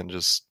Viking, and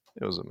just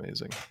it was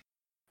amazing.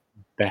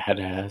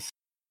 Badass.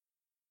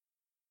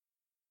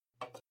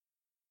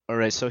 All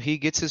right, so he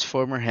gets his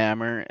former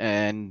hammer,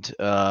 and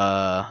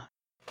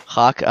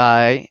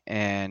Hawkeye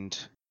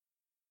and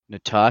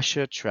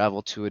Natasha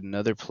travel to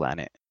another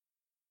planet.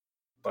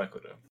 Black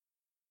Widow.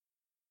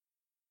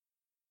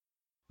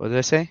 What did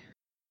I say?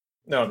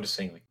 No, I'm just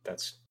saying like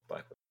that's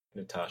Black Widow.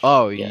 Natasha.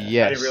 Oh Yeah.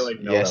 yes, I didn't really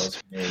know yes. that was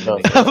her name. No,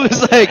 Maybe I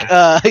was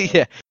like,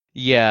 yeah.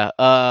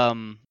 yeah.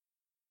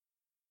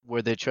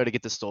 Where they try to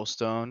get the Soul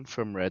Stone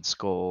from Red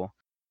Skull,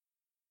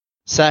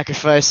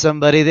 sacrifice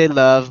somebody they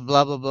love,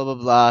 blah blah blah blah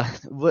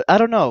blah. I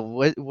don't know.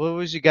 What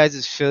was you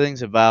guys'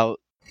 feelings about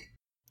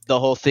the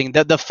whole thing?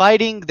 The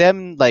fighting,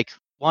 them like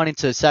wanting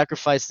to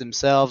sacrifice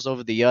themselves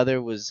over the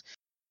other was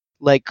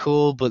like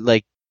cool, but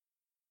like,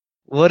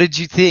 what did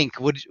you think?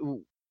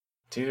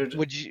 Dude,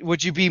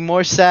 Would you be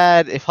more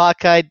sad if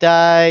Hawkeye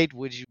died?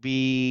 Would you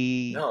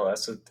be no,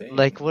 that's the thing.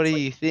 like, what It's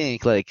do you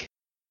think? Like,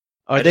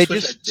 are I they just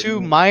wish just I too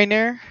didn't-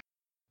 minor?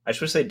 I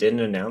just wish they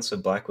didn't announce a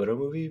Black Widow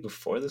movie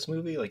before this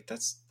movie. Like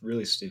that's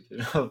really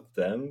stupid of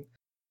them.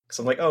 Because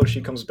I'm like, oh,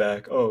 she comes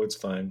back. Oh, it's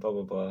fine. Blah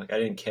blah blah. Like, I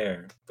didn't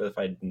care. But if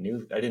I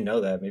didn't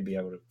know that, maybe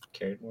I would have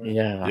cared more.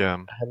 Yeah. Yeah.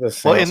 I had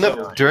the Well, same in the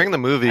feeling. during the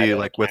I movie, didn't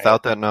like care.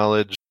 without that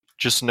knowledge,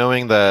 just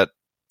knowing that,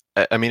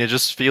 I mean, it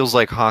just feels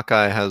like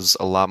Hawkeye has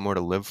a lot more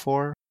to live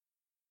for.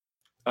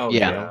 Oh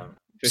Yeah. yeah.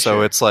 For So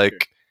sure. it's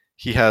like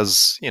he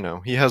has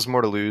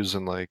more to lose,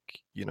 and like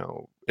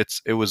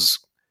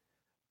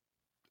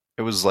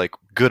it was like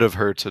good of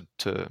her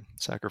to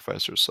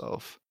sacrifice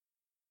herself.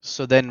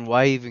 So then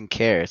why even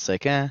care? It's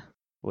like,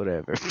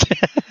 whatever.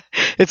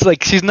 It's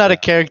like she's not a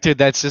character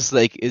that's just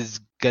like is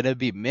gonna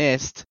be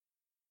missed.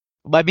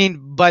 I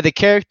mean, by the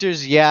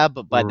characters, yeah,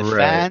 but by the Right.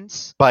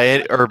 fans, By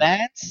it or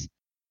fans,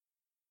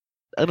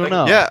 I don't Like,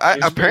 know. yeah,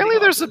 She's apparently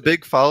really there's a awesome.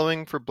 big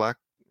following for Black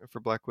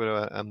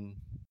Widow.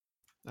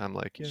 I'm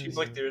like, yeah, She's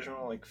like the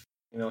original like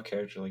female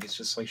character. Like it's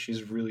just like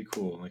she's really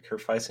cool. Like her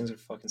fight scenes are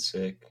fucking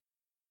sick.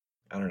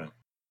 I don't know.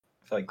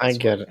 I feel like I that's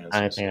get why it. fans I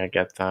are think so- I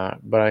get that,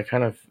 but I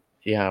kind of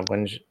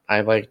when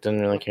I like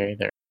didn't really care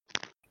either.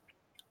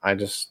 I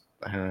just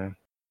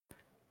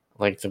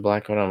like the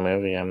Black Widow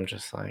movie. I'm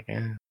just like,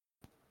 I'm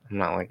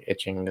not like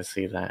itching to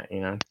see that,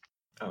 you know.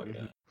 Oh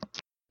yeah.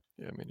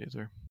 yeah, me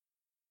neither.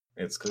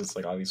 It's because it's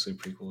like obviously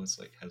prequel. It's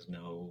like has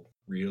no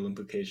real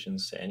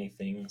implications to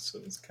anything, so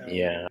it's kind of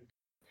Yeah.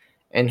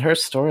 And her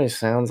story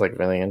sounds like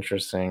really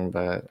interesting,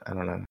 but I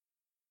don't know.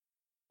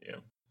 yeah.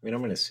 I mean,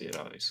 I'm gonna see it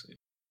obviously.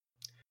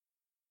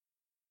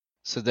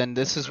 So then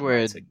this is I might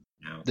where take it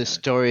now, the kinda.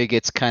 story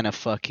gets kind of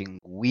fucking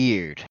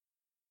weird.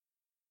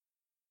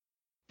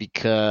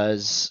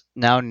 Because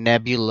now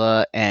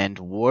Nebula and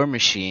War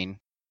Machine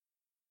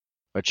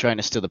are trying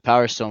to steal the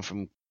Power Stone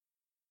from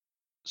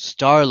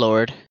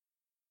Star-Lord,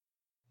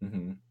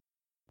 Mhm.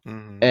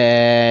 Mhm.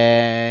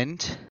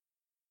 and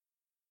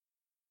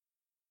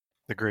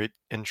The great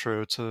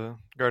intro to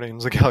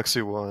Guardians of the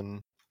Galaxy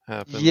 1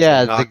 happens.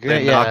 Yeah,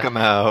 they knock him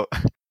out.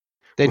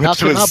 they which knock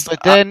him out, was-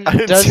 but then I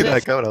didn't see doesn't.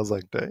 that coming. I was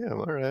like, damn,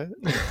 all right.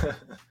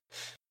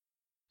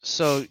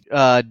 So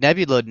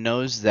Nebula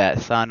knows that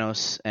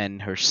Thanos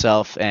and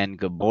herself and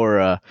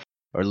Gamora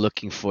are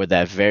looking for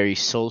that very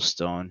Soul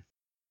Stone,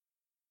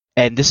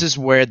 and this is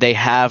where they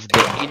have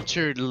the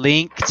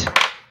interlinked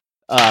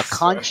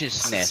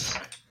consciousness.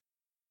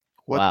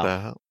 What Wow. the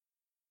hell?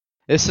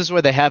 This is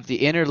where they have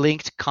the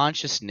interlinked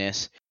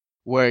consciousness,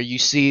 where you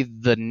see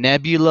the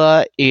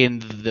Nebula in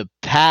the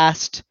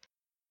past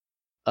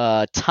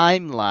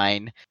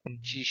timeline.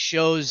 She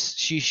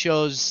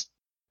shows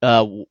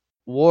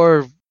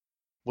War.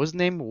 What's his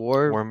name?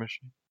 War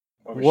Machine.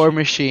 War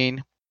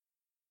Machine,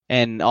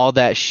 and all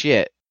that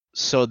shit.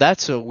 So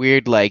that's a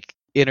weird, like,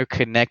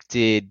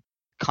 interconnected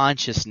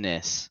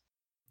consciousness.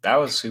 That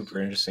was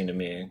super interesting to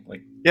me.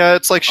 Like Yeah,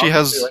 it's like she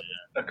obviously, has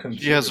like, a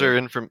she has her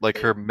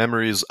computer. her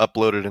memories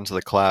uploaded into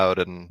the cloud,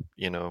 and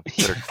their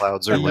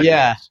clouds are like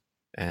Yeah.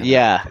 and,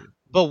 Yeah.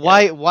 But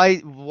why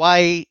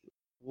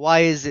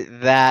is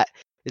it that?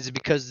 Is it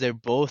because they're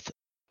both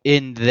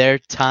in their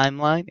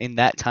timeline, in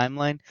that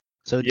timeline?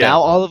 So Yeah. now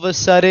all of a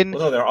sudden,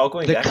 Well, no, they're all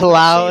going the back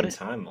cloud- to the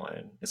same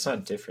timeline. It's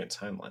not different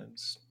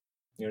timelines.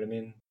 You know what I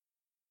mean?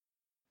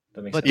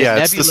 That makes but sense. Yeah,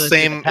 the it's the Nebula's in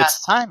same- the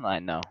past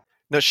timeline, though.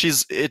 No,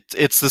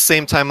 it's the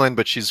same timeline,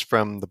 but she's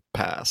from the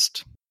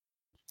past.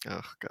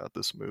 Oh god,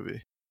 this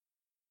movie.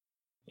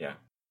 Yeah.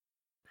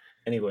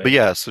 Anyway. But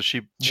yeah, so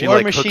she War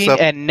like hooks Machine up.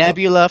 and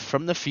Nebula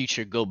from the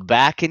future go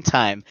back in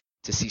time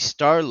to see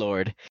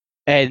Star-Lord,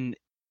 and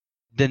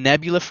the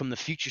Nebula from the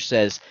future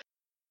says,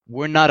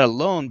 "We're not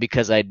alone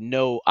because I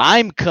know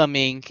I'm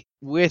coming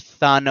with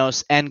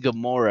Thanos and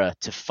Gamora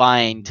to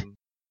find Mhm.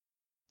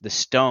 the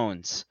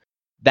stones."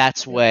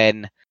 That's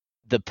when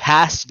the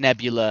past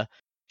Nebula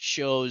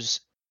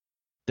shows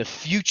the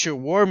future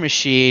War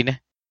Machine,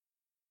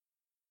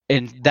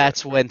 and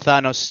that's when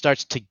Thanos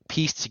starts to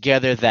piece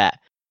together that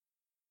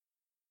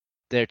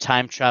they're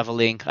time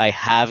traveling. I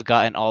have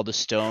gotten all the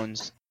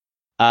stones.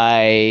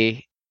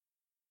 I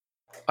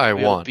I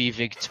will won. be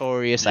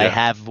victorious. I Yeah.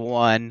 have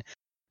won.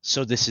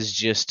 So this is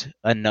just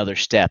another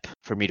step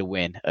for me to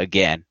win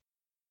again.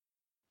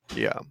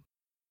 Yeah.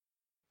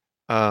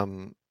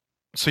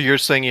 So you're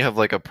saying you have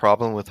like a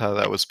problem with how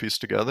that was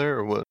pieced together,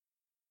 or what?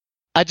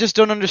 I just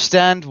don't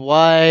understand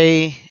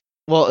why.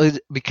 Well,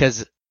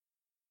 because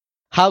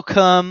how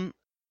come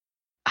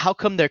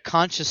their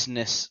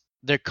consciousness,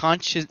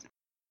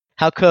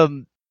 how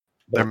come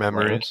Their Like,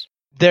 memories.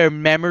 their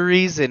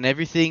memories and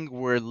everything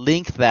were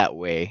linked that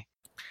way?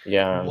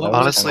 yeah, What that was was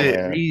Honestly, kinda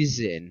the weird.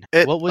 reason?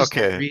 It What was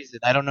the okay. reason?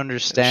 I don't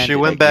understand She it, I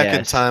went back in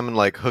guess. time and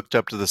like hooked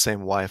up to the same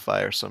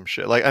Wi-Fi or some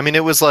shit. Like, I mean,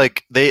 it was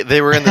like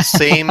they were in the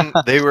same.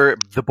 They were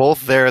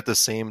both there at the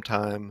same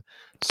time.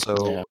 So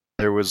Yeah.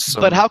 there was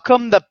some. But how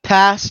come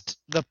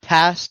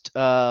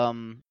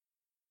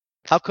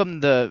how come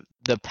the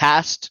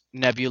past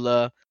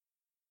Nebula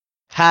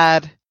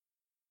had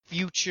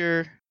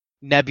future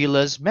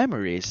Nebula's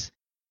memories?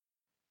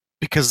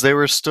 Because they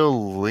were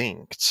still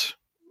linked,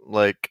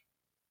 like,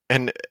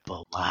 and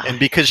But why? and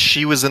because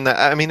she was in that.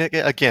 I mean,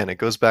 again, it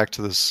goes back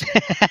to this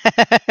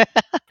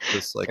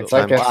like It's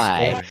time like a why?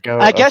 thing.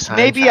 scapegoat I of guess time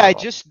maybe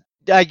travel.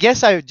 I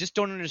guess I just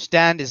don't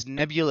understand. Is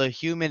Nebula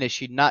human? Is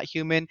she not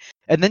human?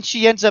 And then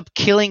she ends up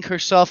killing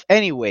herself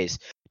anyways.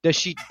 Does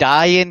she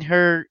die in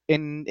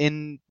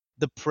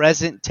the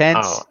present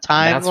tense Oh,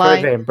 that's where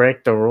timeline? they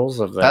break the rules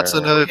of That's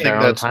their another Okay. thing their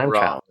own that's time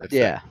wrong. travel. I think.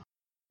 Yeah.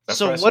 That's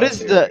So what I what saw a is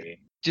the theory.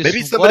 just Maybe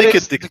what somebody is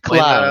could the explain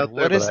that cloud? out there,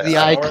 What but is I the It's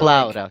don't. eye more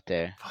cloud like out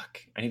there?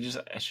 fuck.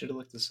 I should have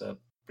looked this up,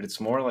 but it's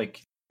more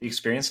like the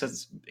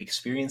experiences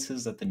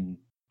that the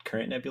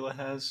current Nebula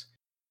has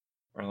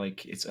are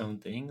like its own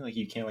thing. Like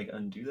you can't like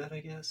undo that. I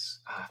guess.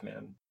 Ah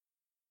man,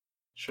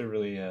 should have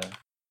really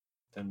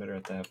done better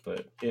at that.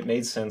 But it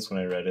made sense when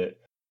I read it.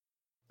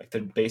 Like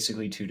they're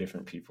basically two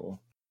different people.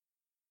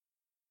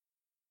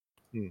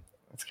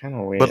 It's kind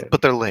of weird.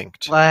 But they're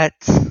linked. What?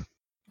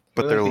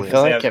 But they're Because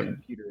feel linked. like they have a it-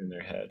 computer in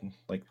their head.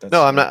 Like that's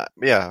No, I'm not.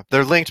 Yeah,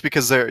 they're linked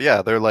because they're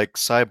like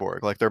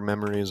cyborg. Like their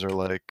memories are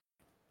like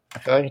I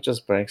feel like it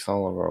just breaks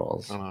all the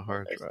rules. on a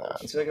hard Like drive. that.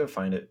 Let's see if I can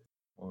find it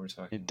while we're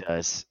talking. It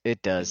does.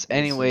 It does. It is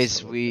Anyways,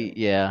 still a we thing.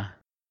 yeah.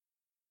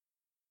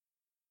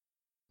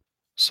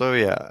 So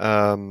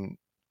yeah,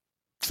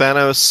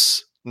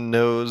 Thanos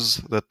knows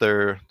that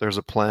there's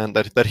a plan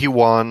that he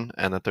won,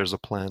 and that there's a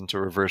plan to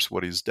reverse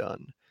what he's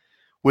done,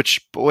 which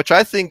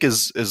I think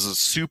is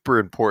super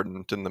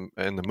important in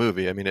the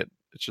movie. I mean, it's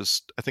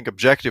just I think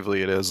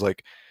objectively it is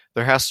like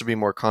there has to be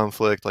more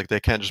conflict. Like they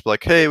can't just be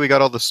like, hey, we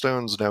got all the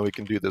stones now, we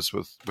can do this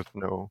with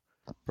no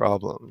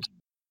problems.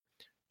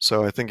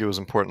 So I think it was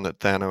important that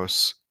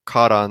Thanos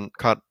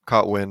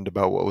caught wind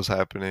about what was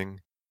happening,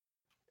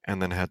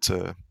 and then had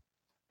to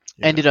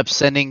Ended up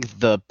sending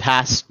the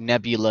past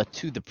Nebula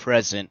to the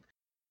present.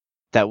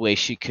 That way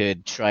she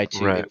could try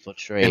to Right.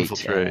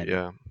 infiltrate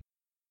yeah.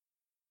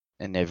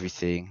 and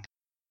everything.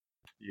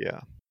 Yeah.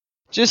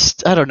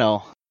 Just I don't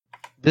know.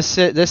 This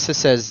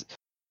says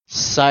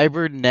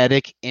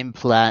cybernetic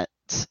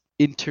implants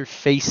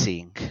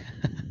interfacing.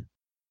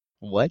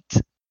 What?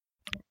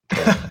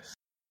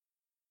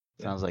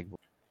 Sounds like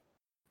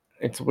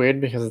It's weird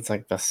because it's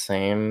like the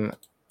same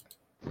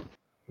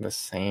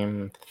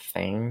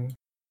thing,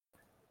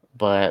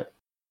 but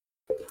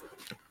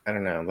I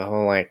don't know. The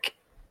whole like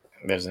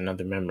there's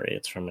another memory.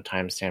 It's from a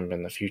timestamp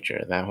in the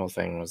future. That whole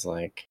thing was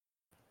like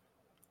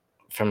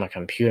from a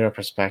computer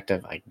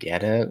perspective, I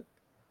get it,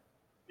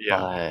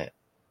 but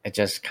it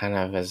just kind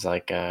of is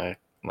like a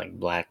like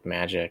black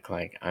magic,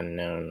 like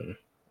unknown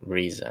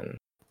reason.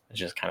 It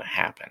just kind of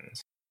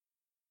happens.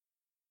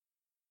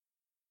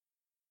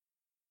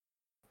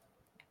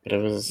 But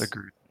it was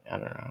Agreed. I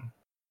don't know.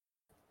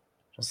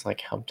 Just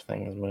like helped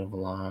things move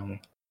along.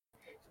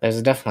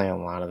 There's definitely a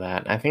lot of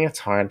that. I think it's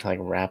hard to like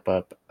wrap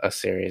up a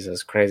series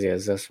as crazy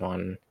as this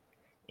one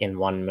in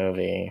one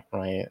movie,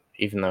 right?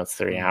 Even though it's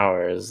 3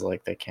 hours,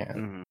 like they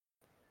can't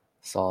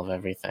solve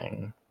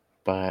everything.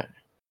 But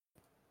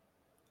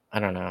I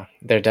don't know.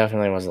 There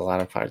definitely was a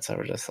lot of parts that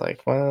were just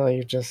like, well,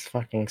 you just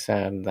fucking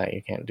said that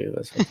you can't do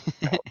this.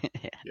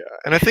 Yeah,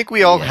 and I think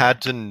we all Yeah.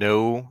 had to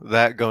know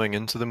that going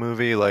into the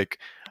movie. Like,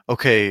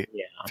 okay,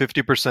 Yeah.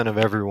 50% of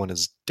everyone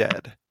is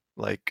dead.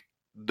 Like,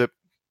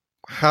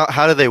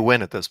 how do they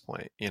win at this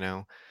point? You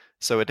know,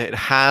 so it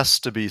has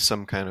to be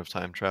some kind of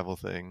time travel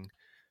thing,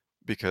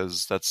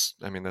 because that's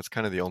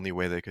kind of the only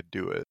way they could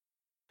do it.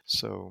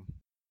 So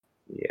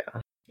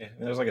Yeah. Yeah,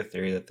 and there's like a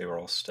theory that they were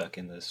all stuck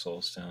in the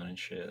Soul Stone and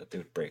shit. That they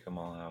would break them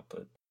all out,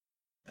 but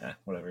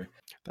whatever.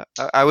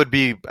 I would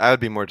be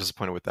more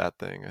disappointed with that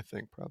thing. I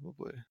think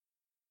probably.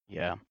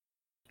 Yeah.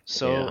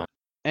 So Yeah.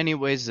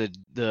 anyways,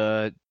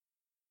 the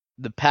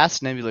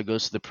past Nebula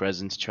goes to the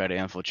present to try to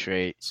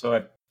infiltrate. So I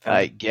found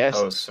I the guess.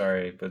 post,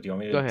 sorry, but do you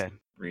want me Go to ahead.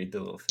 read the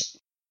little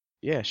thing?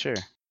 Yeah, sure.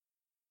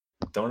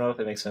 Don't know if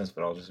it makes sense,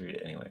 but I'll just read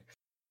it anyway.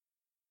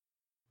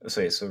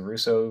 Okay, so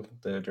Russo,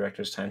 the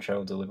director's time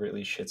travel,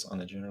 deliberately shits on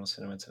the general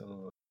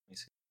cinematography.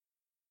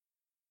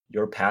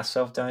 Your past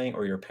self dying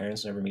or your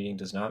parents never meeting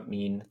does not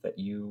mean that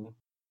you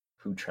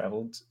who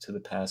traveled to the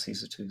past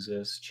ceases to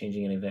exist.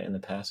 Changing an event in the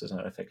past does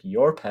not affect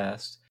your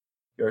past,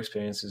 your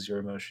experiences, your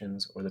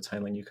emotions, or the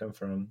timeline you come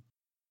from.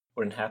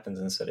 When it happens,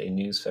 instead, a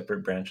new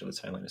separate branch of the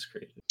timeline is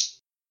created.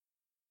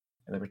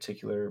 And the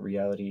particular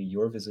reality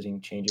you're visiting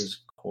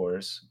changes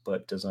course,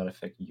 but does not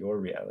affect your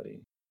reality.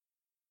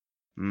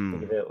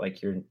 Think of it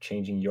like you're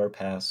changing your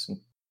past,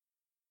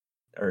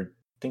 or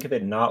think of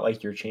it not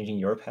like you're changing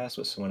your past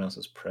with someone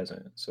else's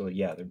present. So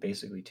yeah, they're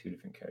basically two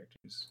different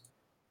characters.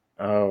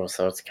 Oh,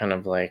 so it's kind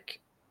of like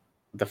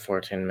the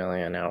 14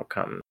 million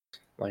outcomes.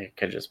 Like it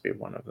could just be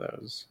one of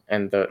those,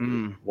 and the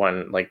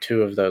one, like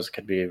two of those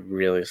could be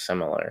really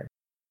similar.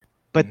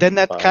 But then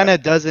that But- kind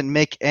of doesn't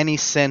make any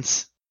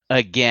sense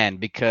again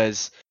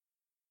because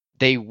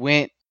they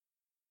went.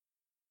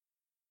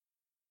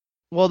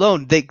 Well, no,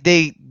 they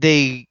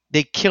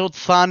killed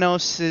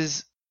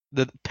Thanos's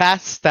the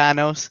past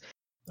Thanos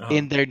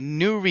in their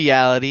new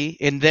reality,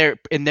 in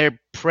their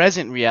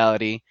present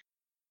reality.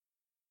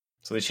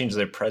 So they changed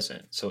their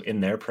present. So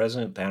in their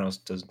present, Thanos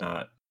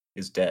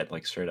is dead,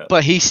 like straight up.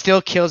 But he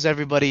still kills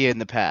everybody in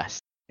the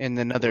past in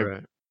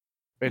another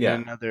Right.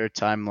 another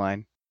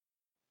timeline.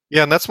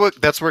 Yeah, and that's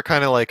where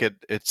kind of like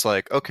it's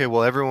like, okay,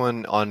 well,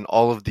 everyone on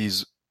all of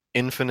these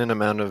infinite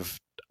amount of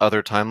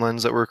other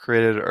timelines that were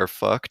created are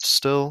fucked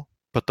still,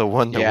 but the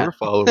one that Yeah. we're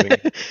following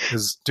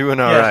is doing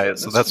all Yeah, right.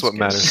 this So that's is what good.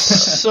 matters.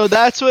 So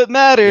that's what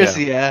matters.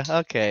 Yeah.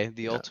 Okay.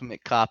 The Yeah.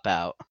 ultimate cop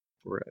out.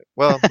 Right.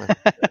 Well,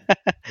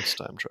 it's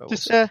time travel.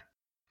 Just, so-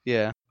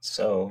 yeah.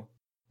 So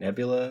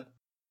Nebula,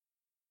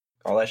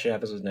 all that shit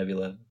happens with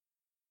Nebula.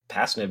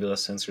 Past Nebula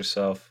sends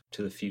herself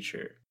to the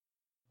future,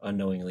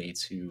 unknowingly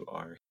to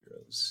our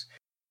heroes.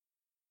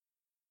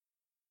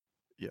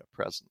 Yeah,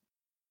 present.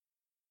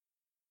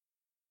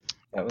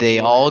 That was They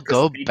weird, all 'cause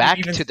go they didn't back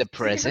even to the see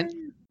present. her.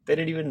 They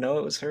didn't even know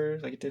it was her.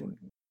 Like it didn't.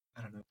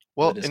 I don't know.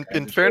 Well, The in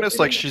disguise fairness, shit,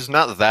 like they didn't- she's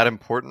not that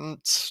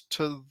important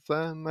to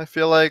them, I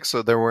feel like.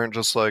 So they weren't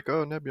just like,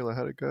 oh, Nebula,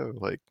 how'd it go?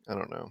 Like, I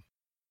don't know.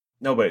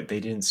 No, but they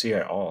didn't see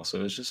her at all.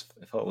 So it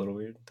felt a little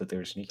weird that they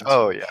were sneaking.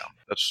 Oh, so much. yeah,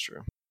 that's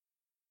true.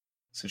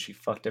 So she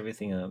fucked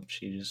everything up.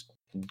 She just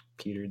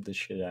computered the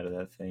shit out of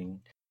that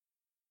thing.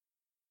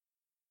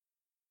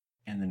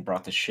 And then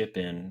brought the ship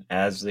in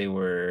as they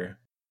were.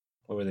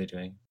 What were they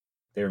doing?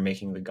 They were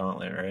making the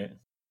gauntlet, right?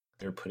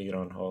 They were putting it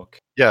on Hulk.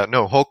 Yeah,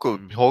 no, Hulk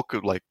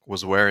like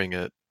was wearing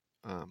it.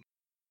 As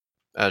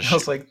I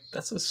was she- like,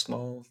 that's a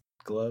small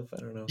glove.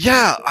 I don't know.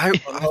 yeah, I On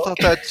thought Hulk.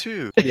 that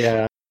too.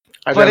 Yeah,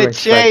 I But didn't it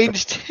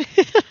expect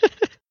changed.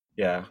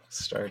 Yeah,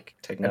 Stark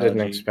I technology.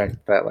 didn't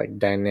expect that like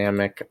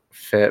dynamic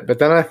fit, but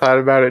then I thought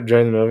about it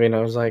during the movie, and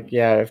I was like,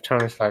 yeah, if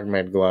Tony Stark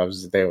made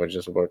gloves, they would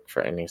just work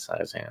for any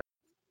size hand.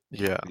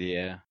 Yeah,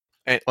 Yeah.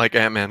 like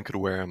Ant-Man could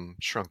wear him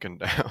shrunken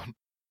down.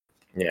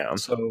 Yeah,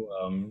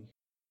 So,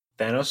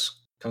 Thanos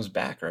comes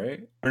back,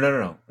 right? Or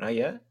no, not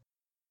yet.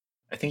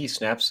 I think he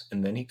snaps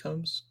and then he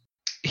comes.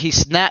 He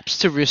snaps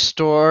to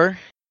restore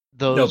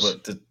those No,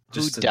 but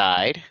who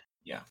died,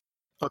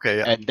 Okay,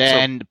 yeah. and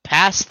then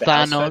past the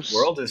Thanos. outside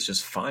world is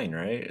just fine,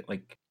 right?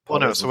 Like, Well,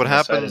 no, Paul so what looking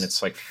outside happens- And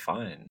it's like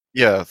fine.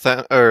 Yeah,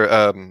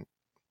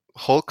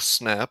 Hulk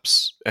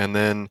snaps, and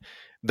then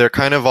they're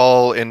kind of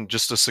all in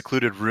just a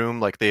secluded room.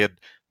 Like they had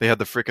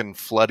the freaking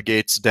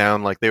floodgates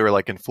down, like they were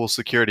like in full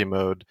security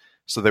mode.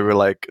 So they were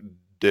like,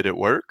 "Did it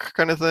work?"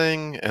 kind of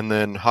thing. And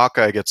then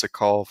Hawkeye gets a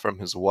call from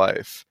his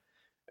wife,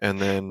 and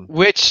then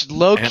Which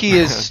Loki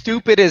is Ant-Man.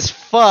 stupid as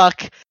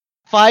fuck.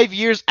 5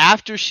 years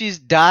after she's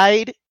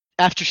dead,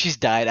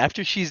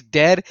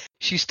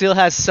 she still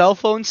has cell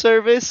phone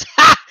service.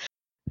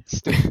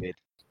 Stupid.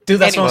 Dude,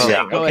 that's what I'm Anyway,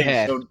 saying. go Okay,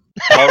 ahead. so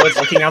while it's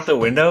looking out the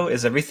window,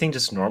 is everything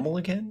just normal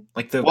again?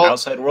 Like the Well,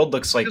 outside world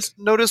looks like just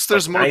notice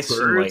there's like more nice and,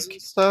 birds like-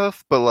 and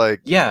stuff, but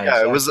like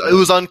yeah, it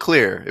was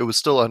unclear. It was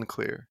still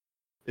unclear.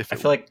 If I it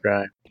feel like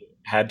right. it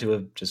had to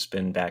have just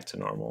been back to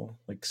normal,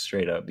 like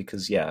straight up,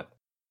 because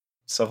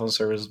cell phone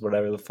service,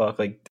 whatever the fuck,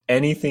 like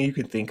anything you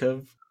could think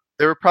of.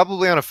 they were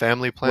probably on a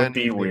family plan.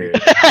 be maybe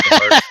weird.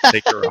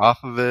 Take her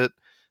off of it,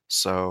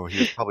 so he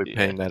was probably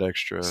paying that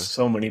extra.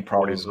 So many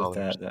problems with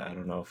 $40. that I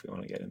don't know if we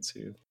want to get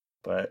into,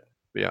 but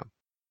Yeah.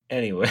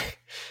 Anyway,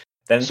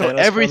 then So Thanos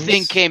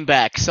everything comes, came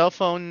back. Cell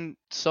phone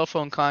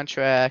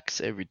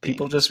contracts, everything.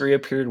 People just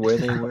reappeared where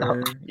they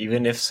were,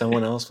 even if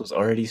someone else was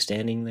already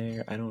standing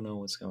there. I don't know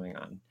what's going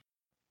on.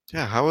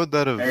 Yeah, how would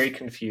that have? Very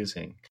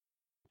confusing.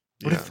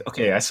 What Yeah. if?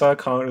 Okay, I saw a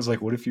comment. It was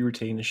like, "What if you were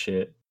taking a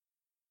shit,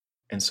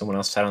 and someone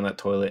else sat on that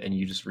toilet, and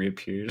you just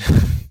reappeared?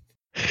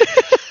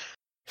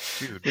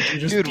 Dude, Would you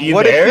just Dude, be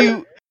what there?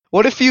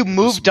 if you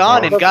moved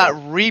on and motherfucker.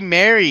 got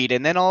remarried,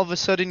 and then all of a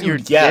sudden Dude, your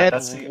yeah, dead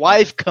that's the-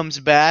 wife comes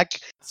back,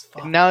 That's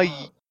and now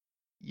fucked up.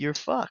 you're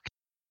fucked.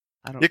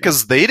 I don't Yeah, know.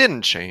 because they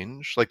didn't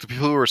change. Like the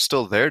people who were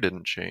still there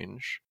didn't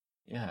change.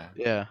 Yeah.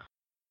 Yeah.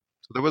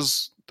 So there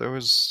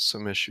was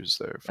some issues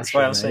there for That's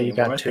sure. why I'm Now saying you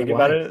when got I two think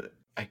about wives. it,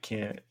 I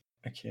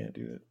can't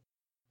do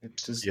it.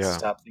 Just Yeah.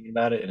 stop thinking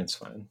about it and it's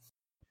fine.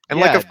 And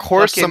like, Yeah, of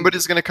course, fucking-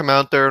 somebody's gonna come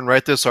out there and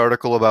write this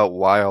article about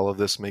why all of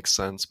this makes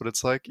sense. But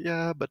it's like,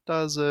 yeah, but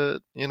does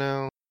it? You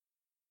know,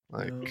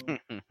 like, No.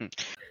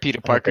 Peter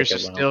I Parker's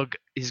think it just will.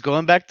 he's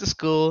going back to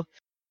school.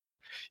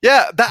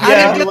 yeah, I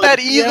Yeah. didn't get that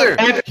either.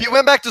 Yeah. He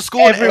went back to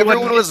school and Everyone-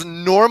 everyone was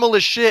normal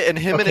as shit, and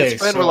him and Okay, his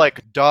friend were so-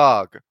 like,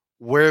 "Dog,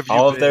 where have you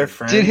All been?" of their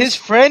friends. Did his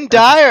friend are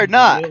die just or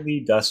not?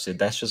 conveniently dusted.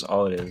 That's just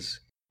all it is.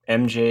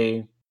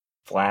 MJ,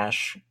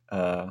 Flash,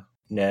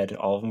 Ned,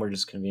 all of them were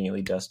just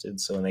conveniently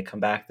dusted. So when they come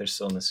back, they're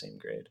still in the same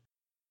grade.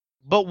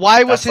 But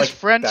why was That's his like-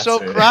 friend that's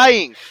so it.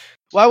 crying?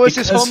 Why was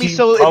his Because homie he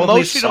so probably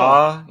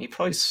emotional? He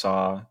probably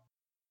saw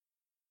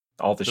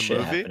all the The shit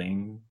movie?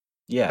 happening.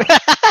 Yeah,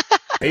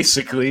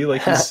 basically,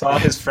 like he saw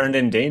his friend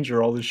in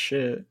danger, all this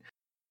shit.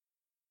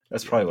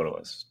 That's probably what it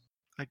was.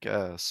 I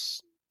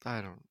guess I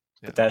don't.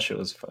 Yeah. But that shit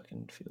was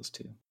fucking feels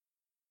too.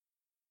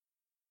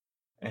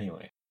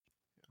 Anyway,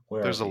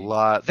 where There's are a we?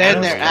 lot.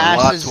 Then there's their a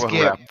lot asses to get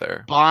unwrap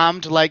there.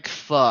 Bombed like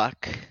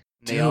fuck.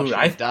 They all Dude, should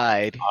I- have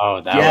died.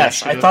 Oh, that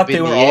Yes, was I Should've thought been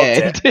they were the all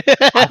end.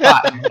 I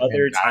thought Some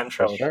other died time for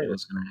travel shit sure.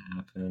 was gonna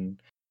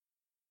happen.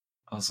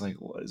 I was like,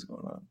 what is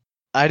going on?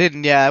 I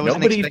didn't. Yeah, I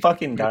wasn't Nobody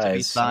expecting fucking it to be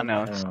dies.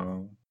 Thanos.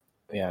 Somehow.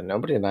 Yeah,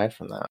 nobody died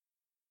from that.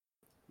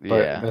 But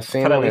Yeah. the I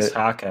scene thought at where, least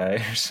Hawkeye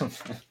or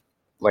something.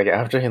 like,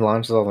 after he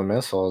launches all the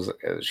missiles,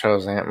 it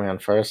shows Ant-Man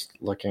first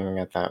looking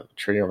at that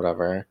tree or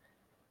whatever,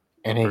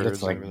 and he Birds gets,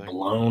 and like, everything.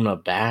 blown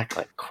aback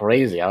like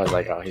crazy. I was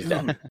like, oh, he's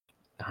dead. Dude,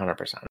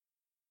 100%.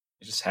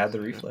 he just had the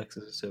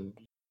reflexes to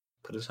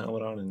put his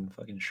helmet on and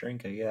fucking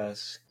shrink, I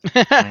guess.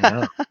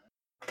 I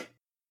know.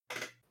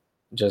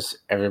 Just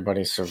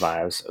everybody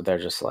survives. They're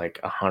just, like,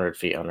 100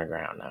 feet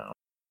underground now.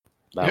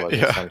 That was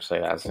Yeah. essentially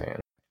that scene.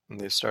 And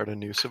they start a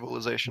new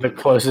civilization. The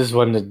closest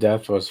one to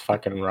death was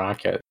fucking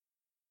Rocket.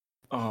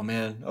 Oh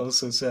man, I was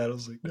so sad. I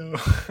was like, no.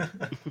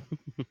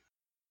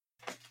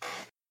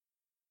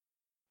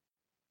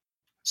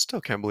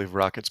 Still can't believe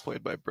Rocket's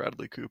played by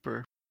Bradley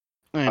Cooper.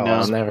 I Oh, know.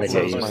 I'll never Blows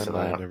get my used to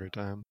mind that. every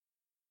time.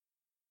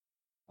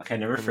 Like I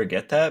never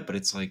forget that, but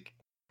it's like,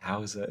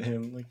 how is that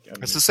him? Like, I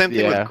don't It's know. the same thing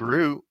Yeah. with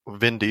Groot,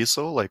 Vin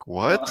Diesel. Like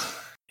what?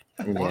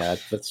 Yeah,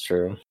 that's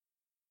true.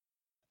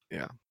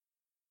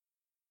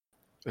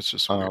 It's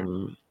just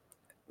weird.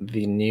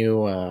 The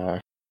new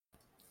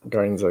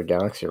Guardians of the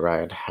Galaxy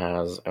ride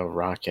has a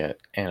Rocket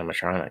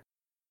animatronic,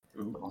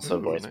 Ooh, also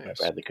Ooh, voiced by nice.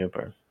 Bradley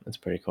Cooper. That's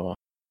pretty cool.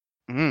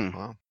 Mm.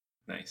 Wow.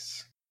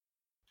 nice.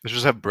 They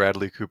just have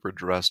Bradley Cooper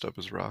dressed up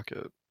as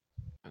Rocket,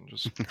 and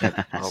just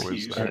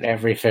always huge. there. And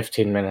every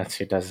 15 minutes,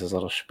 he does his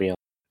little spiel.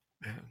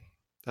 Man,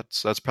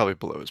 that's probably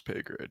below his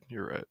pay grade.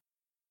 You're right.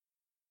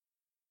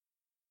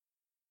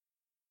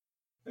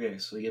 Okay,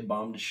 so they get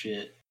bombed to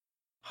shit.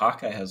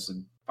 Hawkeye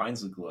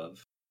finds the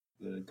glove,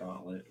 the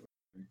gauntlet.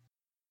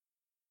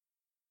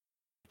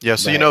 Yeah,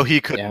 so you Right, know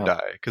he couldn't yeah.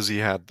 die because he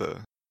had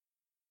the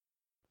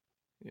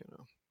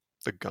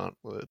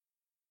gauntlet.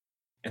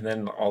 And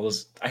then all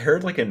this, I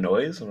heard like a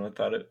noise, and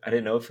I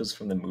didn't know if it was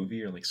from the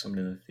movie or like someone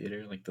in the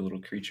theater, like the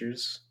little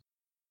creatures.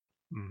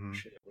 Hmm.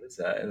 Shit, what is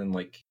that? And then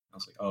like I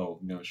was like, oh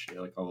no shit,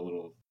 like all the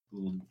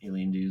little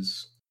alien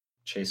dudes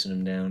chasing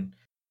him down.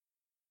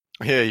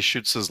 Yeah, he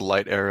shoots his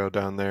light arrow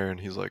down there, and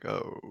he's like,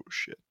 "Oh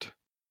shit!"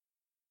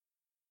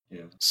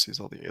 Yeah, Sees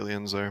all the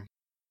aliens there.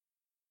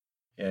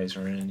 yeah, he's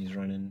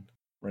running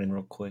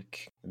real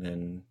quick, and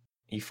then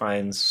he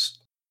finds,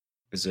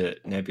 is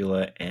it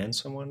Nebula and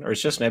someone, or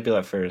it's just Nebula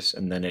at first,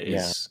 and then it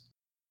is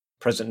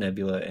President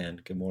Nebula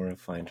and Gamora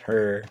find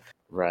her.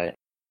 Right.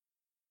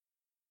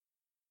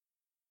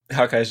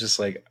 Hawkeye's just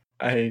like,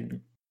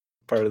 I'm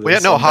part of this. Well, yeah,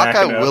 no, I'm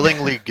backing Hawkeye up.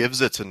 willingly gives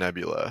it to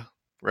Nebula,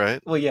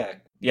 right? Well, yeah,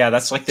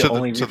 that's like the To the-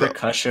 only to the-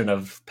 repercussion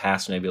of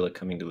past Nebula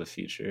coming to the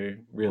future.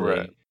 Really,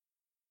 Right.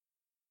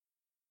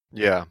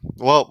 Yeah.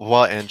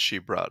 Well, and she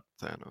brought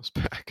Thanos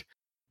back.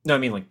 no, I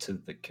mean like to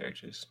the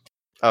characters.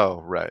 Oh,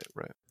 right.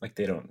 Like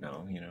they don't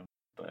know,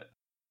 but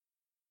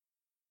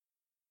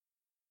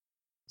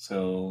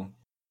so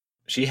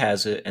she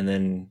has it, and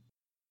then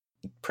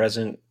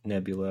present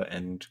Nebula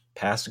and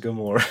past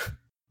Gamora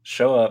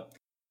show up,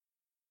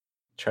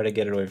 try to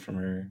get it away from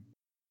her,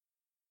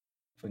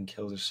 fucking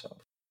kills herself.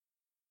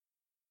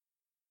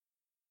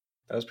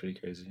 That was pretty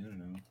crazy. I don't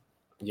know.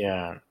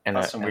 Yeah. And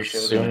Thought some weird as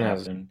shit was gonna soon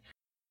as happen.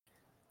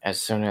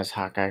 soon as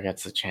Hawkeye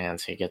gets the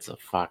chance, he gets the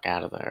fuck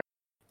out of there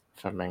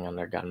from being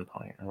under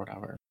gunpoint or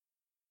whatever.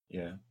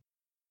 Yeah.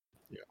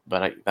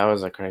 But that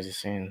was a crazy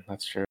scene.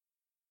 That's true.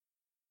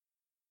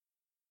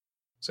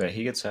 So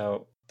he gets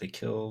out. They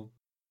kill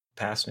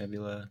past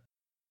Nebula.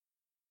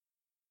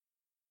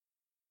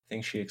 I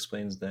think she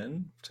explains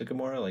then to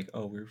Gamora, like,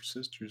 "Oh, we're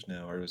sisters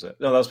now," or was that?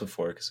 No, that was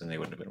before, because then they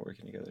wouldn't have been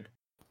working together.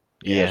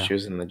 Yeah. She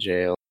was in the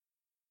jail.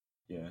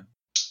 Yeah.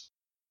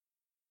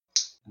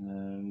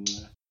 And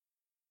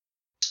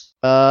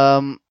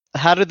then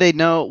How do they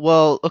know?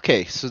 Well,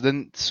 okay,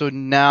 so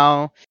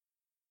now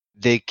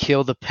they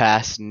kill the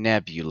past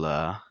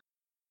Nebula.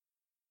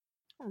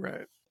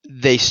 Right.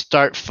 They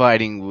start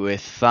fighting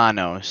with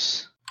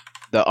Thanos.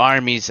 The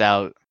army's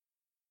out.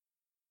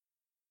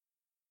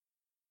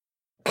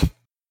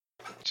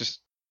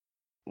 Just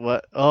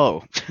what?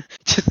 Oh.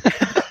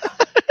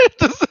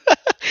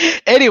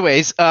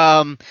 Anyways,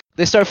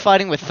 they start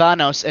fighting with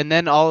Thanos, and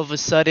then all of a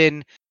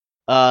sudden,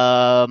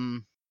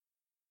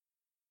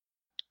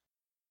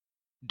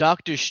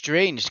 Doctor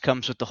Strange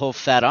comes with the whole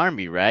fat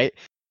army, right?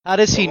 How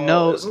does he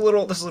know? There's a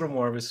little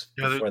more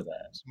before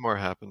that. More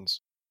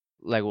happens.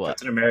 Like what?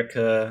 Captain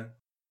America.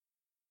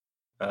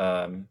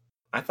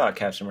 I thought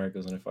Captain America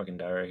was gonna fucking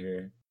die right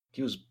here.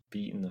 He was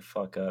beaten the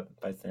fuck up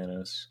by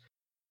Thanos.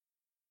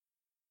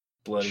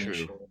 Bloody True.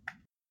 shit.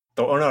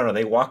 Oh no!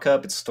 They walk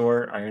up. It's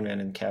Thor, Iron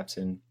Man, and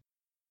Captain,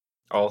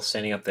 all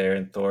standing up there,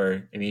 and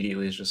Thor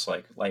immediately is just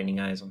like lightning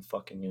eyes. I'm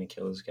fucking gonna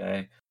kill this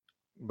guy.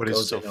 But he's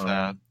Goes still in on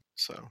fat, him.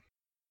 so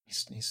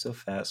He's still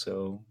fat,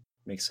 so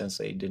makes sense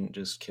that he didn't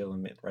just kill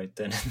him right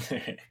then and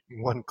there.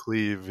 one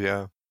cleave,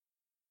 yeah.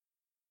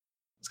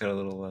 It's got a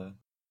little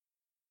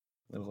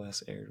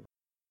less air.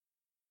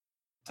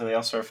 So they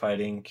all start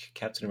fighting.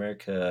 Captain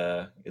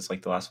America is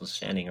like the last one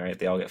standing, right?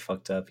 They all get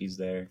fucked up. He's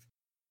there.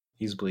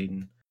 He's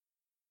bleeding.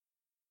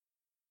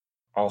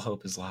 All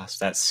hope is lost.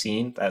 That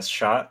scene, that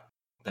shot,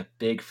 that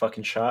big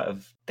fucking shot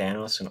of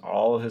Thanos and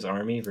all of his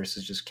army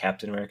versus just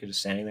Captain America just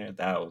standing there,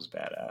 that was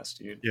badass,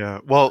 dude. Yeah.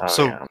 Well, Oh,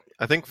 so yeah.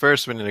 I think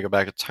first we need to go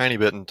back a tiny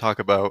bit and talk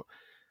about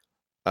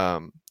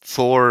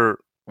Thor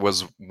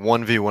was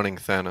 1v1ing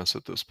Thanos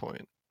at this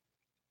point.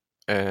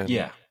 And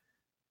Yeah.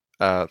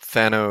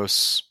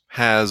 Thanos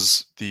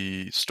has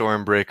the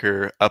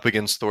Stormbreaker up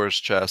against Thor's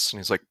chest, and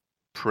he's like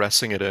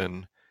pressing it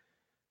in.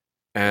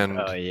 And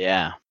Oh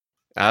yeah.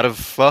 out of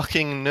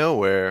fucking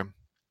nowhere,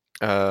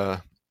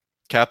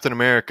 Captain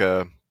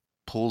America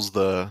pulls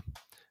the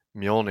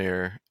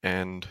Mjolnir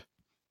and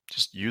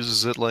just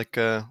uses it like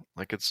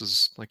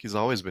he's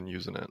always been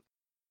using it.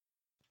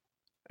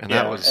 And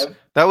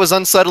that was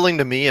unsettling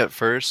to me at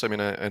first. I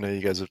mean, I know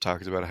you guys have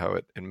talked about how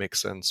it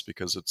makes sense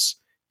because it's,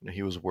 you know,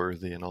 he was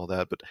worthy and all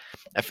that, but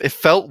it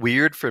felt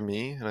weird for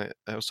me. And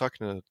I was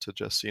talking to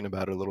Justine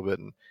about it a little bit,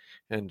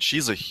 and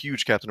she's a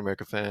huge Captain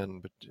America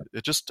fan, but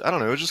it just, I don't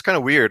know, it was just kind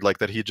of weird, like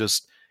that he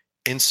just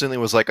instantly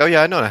was like, oh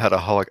yeah, I know how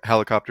to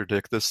helicopter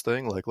dick this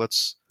thing. Like,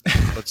 let's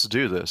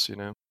do this, you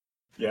know?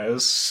 Yeah, it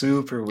was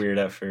super weird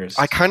at first.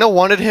 I kind of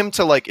wanted him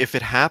to, like, if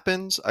it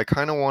happens, I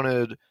kind of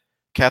wanted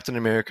Captain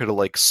America to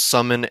like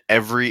summon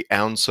every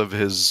ounce of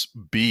his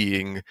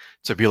being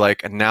to be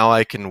like, and now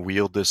I can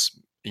wield this,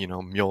 you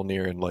know,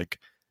 Mjolnir,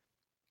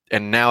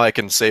 and now I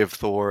can save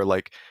Thor.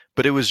 Like,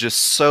 but it was just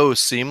so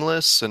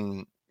seamless,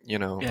 and you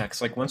know, Yeah,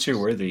 because like once you're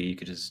worthy, you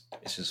could just,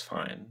 it's just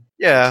fine.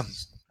 yeah,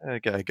 It's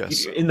I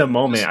guess so. in the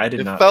moment, I did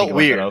It not felt think about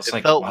weird. that. I was It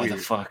like, felt why the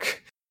weird.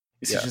 fuck?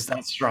 Is Yeah. he just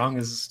that strong?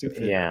 Is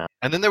stupid? Yeah.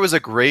 And then there was a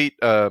great,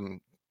 I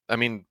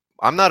mean,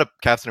 I'm not a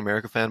Captain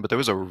America fan, but there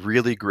was a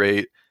really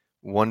great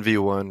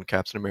 1v1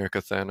 Captain America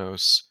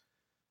Thanos,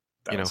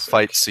 That you know, was sick.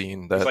 fight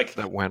scene He's, that like,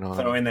 that went on.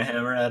 Throwing the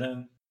hammer at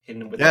him,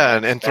 hitting him with Yeah,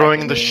 the and back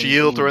throwing of the him,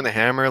 shield, boom. throwing the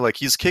hammer, like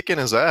he's kicking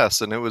his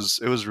ass, and it was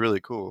really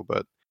cool.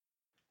 But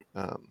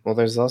Well,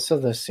 there's also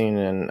the scene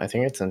in, I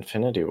think it's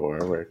Infinity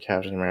War, where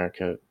Captain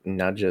America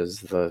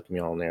nudges the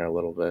Mjolnir a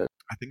little bit.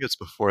 I think it's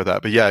before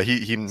that. But yeah,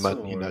 he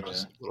Civil War,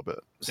 nudges yeah. a little bit.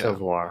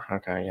 Civil War.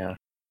 Okay, yeah.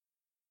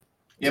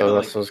 Yeah, So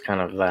but this like, was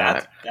kind of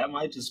that. that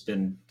might have just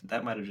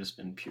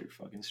been pure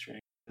fucking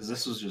strength. Because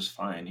this was just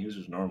fine. He was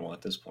just normal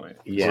at this point.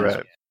 Yeah.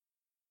 Right.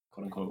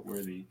 Quote unquote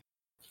worthy.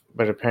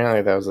 But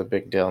apparently that was a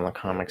big deal in the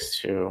comics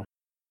too.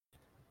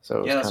 So it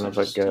was Yeah, that's kind what of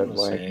a Justin good, was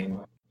like, saying.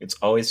 It's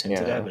always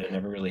hinted Yeah. at, but it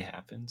never really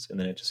happens, and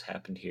then it just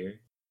happened here.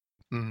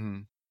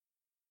 Mm-hmm.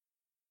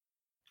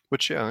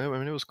 Which, yeah, I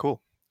mean, it was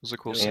cool. It was a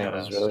cool It was scene. Yeah, it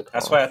was badass. really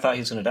That's cool. why I thought he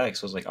was gonna die.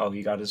 Because I was like, oh,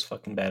 he got his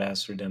fucking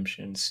badass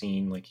redemption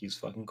scene. Like, he's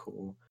fucking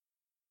cool.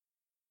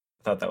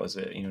 I thought that was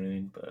it. You know what I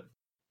mean? But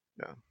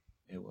Yeah.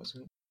 it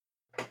wasn't.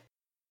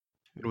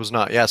 It was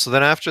not. Yeah, so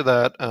then after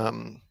that,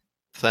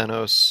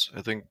 Thanos,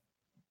 I think,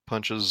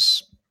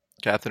 punches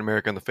Captain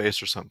America in the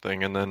face or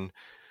something, and then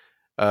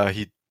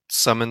he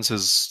summons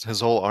his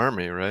whole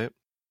army, right?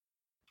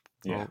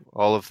 Yeah.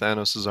 All of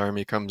Thanos'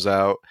 army comes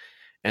out,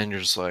 and you're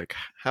just like,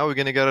 how are we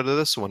going to get out of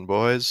this one,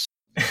 boys?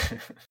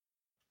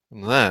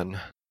 And then,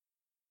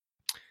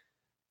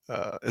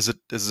 is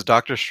it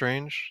Doctor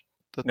Strange?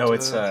 That, No,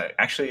 it's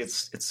actually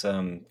it's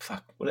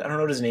fuck. I don't know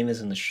what his name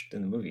is in the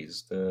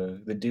movies.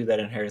 The dude that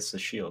inherits the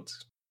shield.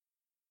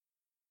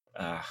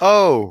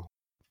 Oh,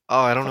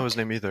 I don't know his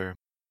name either.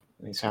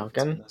 Let me see if it's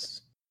Falcon? on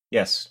this.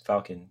 Yes,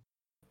 Falcon.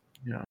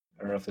 Yeah.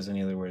 I don't know if there's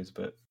any other words,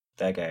 but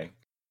that guy.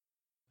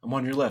 I'm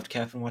on your left,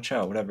 Captain. Watch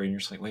out, whatever. And you're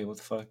just like, wait, what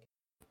the fuck?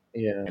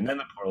 Yeah. And then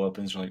the portal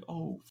opens. You're like,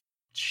 oh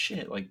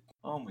shit! Like,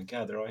 oh my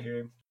god, they're all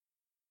here.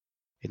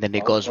 And then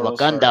it All goes portals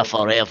Wakanda are open.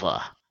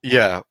 forever.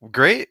 Yeah,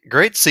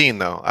 great scene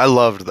though. I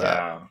loved that.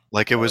 Yeah.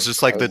 Like it That was was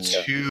just like the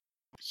cool. two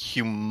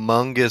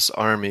humongous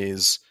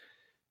armies,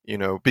 you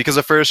know, because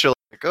at first you're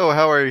like, oh,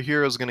 how are your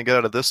heroes going to get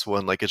out of this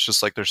one? Like it's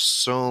just like there's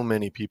so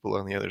many people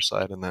on the other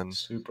side, and then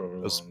Super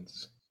was-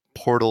 overwhelmed.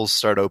 portals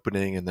start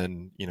opening, and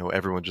then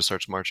everyone just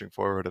starts marching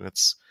forward, and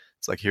it's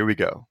like, here we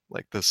go.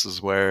 Like this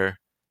is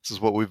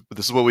what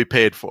we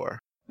paid for.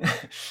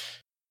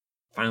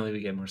 Finally,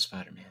 we get more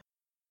Spider-Man.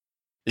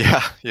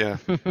 Yeah,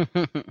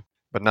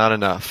 but not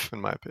enough, in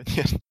my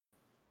opinion.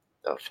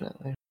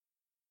 Definitely.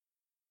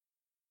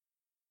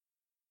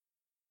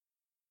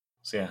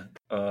 So yeah,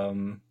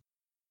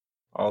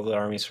 all the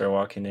armies start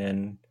walking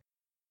in.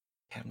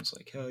 Captain's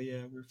like, hell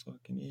yeah, we're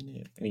fucking in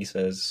it. And he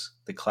says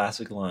the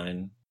classic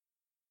line,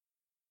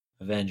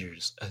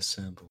 Avengers,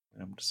 assemble.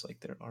 And I'm just like,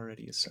 they're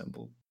already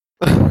assembled.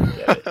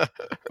 Yeah.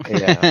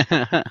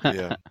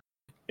 Yeah.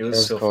 It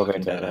was so cool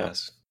fucking they did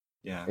badass.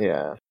 Yeah.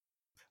 Yeah.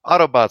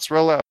 Autobots,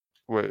 roll out.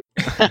 Wait.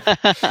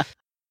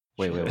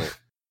 Wait.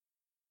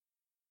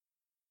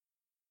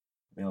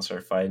 They all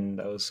start fighting.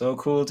 That was so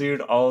cool,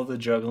 dude. All the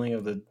juggling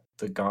of the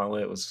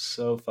gauntlet was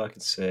so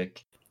fucking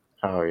sick.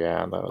 Oh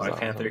yeah, that was Black awesome.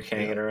 Panther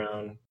carrying it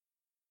around.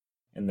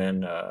 And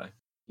then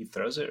he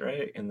throws it,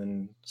 right? And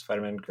then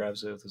Spider-Man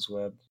grabs it with his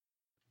web.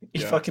 He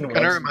fucking kind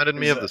of webs- reminded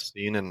me is of the that-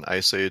 scene in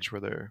Ice Age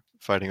where they're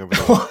fighting over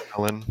the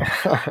melon.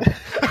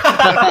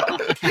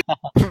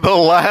 The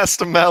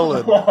last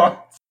melon.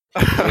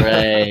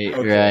 Right,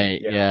 Okay,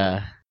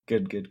 yeah.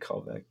 Good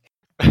callback.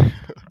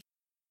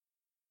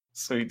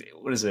 So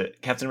what is it?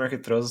 Captain America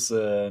throws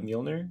the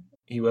Mjolnir.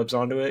 He webs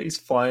onto it. He's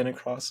flying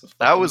across the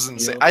That fucking was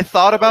insane. field. I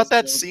thought about was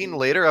that so scene cool.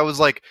 later. I was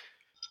like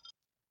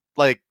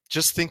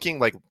just thinking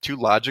like too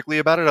logically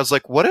about it. I was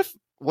like, what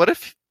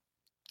if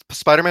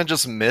Spider-Man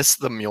just missed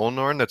the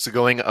Mjolnir that's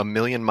going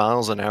 1,000,000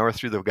 miles an hour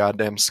through the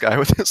goddamn sky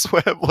with his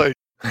web? Like,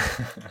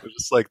 it was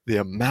just like the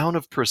amount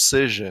of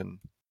precision.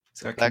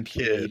 It's got That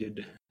kid.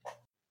 computer-aided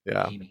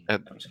Yeah. aiming.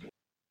 And- I'm just kidding.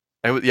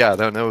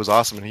 that was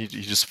awesome. And he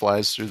just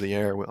flies through the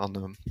air on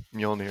the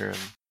Mjolnir. And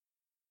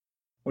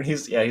When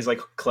he's like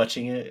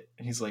clutching it,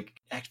 and he's like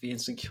activate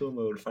instant kill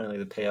mode. Finally,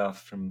 the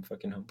payoff from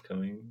fucking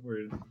Homecoming,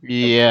 where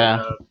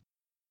Yeah.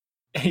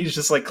 and he's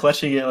just like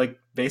clutching it, like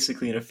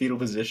basically in a fetal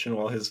position,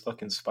 while his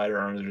fucking spider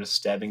arms are just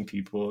stabbing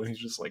people. And he's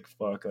just like,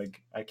 "Fuck!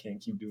 Like I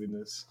can't keep doing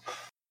this."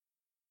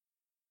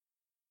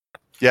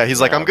 yeah,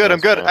 he's like, Yeah, I'm good.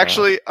 that's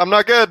Actually, I'm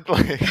not good.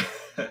 Like,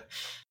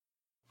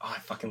 Oh, I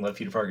fucking love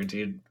Peter Parker,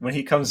 dude. When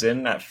he comes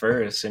in at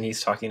first and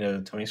he's talking to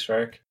Tony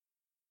Stark,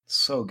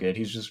 so good.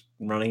 He's just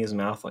running his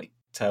mouth, like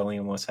telling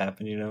him what's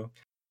happened.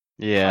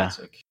 Yeah.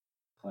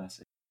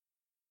 Classic.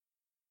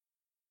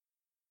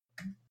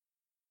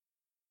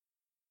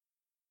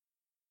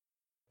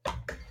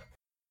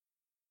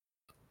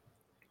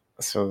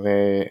 So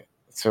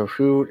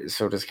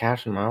does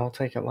Captain Marvel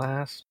take it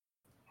last?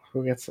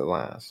 Who gets it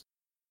last?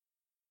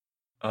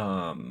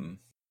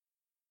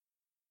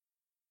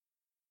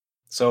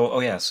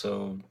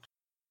 So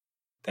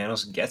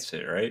Thanos gets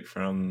it right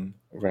from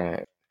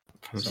Right.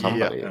 From somebody.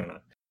 somebody. I don't know.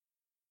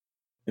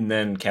 And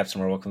then Captain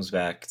Marvel comes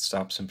back,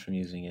 stops him from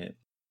using it.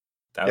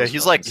 That yeah, was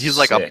he's fucking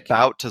like sick.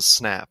 about to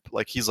snap.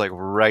 Like he's like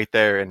right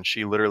there, and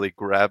she literally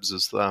grabs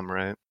his thumb.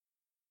 Right.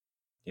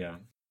 Yeah.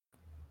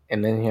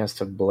 And then he has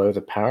to blow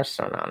the Power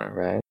Stone on her,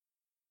 right?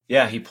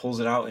 Yeah, he pulls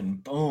it out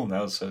and boom,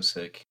 that was so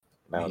sick.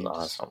 That was He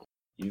just awesome.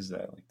 used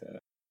that like that.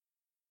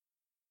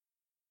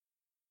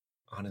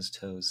 On his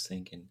toes,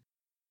 thinking.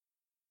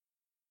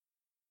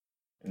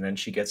 And then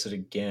she gets it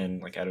again,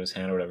 like out of his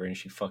hand or whatever, and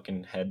she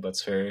fucking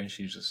headbutts her, and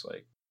she's just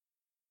like,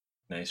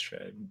 "Nice try."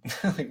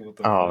 Like, what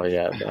the Oh fuck?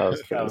 yeah, that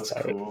was That pretty was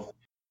tight. cool.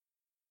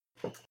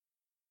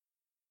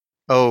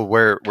 Oh,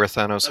 where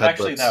Thanos But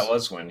actually, headbutts. that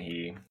was when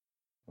he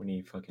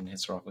fucking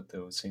hits her off with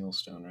the single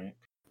stone, right?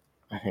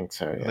 I think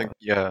so. I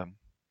Yeah, think,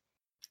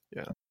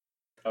 yeah.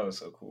 That was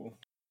so cool.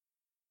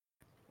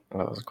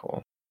 that was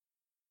cool.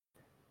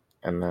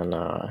 And then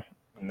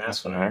And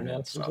that's when when Iron Iron Man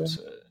Man stops comes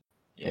it.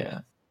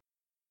 Yeah.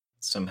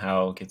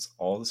 Somehow gets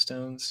all the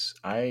stones.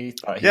 I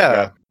thought he Yeah.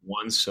 grabbed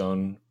one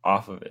stone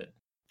off of it.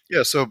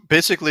 Yeah, so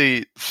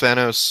basically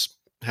Thanos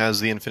has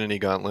the Infinity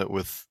Gauntlet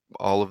with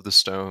all of the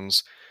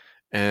stones,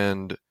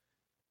 and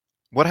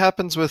what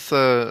happens with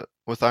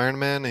Iron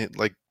Man?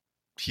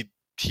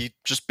 He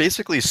just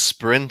basically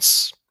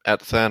sprints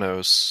at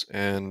Thanos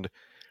and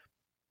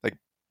like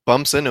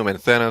bumps into him, and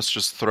Thanos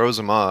just throws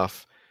him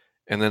off,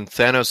 and then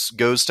Thanos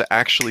goes to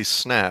actually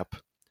snap,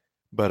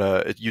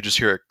 but you just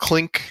hear a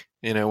clink,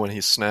 when he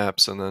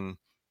snaps, and then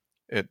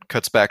it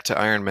cuts back to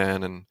Iron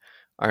Man, and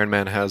Iron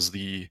Man has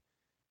the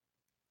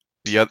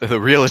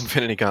real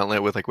Infinity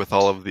Gauntlet with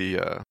all of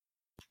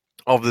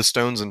the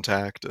stones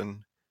intact,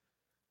 and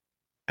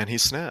he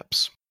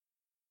snaps.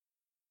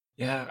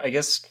 Yeah, I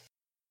guess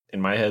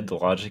in my head the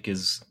logic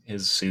is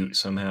his suit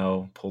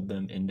somehow pulled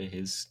them into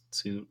his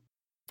suit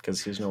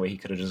because there's no way he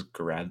could have just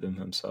grabbed them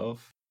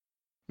himself.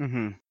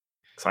 Mm-hmm.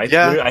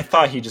 I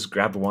thought he just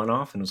grabbed one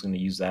off and was going to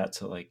use that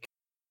to like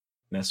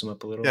mess him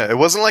up a little. Yeah, it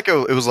wasn't like it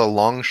was a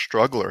long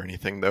struggle or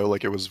anything though.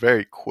 Like it was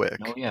very quick.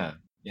 Oh yeah.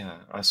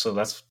 So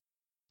that's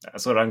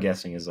what I'm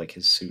guessing is like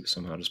his suit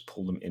somehow just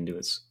pulled him into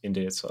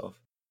itself.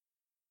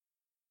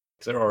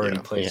 Because they're already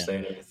Yeah. placed there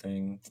and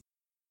everything.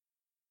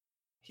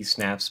 He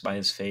snaps by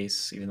his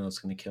face, even though it's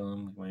going to kill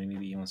him.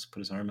 Maybe he wants to put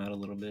his arm out a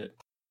little bit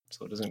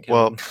so it doesn't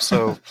kill him. Well,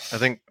 so I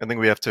think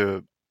we have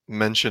to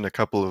mention a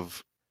couple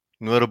of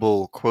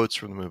notable quotes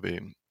from the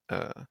movie.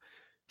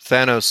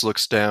 Thanos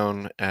looks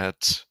down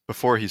at,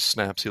 before he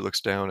snaps, he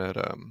looks down at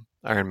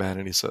Iron Man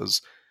and he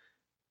says,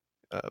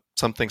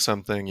 something,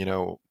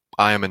 something,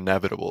 I am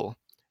inevitable.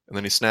 And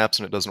then he snaps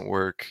and it doesn't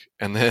work.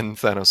 And then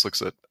Thanos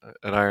looks at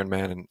Iron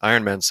Man and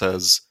Iron Man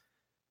says,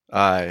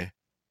 I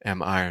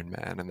am Iron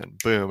Man. And then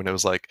boom. And it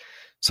was like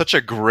such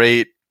a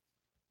great,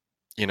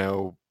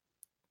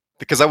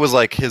 because that was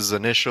like his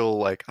initial,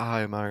 like, I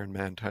am Iron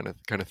Man kind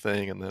of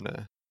thing. And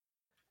then,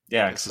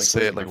 Yeah, to because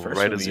say it the like first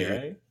right movie, as he,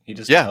 right? He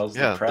just Yeah, tells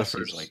yeah, the press, the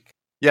he's first- like,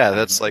 yeah, I'm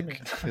that's Iron like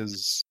Man.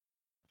 his,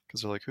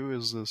 because they're like, who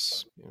is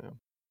this?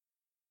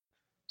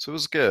 So it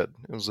was good.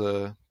 It was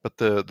but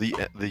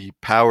the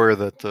power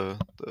that the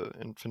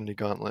Infinity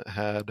Gauntlet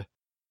had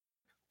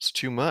was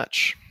too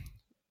much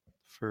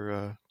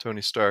for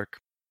Tony Stark.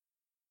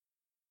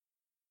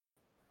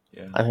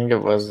 yeah. I think it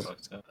was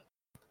Fucked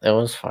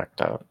up.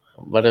 fucked up,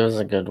 but it was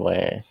a good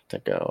way to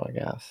go, I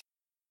guess.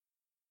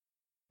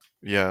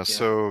 Yeah,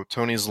 so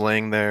Tony's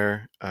laying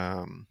there,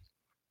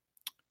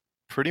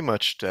 pretty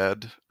much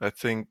dead. I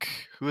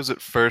think, who is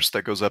it first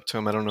that goes up to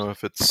him? I don't know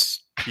if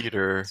it's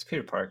Peter. It's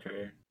Peter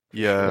Parker.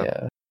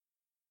 Yeah,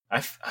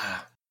 Yeah.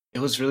 It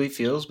was really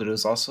feels, but it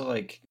was also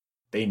like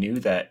they knew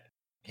that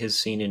his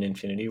scene in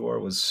Infinity War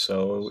was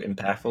so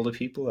impactful to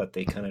people that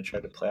they kind of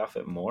tried to play off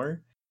it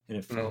more, and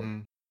it felt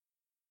mhm.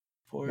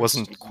 forced.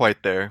 Wasn't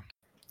quite there.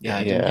 Yeah,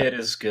 it didn't Yeah. hit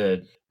as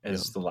good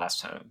as the last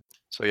time.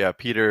 So yeah,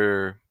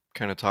 Peter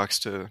kind of talks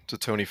to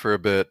Tony for a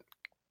bit,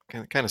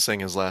 kind of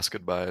saying his last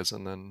goodbyes,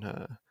 and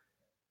then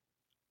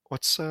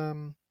what's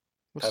Pepper.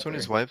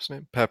 Tony's wife's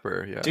name?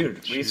 Pepper. Yeah.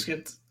 Dude, we She-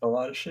 skipped a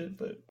lot of shit,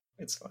 but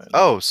it's fine.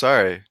 Oh,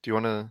 sorry. Do you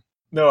want to?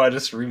 No, I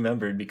just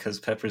remembered because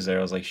Pepper's there.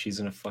 I was like, she's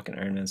in a fucking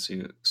Iron Man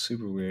suit.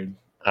 Super weird.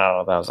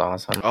 Oh, that was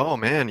awesome. Oh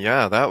man,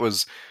 yeah, that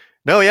was.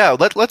 No, yeah.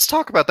 Let's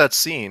talk about that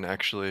scene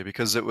actually,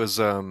 because it was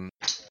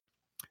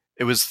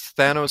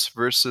Thanos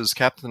versus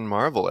Captain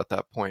Marvel at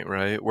that point,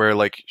 right? Where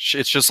like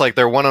it's just like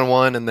they're one on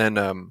one, and then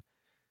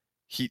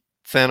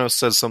Thanos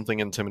says something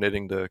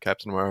intimidating to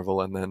Captain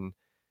Marvel, and then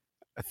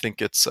I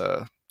think it's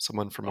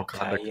someone from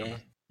Wakanda. Okay.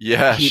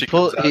 Yeah, He she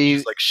comes out. he-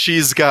 She's like,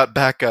 she's got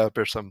backup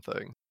or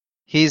something.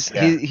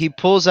 He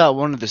pulls out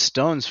one of the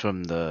stones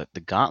from the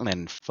gauntlet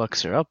and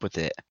fucks her up with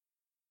it.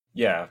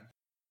 Yeah.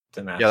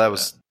 Then Yeah, after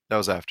that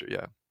was after.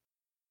 Yeah.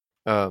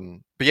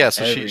 But yeah,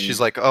 so Every- she's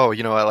like, oh,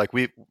 I like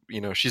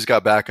she's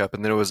got backup,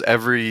 and then it was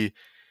every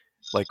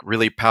like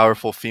really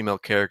powerful female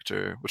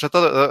character, which I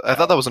thought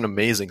that was an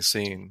amazing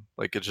scene.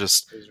 Like it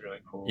just It was really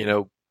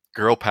cool.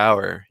 girl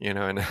power,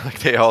 and like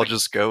they all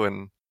just go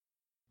and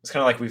It's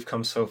kind of like we've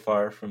come so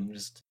far from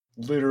just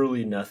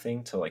literally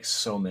nothing to like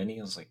so many.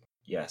 I was like,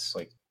 yes,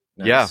 like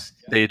nice. yeah,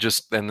 they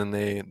just and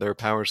then their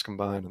powers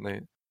combine and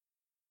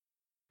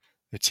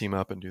they team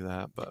up and do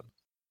that. But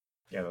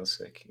Yeah, that was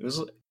sick. It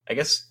was, I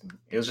guess,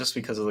 it was just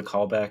because of the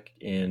callback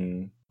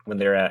in when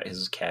they're at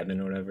his cabin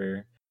or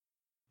whatever,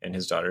 and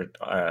his daughter,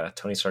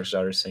 Tony Stark's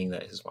daughter, saying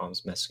that his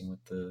mom's messing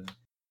with the.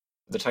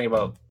 They're talking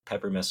about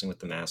Pepper messing with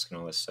the mask and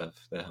all this stuff,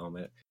 the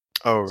helmet.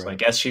 oh So I right,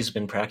 guess she's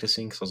been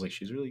practicing because I was like,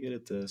 she's really good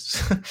at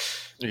this.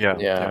 yeah,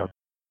 Yeah.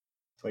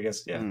 So I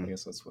guess, Hmm. I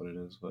guess that's what it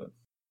is. But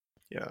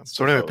yeah. So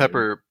Still anyway, felt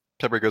weird.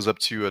 Pepper goes up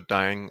to a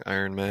dying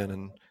Iron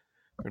Man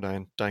or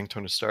dying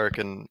Tony Stark,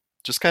 and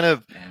just kind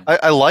of man,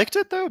 I liked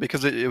it though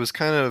because it was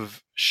kind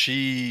of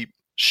she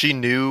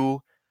knew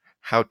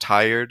how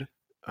tired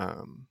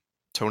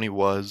Tony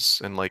was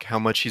and like how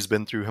much he's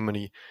been through, how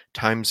many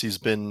times he's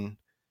been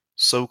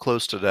so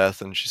close to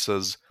death, and she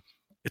says,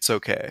 "It's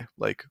okay.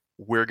 Like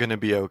we're gonna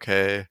be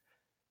okay."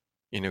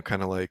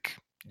 Kind of like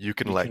you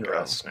can you let can go.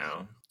 rest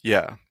now.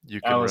 Yeah,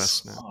 you That can was,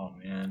 rest now. oh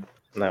man,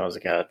 That was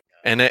good.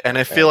 And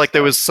I feel like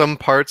there was some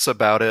parts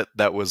about it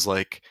that was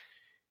like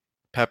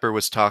Pepper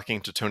was talking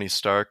to Tony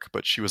Stark,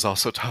 but she was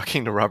also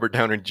talking to Robert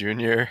Downey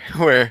Jr.,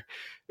 where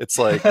it's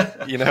like, like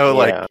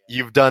Yeah.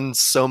 you've done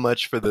so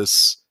much for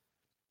this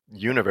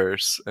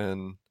universe,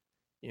 and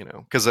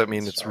because I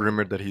mean, it's Sorry.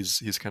 rumored that he's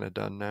kind of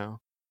done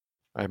now.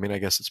 I mean, I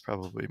guess it's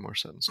probably more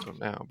set in stone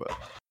now, but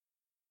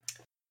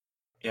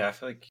Yeah, I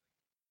feel like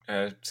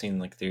I've seen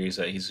like theories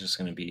that he's just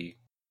going to be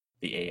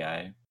the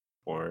AI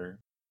for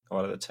a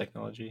lot of the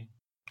technology.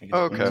 I guess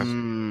Oh, okay.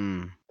 Mm,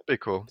 that'd be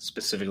cool.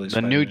 Specifically,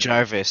 the new Spider-Man.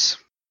 Jarvis.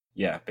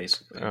 Yeah,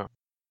 basically. Oh.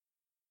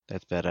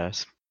 That's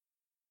badass.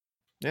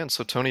 Yeah, and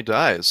so Tony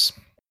dies.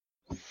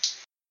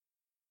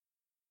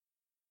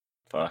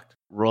 Fucked.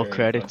 Roll Very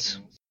credits.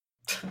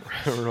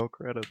 fucking- Roll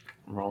credit.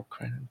 Roll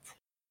credits.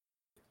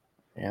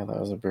 Yeah, that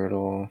was a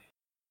brutal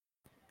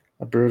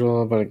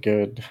but a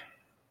good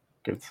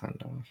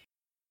send off.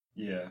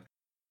 Yeah.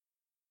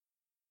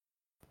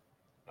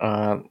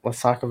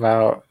 Let's talk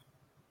about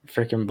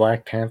freaking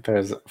Black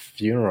Panther's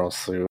funeral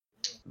suit.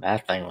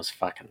 That thing was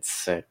fucking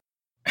sick.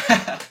 It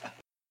was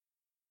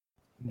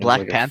Black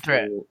like a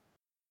Panther. full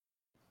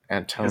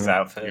Antonio His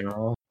outfit.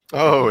 funeral,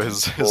 Oh,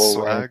 his Full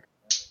swag.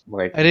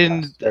 like I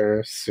didn't-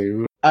 duster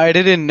suit. I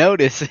didn't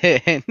notice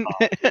it. It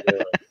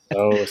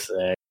was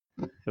so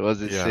sick.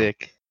 Was it Yeah.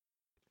 sick?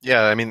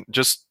 Yeah, I mean,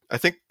 just I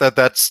think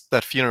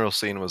that funeral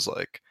scene was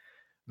like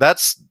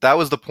that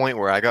was the point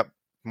where I got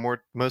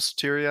most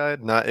teary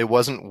eyed. Not it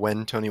wasn't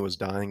when Tony was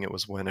dying. It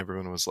was when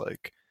everyone was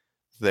like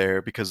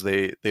there because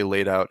they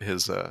laid out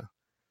his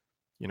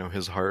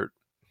his heart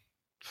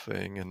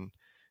thing and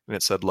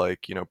it said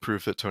like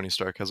proof that Tony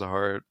Stark has a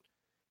heart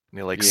and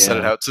they like set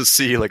it Yeah. out to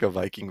sea like a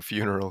Viking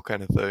funeral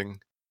kind of thing.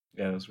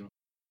 Yeah, it was real.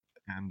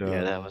 And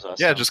Yeah, that was awesome.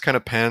 yeah, it just kind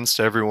of pans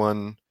to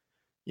everyone,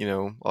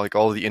 like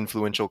all the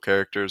influential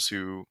characters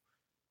who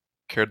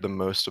cared the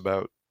most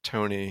about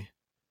Tony.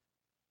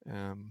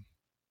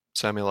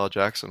 Samuel L.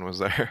 Jackson was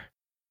there.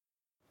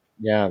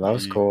 Yeah, that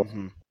was The cool.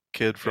 Mhm.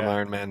 kid from Yeah.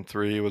 Iron Man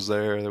 3 was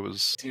there. There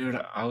was Dude,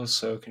 I was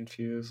so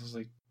confused. I was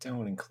like,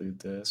 don't include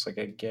this. Like,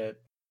 I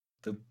get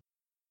the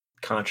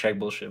contract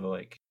bullshit, but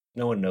like,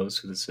 no one knows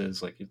who this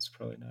is. Like, it's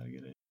probably not a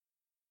good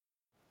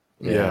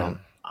idea. Yeah.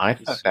 I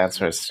thought that's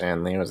where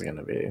Stan Lee was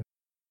gonna be.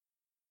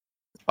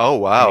 oh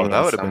wow, Maybe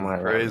that would have been somewhere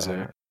around crazy.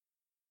 there.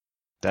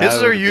 That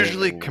His are would've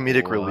usually been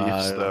comedic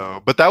reliefs wild.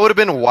 though, but that would have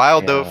been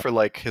wild though Yeah. for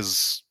like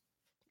his.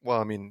 Well,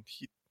 I mean,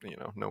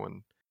 no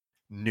one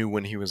knew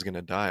when he was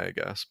gonna die, I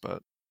guess,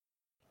 but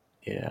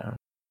Yeah.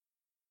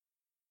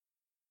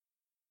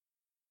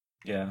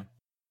 Yeah.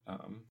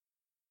 And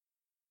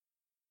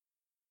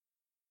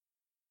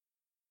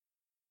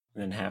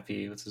then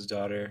Happy with his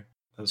daughter.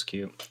 That was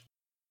cute.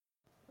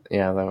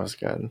 Yeah, that was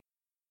good.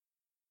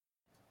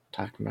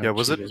 Talking about Yeah,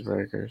 was it-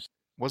 cheeseburgers.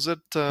 was it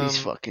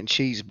These fucking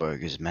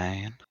cheeseburgers,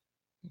 man.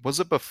 was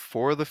it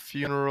before the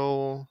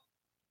funeral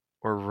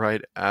or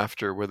right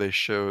after where they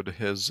showed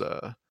his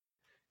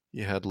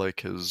he had like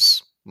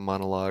his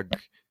monologue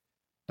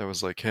that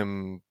was like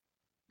him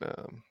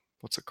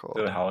what's it called?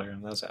 The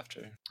hologram, that was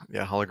after.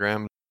 Yeah,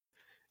 hologram.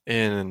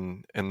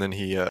 And then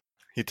he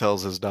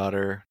tells his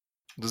daughter,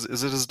 is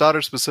it his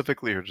daughter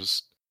specifically or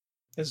just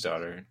His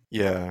daughter.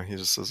 yeah, he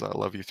just says I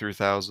love you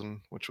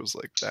 3000, which was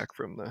like back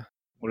from the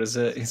What is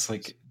it? He's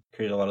like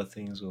created a lot of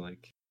things with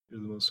like you're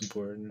the most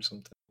important or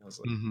something. I was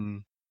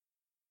like,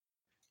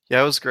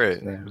 Yeah, it was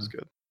great. Yeah. It was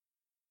good.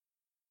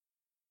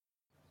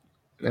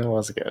 It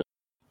was good.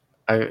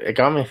 It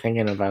got me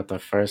thinking about the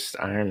first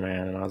Iron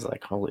Man, and I was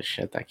like, "Holy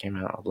shit, that came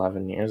out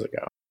 11 years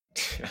ago."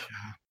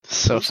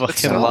 So It's fucking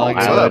still long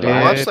holds ago, up. ago, I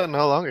dude. watched dude. that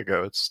not long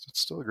ago. It's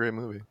still a great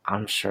movie.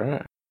 I'm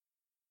sure.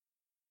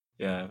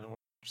 yeah, I haven't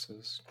watched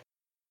this.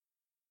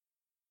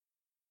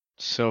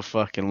 So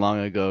fucking long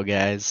ago,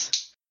 guys.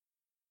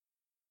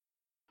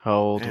 How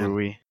old Damn. were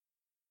we?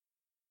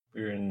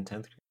 We were in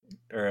 10th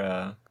grade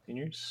or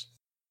seniors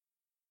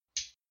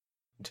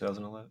in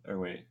 2011. Or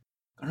wait,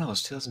 oh no, it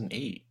was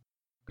 2008.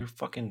 We were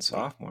fucking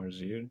sophomores,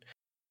 dude.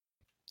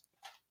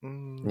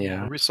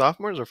 Yeah. Were we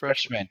sophomores or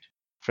freshmen?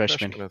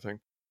 Freshman. I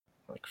think.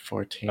 Like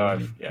 14.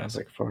 Yeah. I was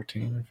like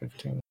 14 or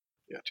 15.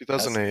 Yeah,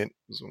 2008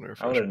 was when we were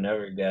I would have freshmen.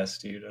 never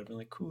guessed, dude. I'd been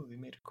like, cool, they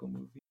made a cool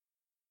movie.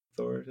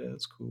 Thor, yeah,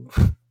 that's cool.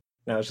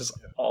 Now it's just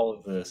all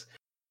of this.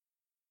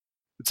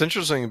 It's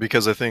interesting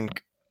because I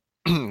think,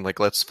 like,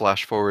 let's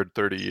flash forward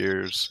 30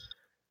 years,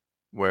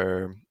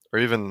 or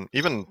even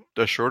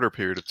a shorter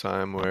period of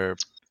time, where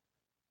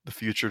the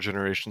future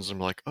generations are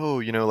like,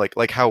 oh,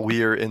 like how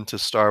we're into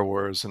Star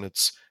Wars, and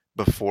it's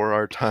before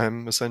our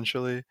time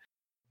essentially,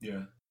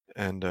 Yeah.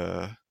 and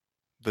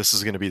this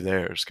is going to be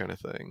theirs, kind of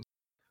thing,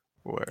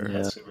 where Yeah.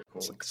 That's super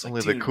cool. It's like,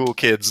 only the dude, cool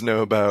kids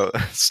know about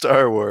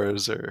Star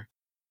Wars, or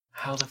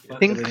How the fuck? I are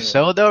think they gonna-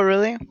 so, though,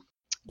 really?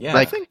 Yeah,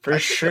 Like, for I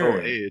sure.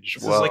 think it'll age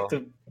This well. is like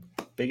the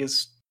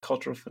biggest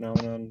cultural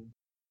phenomenon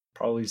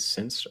probably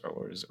since Star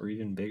Wars, or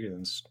even bigger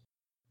than.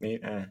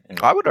 Anyway.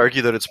 I would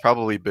argue that it's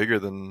probably bigger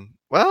than.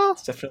 Well,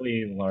 It's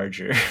definitely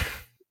larger.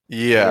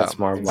 yeah, It's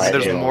more There's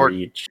widely more-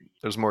 reach.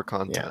 there's more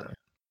content. Yeah.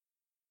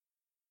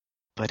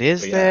 But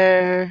is But yeah.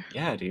 there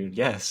Yeah, dude.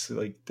 Yes,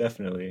 like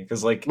definitely,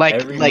 because like like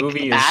every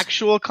movie is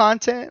actual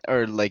content,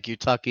 or like you're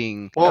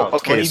talking? Well, no,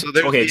 okay, 20 so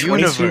there's okay, the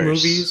 22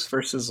 universe. movies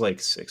versus like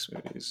 6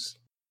 movies.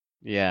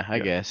 Yeah, I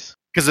Yeah. guess.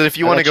 Because if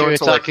you I want to thought go you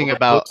into were like talking the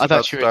about. books I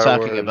thought you were Star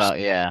talking Wars, about.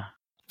 Yeah.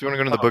 If you want to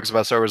go into the books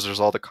about Star Wars, there's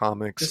all the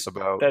comics Just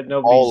about that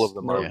all of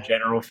them. no Are, Yeah.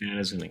 general fan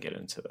is gonna get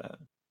into that.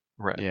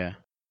 right, Yeah.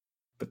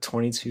 But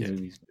 22 Yeah.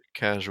 movies.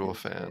 casual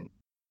fan,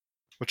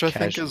 which I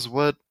think Casual. is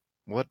what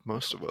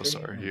most of us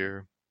are Yeah.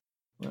 here.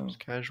 Wow. Just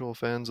casual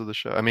fans of the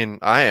show. I mean,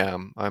 I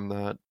am. I'm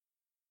not.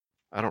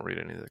 I don't read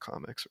any of the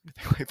comics or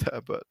anything like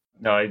that, but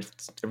No,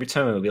 every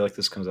time a movie like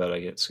this comes out, I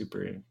get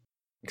super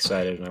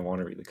excited and I want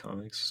to read the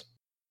comics.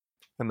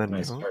 and then And I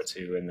you know, start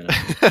to, and then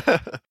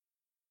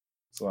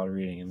it's a lot of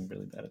reading. I'm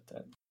really bad at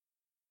that.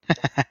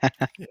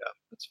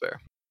 that's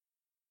fair.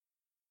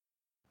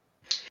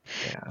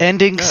 Yeah.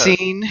 Ending Yeah.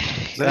 scene.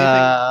 Is there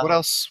anything, what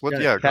else? What?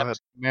 Yeah, go Captain ahead.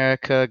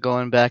 America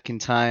going back in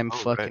time, Oh,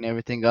 fucking right.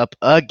 everything up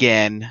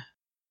again.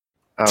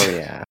 Oh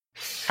yeah.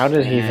 How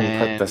did he even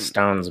put the And-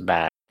 stones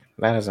back?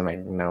 That doesn't make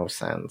no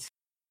sense.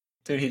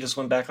 Dude, he just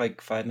went back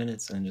like 5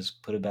 minutes and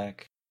just put it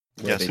back.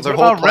 where Yeah, they so did. their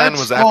What whole about plan Red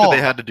was after Skull?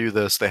 they had to do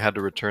this, they had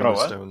to return Oh, the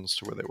what? stones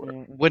to where they were.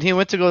 When he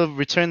went to go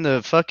return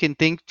the fucking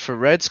thing for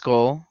Red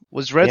Skull,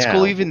 was Red Yeah.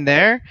 Skull even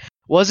there?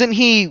 Wasn't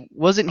he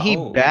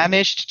Oh.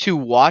 banished to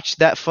watch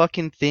that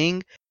fucking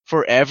thing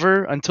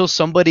forever until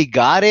somebody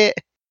got it?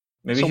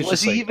 Maybe So he's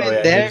was just he like, even oh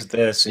yeah, there? here's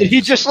this. Did and he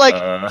he's just, like,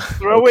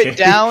 throw okay. it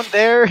down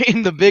there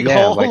in the big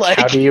Yeah, hole? like,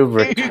 how do you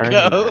return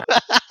go.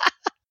 that?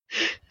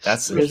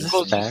 That's Where's this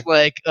Squirrel's interesting. just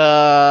back?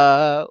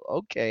 like,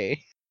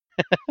 okay.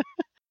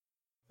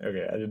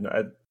 Okay, I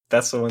didn't.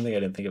 That's the one thing I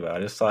didn't think about.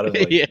 I just thought of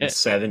like Yeah. the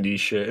 '70s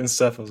shit and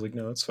stuff. I was like,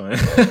 no, it's fine.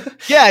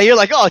 Yeah, you're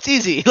like, oh, it's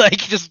easy. Like,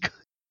 just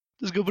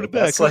go put it But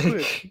back that's real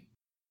like, quick.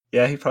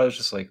 yeah, he probably was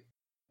just like,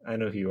 I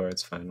know who you are.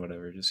 It's fine,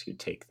 whatever. Just you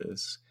take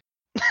this.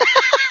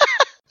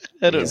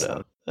 I don't Yeah.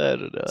 know. I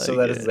don't know. So I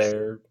that guess. is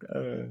there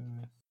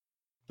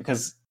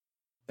because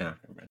yeah.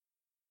 Never mind.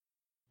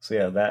 So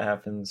yeah, that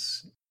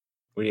happens.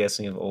 What do you guys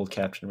think of old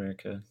Captain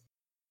America?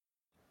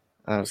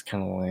 That was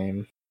kind of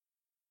lame.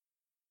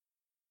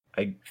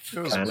 I It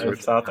was kind weird. of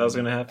thought that was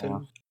going to Yeah.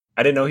 happen.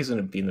 I didn't know he's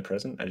going to be in the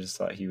present. I just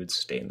thought he would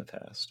stay in the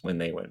past when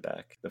they went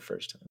back the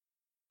first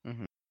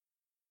time.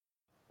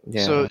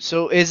 Yeah.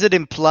 So is it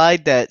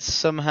implied that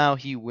somehow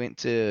he went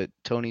to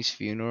Tony's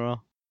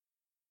funeral?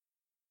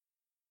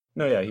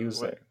 No, yeah, he was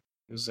What? there.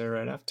 He was there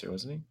right after,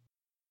 wasn't he?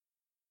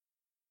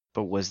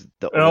 But was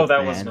the No, old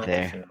that was man not the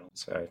there? funeral.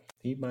 Sorry,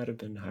 he might have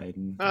been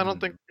hiding. I don't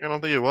think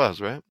it was,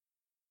 right?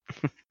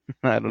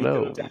 I don't He could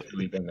know. have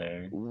definitely been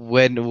there,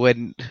 When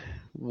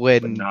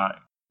but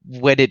not.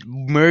 when it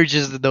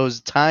merges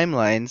those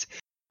timelines,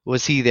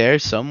 was he there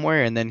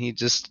somewhere and then he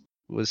just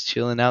was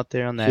chilling out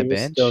there on He that was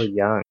bench? still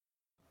young.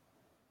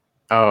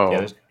 Oh,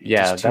 there's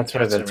yeah, two that's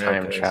where the Captain time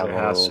Americas. travel There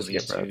has to rules be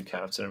get two broken.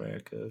 Captain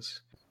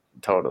Americas.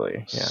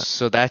 Totally, yeah,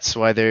 So that's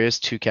why there is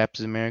two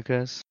Captain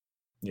Americas.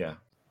 Yeah,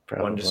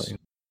 probably. one just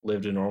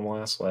lived a normal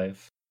ass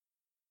life.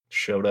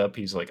 Showed up.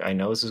 He's like, I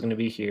know this is going to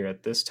be here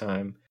at this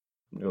time.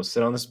 I'm gonna go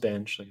sit on this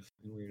bench like a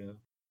fucking weirdo.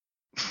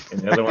 And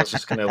the other one's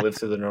just gonna live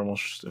through the normal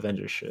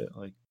Avengers shit.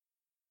 Like,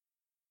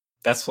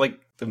 that's like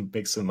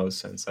makes the most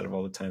sense out of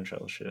all the time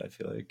travel shit. I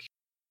feel like.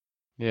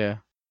 Yeah.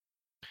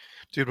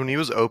 Dude, when he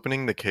was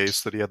opening the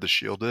case that he had the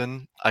shield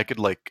in, I could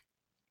like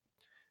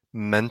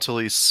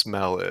mentally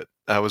smell it.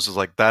 I was just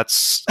like,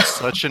 that's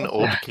such an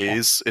old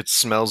case. It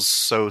smells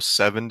so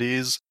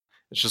 70s.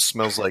 It just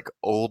smells like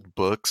old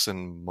books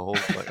and mold.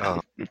 Like,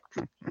 oh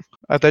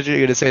I thought you were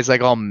gonna say it's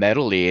like all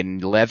metally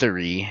and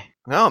leathery.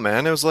 no,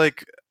 man! It was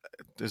like,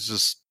 it's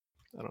just,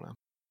 I don't know.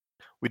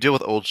 We deal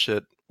with old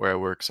shit where I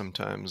work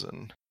sometimes,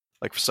 and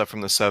like stuff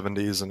from the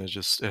 70s, and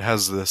it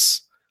has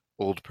this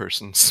old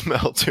person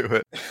smell to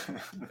it,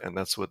 and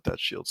that's what that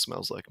shield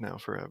smells like now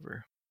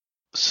forever.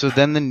 So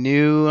then the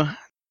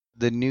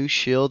new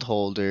shield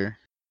holder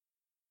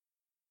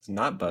It's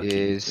not Bucky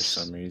is for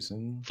some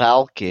reason.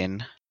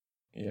 Falcon,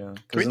 Yeah.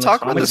 Can we in the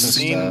talk about the comics and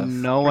scene? stuff-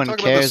 no Can we one talk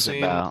about the cares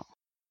scene? about.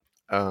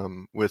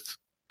 With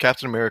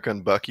Captain America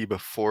and Bucky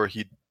before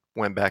he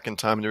went back in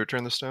time to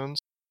return the stones.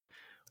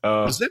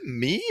 Was it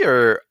me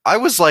or I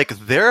was like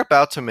they're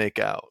about to make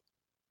out?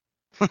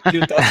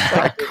 Dude, that's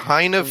I like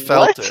kind of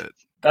felt What? it.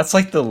 that's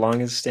like the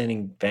longest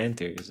standing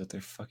banter is that they're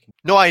fucking.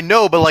 No, I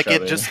know, but like Each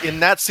it other. just in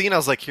that scene, I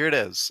was like, here it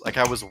is. Like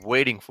I was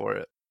waiting for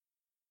it.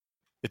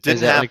 It didn't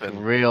Is that happen.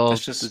 like real?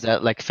 That's just- Is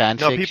that like fanfic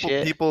No,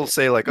 shit? people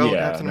say like, oh,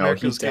 Yeah, Captain no,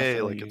 America's he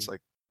gay. Like definitely- it's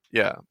like,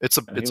 yeah, it's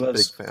a No, he big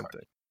loves-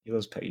 fanfic, He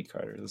loves Peggy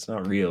Carter. That's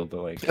not real,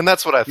 but like. and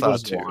that's what I People thought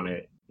just too. want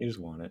it. You just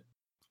want it.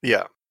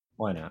 Yeah,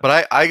 Why not?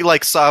 but I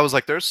like saw. I was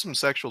like, there's some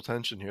sexual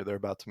tension here. They're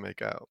about to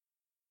make out.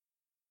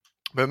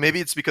 But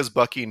maybe it's because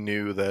Bucky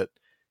knew that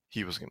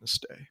he was going to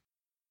stay.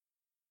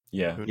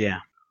 yeah. Who Yeah,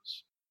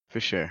 knows? for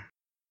sure.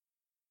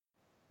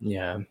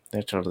 Yeah,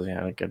 they totally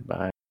had a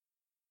goodbye.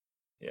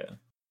 Yeah.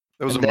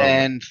 It was And a moment.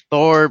 then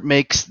Thor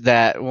makes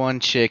that one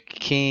chick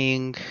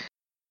king.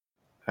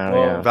 Oh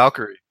Well, yeah,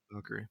 Valkyrie.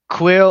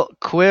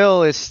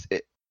 Quill is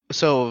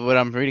so what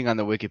I'm reading on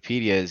the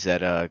Wikipedia is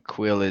that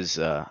Quill is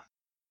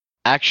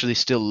actually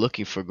still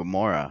looking for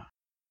Gamora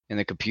in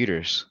the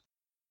computers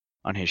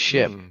on his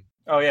ship. Hmm.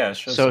 Oh yeah. It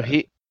shows So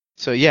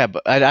that. yeah,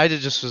 but I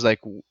just was like,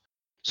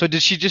 so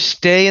did she just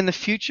stay in the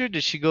future?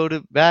 Did she go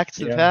back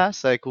to the Yeah.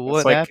 past? Like It's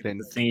what like,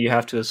 happened? The thing you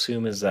have to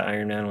assume is that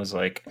Iron Man was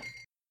like,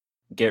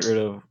 get rid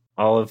of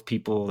all the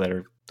people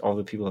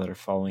that are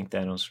following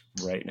Thanos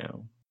right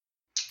now,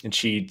 and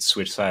she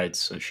switched sides,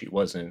 so she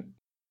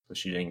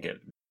didn't get.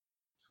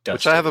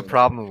 Which I have a dusted.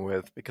 problem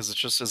with because it's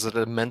just is it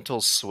a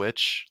mental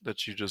switch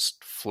that you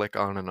just flick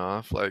on and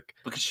off? Like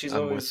Because she's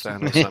I'm with always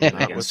Thanos, I'm not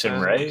with against him,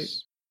 Thanos. right?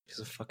 She's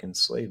a fucking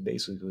slave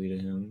basically to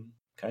him,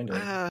 kind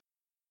of.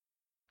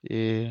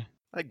 Yeah.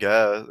 I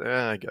guess.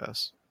 Yeah, I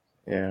guess.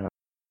 yeah.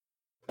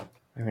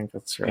 I think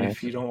that's I mean, right.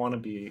 if you don't want to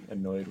be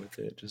annoyed with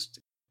it,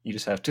 you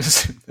just have to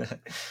assume that.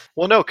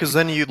 Well, no, because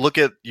then you look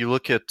at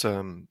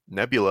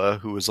Nebula,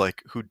 who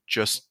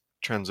just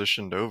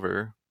transitioned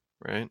over,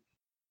 right?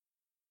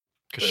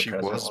 Because The she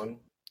present was. one?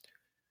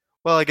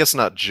 Well, I guess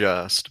not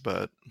just,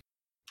 but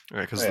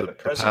right, because Oh, yeah, the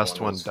present past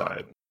one was died.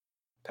 fine.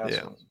 Past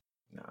Yeah. one,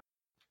 no.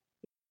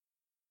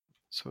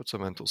 So it's a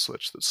mental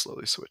switch that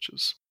slowly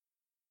switches.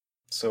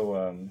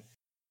 So,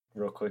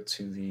 real quick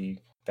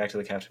back to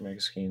the Captain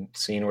America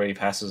scene where he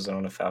passes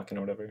on a Falcon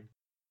or whatever.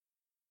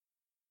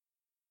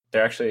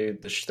 They're actually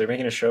they're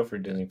making a show for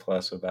Disney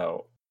Plus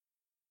about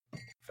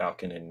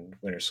Falcon and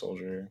Winter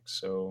Soldier,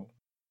 so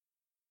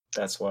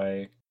that's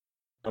why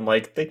I'm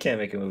like, they can't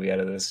make a movie out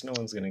of this. No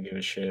one's gonna give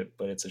a shit,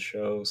 but it's a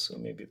show, so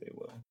maybe they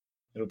will.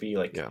 It'll be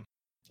like Yeah.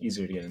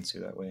 easier to get into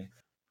that way.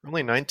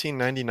 Only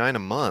 $19.99 a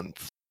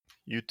month.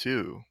 You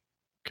too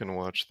can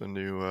watch the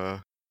new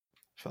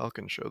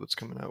Falcon show that's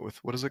coming out with,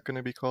 what is it going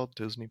to be called?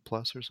 Disney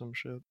Plus or some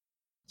shit?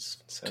 It's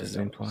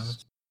Disney $7.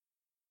 Plus.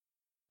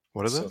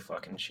 What is So it?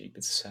 fucking cheap.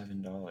 It's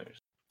 $7.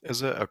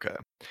 Is it? Okay.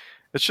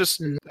 It's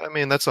just, I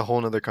mean, that's a whole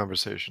nother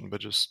conversation,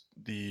 but just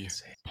the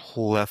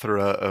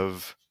plethora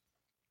of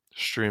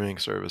streaming Oh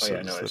services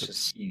yeah, no, that it's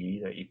just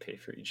ED that you pay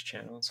for each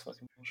channel. It's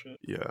fucking bullshit.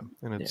 yeah,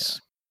 and it's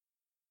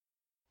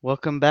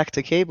Welcome back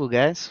to cable,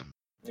 guys.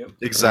 Yep.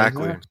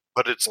 exactly, Exactly.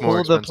 but it's more Pull the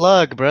expensive.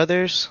 plug,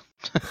 brothers.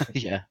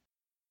 Yeah.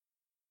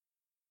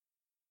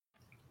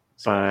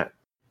 But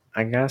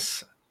I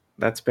guess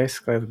that's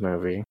basically the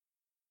movie.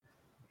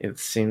 It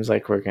seems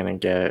like we're gonna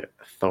get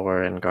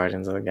Thor and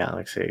Guardians of the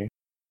Galaxy,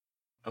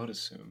 I would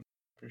assume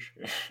for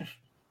sure.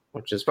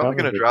 which is Probably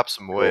going to drop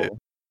some weight. cool.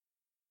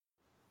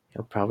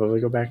 He'll probably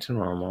go back to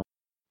normal.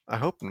 I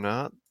hope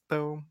not,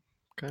 though.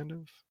 Kind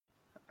of.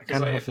 I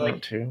kind of I hope feel not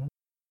like- too.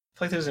 I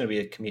feel like there's gonna be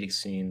a comedic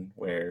scene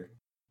where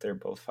they're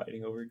both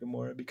fighting over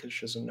Gamora because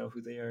she doesn't know who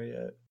they are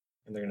yet,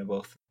 and they're gonna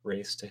both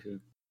race to who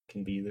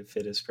can be the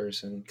fittest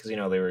person because they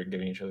were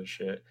giving each other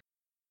shit.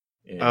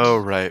 In Oh,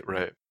 right.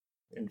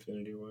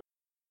 Infinity War.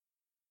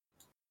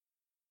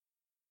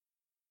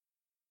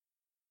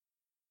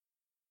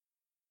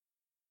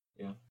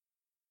 Yeah.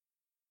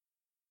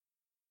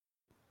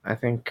 I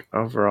think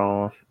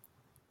overall,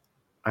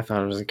 I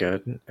thought it was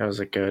good. It was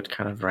a good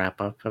kind of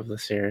wrap up of the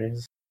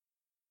series.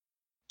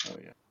 Oh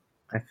yeah.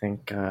 I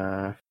think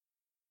I'm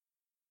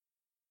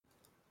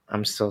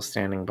still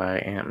standing by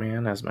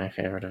Ant-Man as my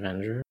favorite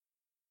Avenger,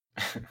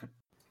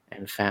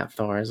 and Fat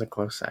Thor is a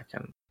close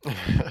second.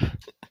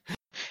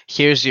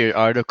 Here's your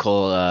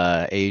article,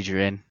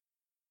 Adrian.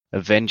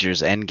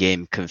 Avengers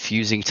Endgame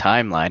confusing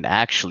timeline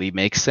actually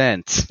makes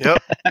sense.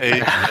 Yep.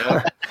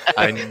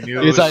 I knew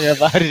We were talking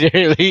about it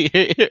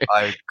earlier.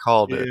 I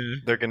called it.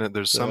 Yeah.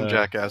 There's some Uh.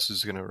 jackass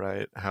who's gonna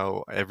write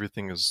how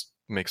everything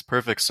makes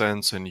perfect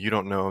sense, and you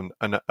don't know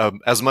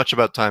as much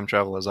about time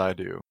travel as I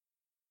do,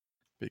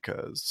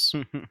 because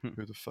who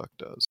the fuck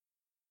does?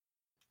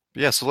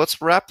 But yeah, so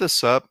let's wrap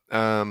this up.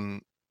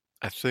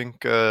 I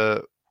think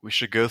we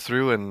should go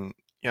through and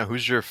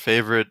who's your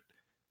favorite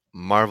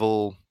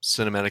Marvel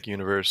Cinematic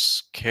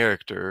Universe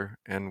character,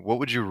 and what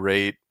would you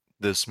rate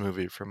this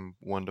movie from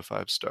 1 to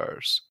 5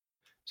 stars?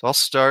 So I'll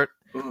start.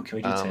 Ooh, can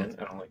we do 10?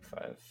 I don't like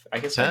 5. I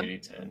guess 10? I could do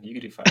 10. You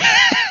could do 5.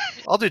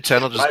 I'll do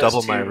 10. I'll just 5 is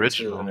double my too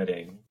original.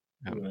 limiting.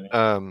 Yeah.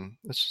 Limiting.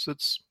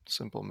 It's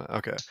simple math.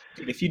 Okay.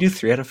 Dude, if you do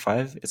 3 out of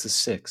 5, it's a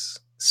 6.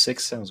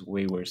 6 sounds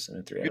way worse than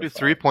a 3 You out do of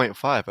 5.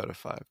 3.5 out of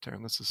 5,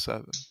 Taryn. That's a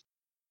 7.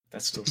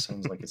 That still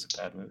sounds like it's a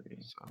bad movie,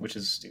 So- which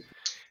is stupid.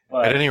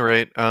 At any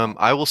rate,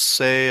 I will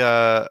say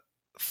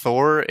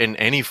Thor in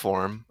any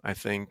form. I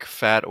think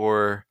fat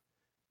or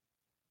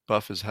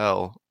buff as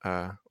hell,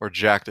 or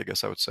jacked, I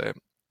guess I would say.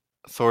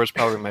 Thor is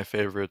probably my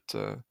favorite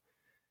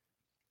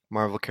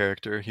Marvel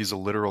character. He's a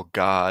literal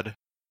god.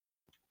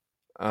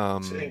 So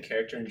in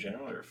character in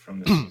general, or from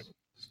the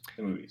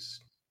movies?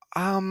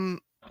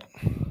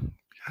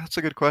 That's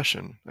a good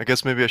question. I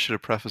guess maybe I should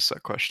have prefaced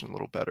that question a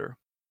little better.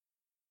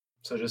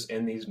 So just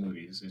in these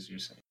movies, as you're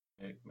saying,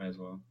 might as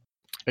well.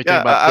 Are you Yeah,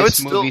 talking about I would this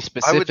still- movie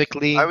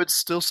specifically? I would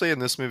still say in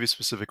this movie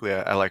specifically,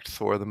 I liked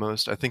Thor the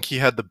most. I think he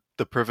had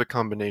the perfect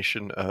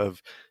combination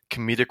of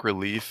comedic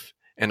relief,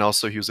 and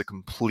also he was a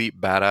complete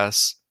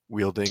badass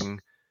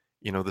wielding,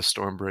 the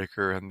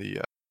Stormbreaker and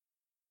the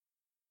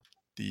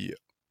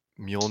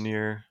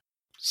Mjolnir.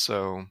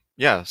 So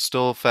yeah,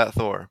 still fat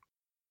Thor.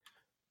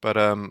 But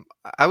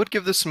I would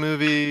give this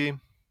movie.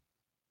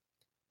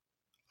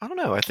 I don't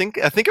know. I think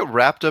it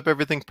wrapped up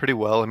everything pretty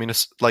well. I mean,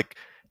 it's like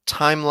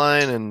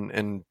timeline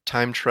and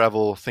time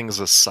travel things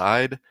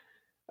aside,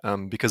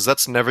 because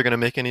that's never going to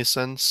make any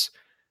sense.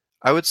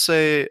 I would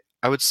say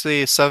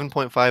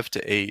 7.5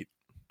 to 8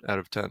 out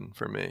of 10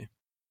 for me.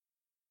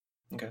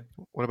 Okay.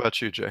 What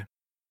about you, Jay?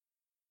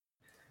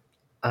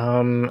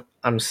 I'm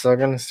still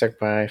gonna stick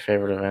by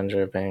favorite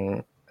Avenger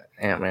being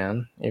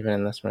Ant-Man, even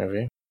in this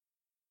movie.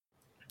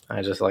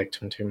 I just liked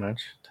him too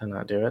much to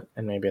not do it,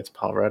 and maybe it's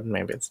Paul Rudd,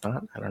 maybe it's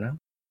not. I don't know.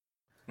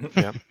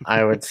 Yeah.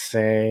 I would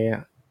say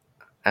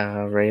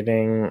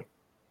rating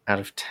out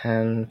of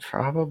 10, it's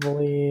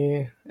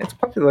probably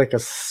like a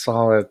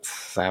solid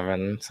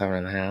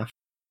 7.5.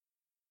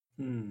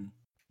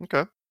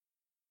 Okay.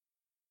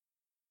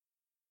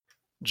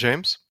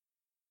 James?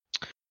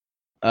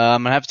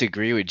 I'm gonna have to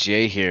agree with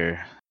Jay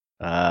here.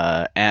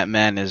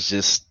 Ant-Man is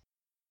just.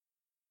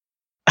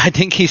 I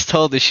think he's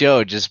told the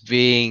show just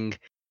being.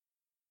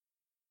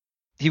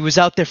 He was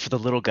out there for the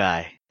little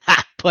guy.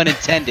 Ha! Pun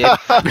intended.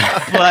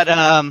 But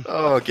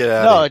Oh, get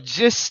out! no, of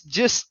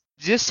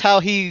just how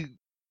he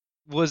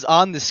was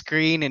on the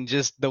screen and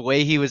just the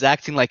way he was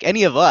acting like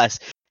any of us.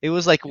 It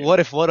was like, Yeah. what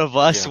if one of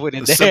us Yeah. went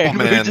in The there?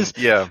 simple We were man. just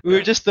Yeah. we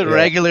were just the Yeah.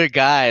 regular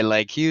guy.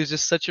 Like he was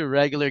just such a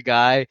regular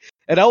guy.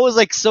 And I was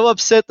like so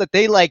upset that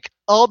they like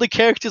all the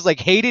characters like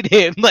hated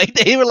him. Like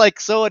they were like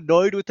so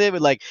annoyed with him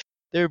and like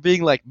they were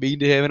being like mean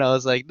to him, and I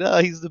was like, no,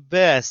 he's the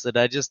best. And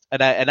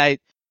I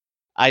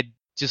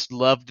just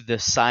loved the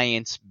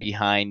science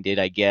behind it.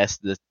 I guess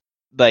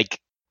like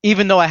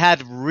even though I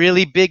had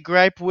really big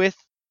gripe with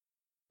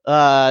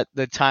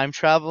the time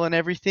travel and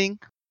everything,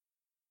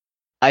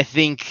 I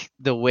think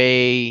the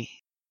way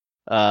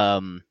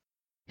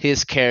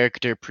his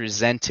character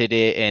presented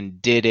it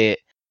and did it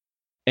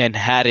and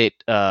had it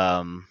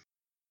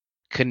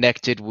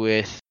connected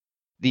with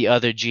the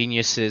other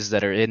geniuses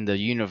that are in the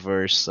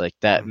universe, like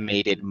that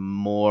made it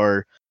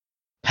more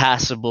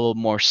passable,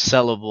 more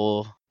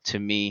sellable to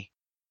me.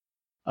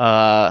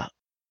 I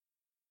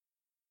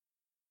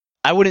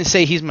wouldn't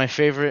say he's my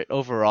favorite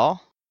overall,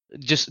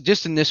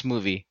 just in this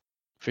movie,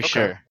 for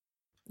sure.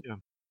 Yeah.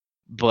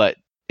 But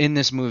in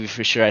this movie,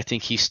 for sure, I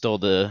think he stole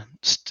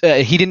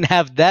he didn't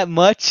have that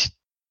much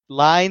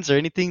lines or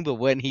anything, but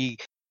when he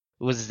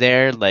was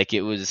there, like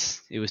it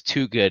was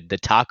too good. The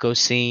taco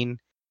scene,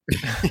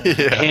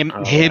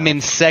 Yeah. him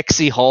and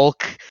Sexy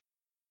Hulk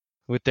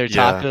with their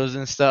tacos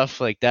and stuff,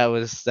 like that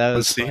was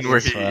The scene funny where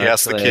as he fuck,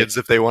 asked the like- kids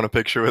if they want a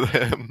picture with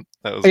him.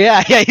 That was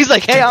Yeah, he's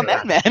like, hey, I'm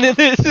Ant-Man. And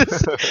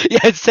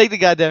just take the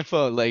goddamn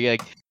phone.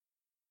 Like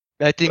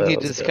I think That he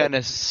was just good. kind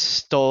of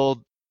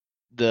stole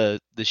the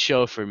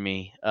show for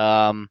me.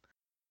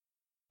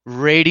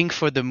 Rating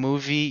for the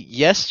movie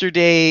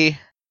yesterday,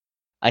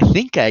 I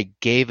think I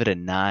gave it a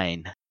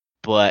 9,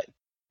 but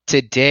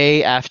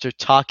today, after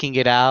talking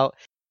it out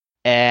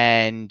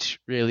and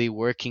really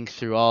working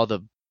through all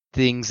the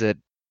things that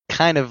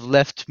kind of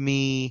left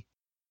me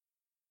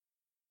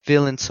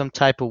feeling some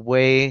type of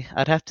way,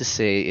 I'd have to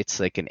say it's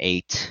like an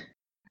 8.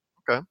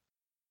 Okay.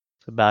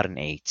 It's about an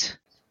 8.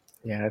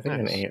 Yeah, I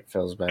think Nice. an 8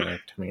 feels better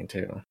to me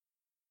too.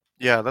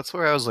 Yeah, that's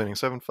where I was leaning.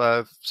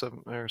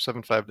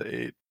 7.5 to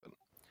 8.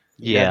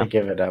 You Yeah. gotta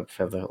give it up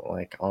for the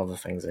all the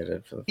things they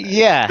did for the fans.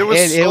 Yeah, There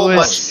was it so was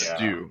much yeah.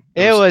 to do.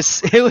 it was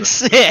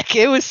sick.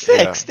 It was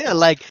sick. Yeah. Still,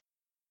 like,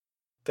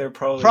 They're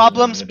probably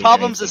Problems- not gonna do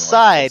problems anything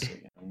aside. Like this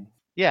again.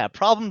 yeah,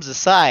 problems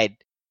aside,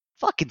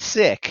 fucking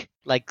sick.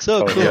 Like,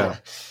 so Totally. cool. Yeah.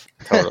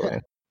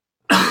 Totally.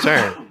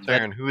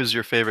 Taryn, who is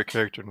your favorite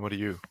character, and what do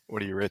you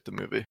rate the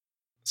movie?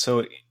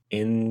 So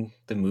in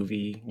the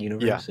movie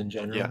universe in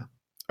general, Yeah.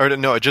 Or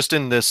no, just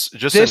in This in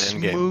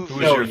Endgame. movie- Who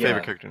is No, your yeah.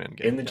 favorite character in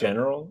Endgame? in the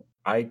general,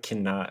 I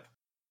cannot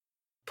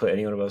put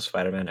anyone above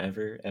Spider-Man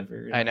ever. In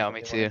I my know,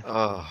 me fucking too. life.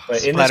 Oh,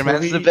 But in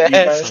Spider-Man's this movie, the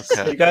best.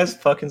 Okay. you guys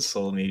fucking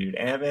sold me, dude.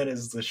 Ant-Man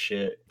is the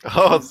shit.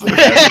 Oh, He's the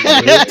best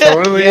movie.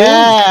 Totally is.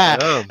 yeah.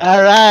 yeah.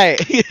 All right.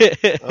 All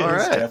It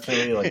was right.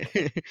 definitely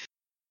like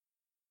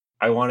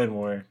I wanted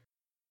more,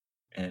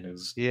 and it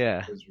was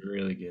yeah.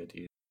 really good,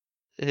 dude.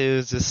 It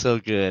was just so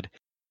good.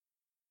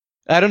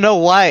 I don't know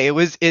why.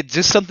 It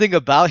just something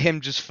about him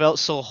just felt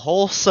so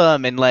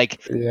wholesome and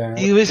like Yeah.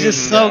 he was just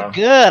Dude, so yeah.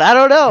 good. I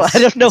don't know. I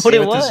don't know The what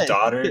scene it with was. His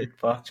daughter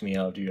fucked me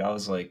up, dude. I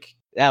was like,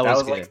 that that was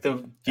was good. like the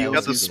That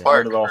feels was good good.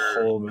 part of the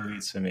Spark. whole movie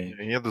to me.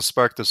 You have the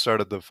spark that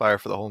started the fire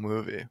for the whole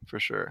movie, for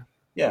sure.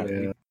 Yeah, Yeah.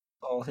 dude,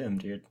 all him,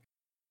 dude.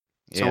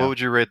 So, Yeah. what would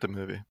you rate the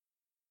movie?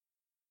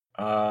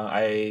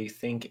 I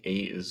think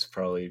 8 is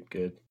probably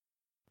good.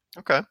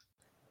 Okay.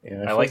 Yeah,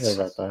 I I feel liked- good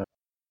about that.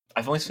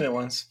 I've only seen it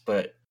once,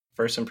 but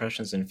First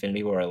Impressions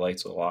Infinity War I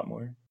liked a lot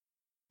more.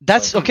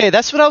 That's Like- okay.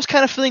 That's what I was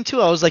kind of feeling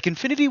too. I was like,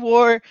 Infinity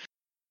War.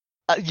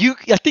 I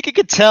think you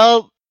could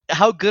tell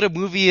how good a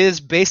movie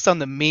is based on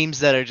the memes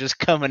that are just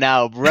coming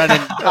out, running,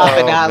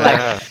 popping out. Like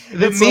man.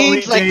 the It's only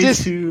memes, like day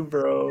just, 2,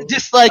 bro.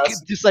 just like,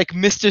 That's- just like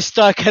Mr.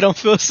 Stark. I don't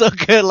feel so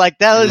good. Like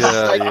that was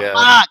Yeah, like yeah.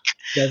 fuck.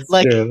 That's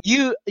Like true.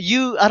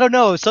 you. I don't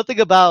know. Something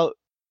about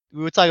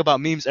we were talking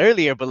about memes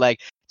earlier, but like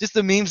just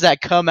the memes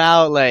that come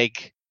out,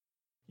 like.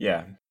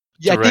 yeah.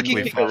 Yeah, I think you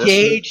Directly could from-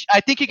 gauge.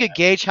 I think you could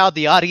gauge how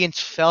the audience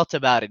felt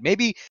about it.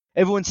 Maybe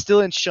everyone's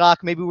still in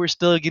shock. Maybe we're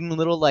still getting a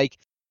little like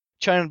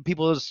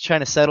people just trying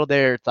to settle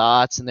their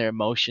thoughts and their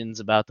emotions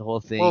about the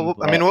whole thing. Well, I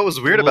but mean, what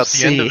was weird we'll about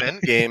the end of see.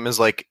 Endgame is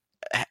like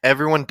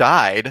everyone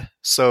died.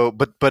 So,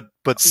 but Yeah,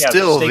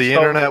 still, the the stakes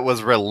felt- internet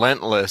was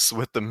relentless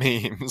with the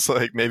memes.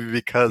 Like maybe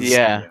because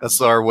Yeah.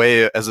 that's our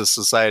way as a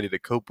society to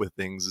cope with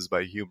things is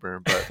by humor.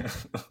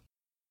 But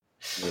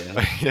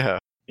Yeah.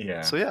 yeah.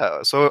 yeah.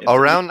 So It's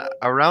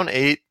around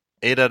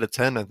 8 out of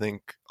 10, I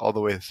think, all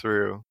the way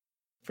through.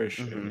 For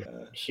sure. Mhm.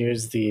 Yeah.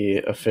 Here's the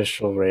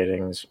official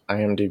ratings.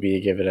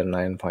 IMDb give it a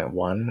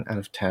 9.1 out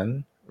of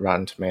 10.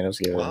 Rotten Tomatoes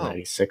give it Wow. a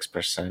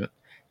 96%.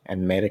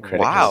 And Metacritic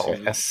Wow. gives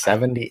it a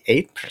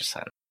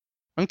 78%.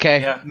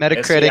 Okay, Yeah,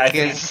 Metacritic I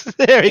think- is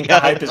there. I We think the go.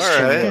 hype is All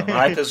too right. real. The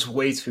hype is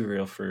way too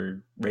real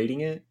for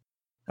rating it.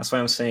 That's why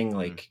I'm saying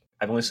like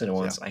I've only seen it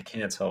once. I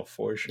can't tell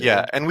for sure.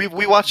 Yeah, and we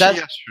watched it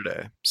That's-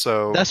 yesterday.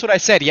 So That's what I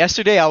said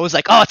yesterday. I was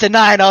like, "Oh, it's a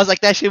 9." I was like,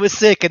 "That shit was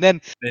sick," and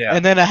then yeah.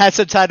 I had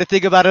some time to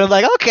think about it. I'm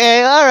like,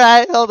 "Okay, all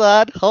right, hold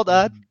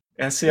on."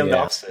 And see, I'm the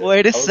Yeah. opposite.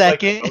 Wait a I was,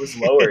 second. I was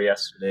lower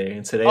yesterday,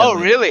 and today. Oh, I'm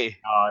like, really?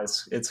 Oh,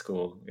 it's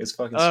cool. It's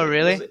fucking. Oh, sick.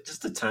 really?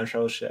 Just the time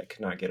travel shit. I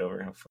could not get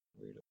over how fucking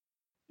weird.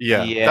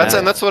 Yeah, Yeah.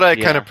 that's what I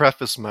kind Yeah. of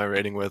prefaced my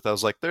rating with. I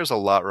was like, "There's a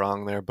lot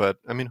wrong there," but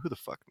I mean, who the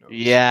fuck knows?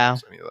 Yeah.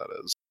 what any of that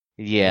is?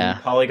 Yeah.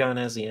 Maybe Polygon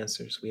has the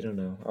answers. We don't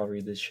know. I'll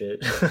read this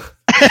shit.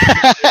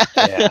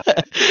 Yeah.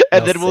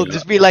 And We'll then we'll see.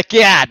 just be like,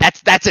 yeah,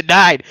 that's a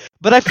 9.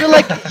 But I feel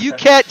like you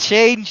can't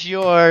change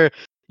your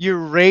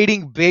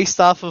rating based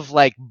off of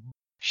like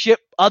shit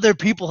other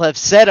people have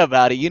said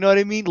about it. You know what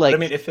I mean? But Like, I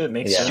mean, if it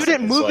makes Yeah. sense,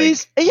 shouldn't it's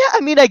movies? like, Yeah,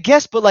 I mean, I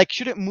guess, but like,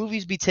 shouldn't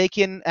movies be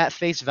taken at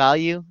face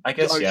value? I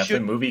guess, Or yeah, if the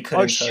should, movie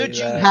couldn't or tell should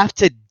you you that. have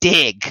to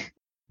dig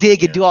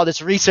and Yeah. do all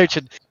this research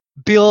and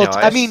build? No,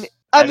 I mean,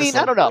 I just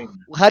don't like know. doing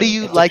that. How do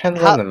you It like?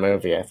 depends How, on the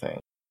movie, I think,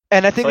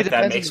 and I I feel think like it that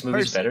depends makes on the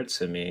movies person. better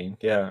to me.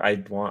 Yeah,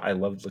 I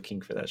love looking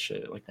for that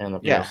shit. Like, and the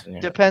Yeah, person. Yeah.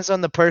 depends on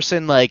the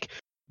person. Like,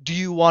 do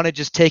you want to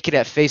just take it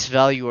at face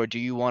value, or do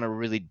you want to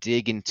really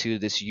dig into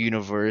this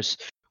universe,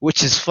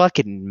 which is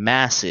fucking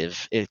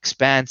massive,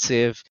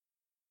 expansive?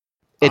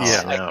 It's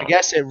Yeah. I know. I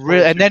guess it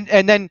really,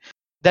 and then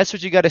that's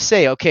what you got to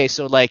say. Okay,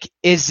 so like,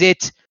 is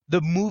it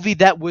the movie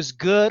that was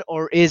good,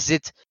 or is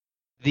it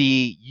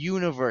the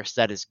universe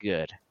that is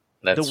good?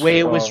 That's The way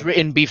it true. was Well-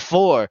 written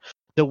before,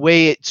 the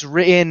way it's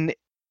written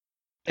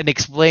and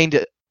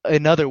explained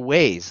in other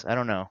ways. I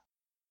don't know.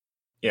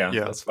 yeah,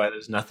 Yeah. that's why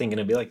there's nothing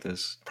gonna be like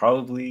this.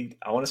 Probably,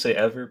 I want to say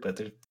ever, but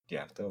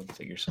they'll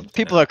figure something.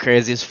 People are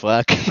crazy as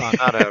fuck. No,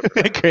 not ever.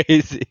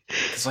 Crazy.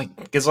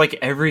 because like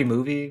every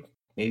movie,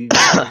 maybe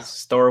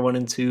Thor 1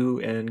 and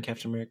 2 and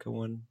Captain America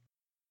 1,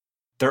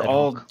 they're And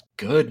all Hulk.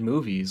 good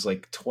movies.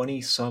 Like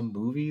 20 some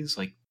movies,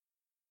 like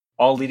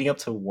all leading up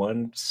to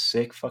one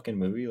sick fucking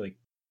movie. Like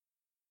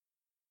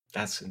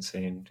that's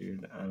insane,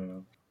 dude. I don't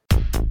know.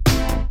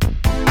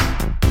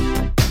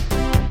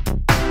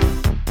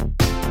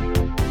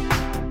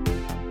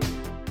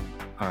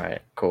 All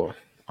right, cool.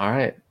 All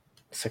right,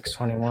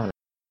 6:21. What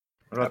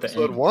about Episode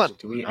the end? 1.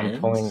 Do we I'm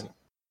end? pulling. Jesus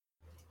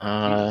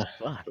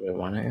fuck. Do we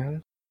want to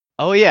end?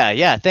 Oh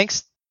yeah.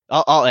 Thanks.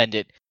 I'll end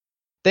it.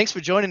 Thanks for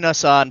joining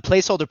us on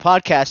Placeholder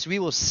Podcast. We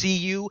will see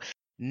you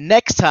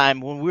next time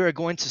when we are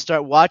going to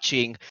start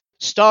watching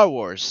Star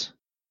Wars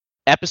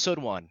Episode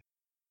 1.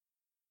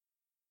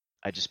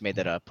 I just made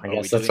that up. I Are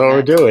guess we that's doing what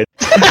we're doing.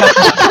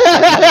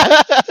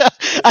 that?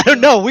 I don't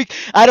know.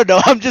 I don't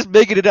know. I'm just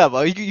making it up.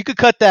 You could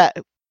cut that.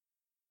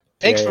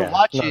 Thanks Yeah, for yeah.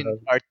 watching. No.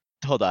 Our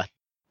hold on.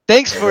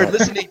 Thanks for Yeah.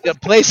 listening to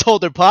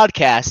Placeholder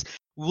Podcast.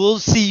 We'll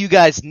see you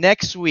guys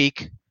next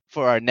week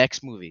for our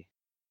next movie.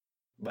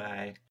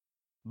 Bye.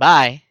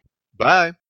 Bye. Bye.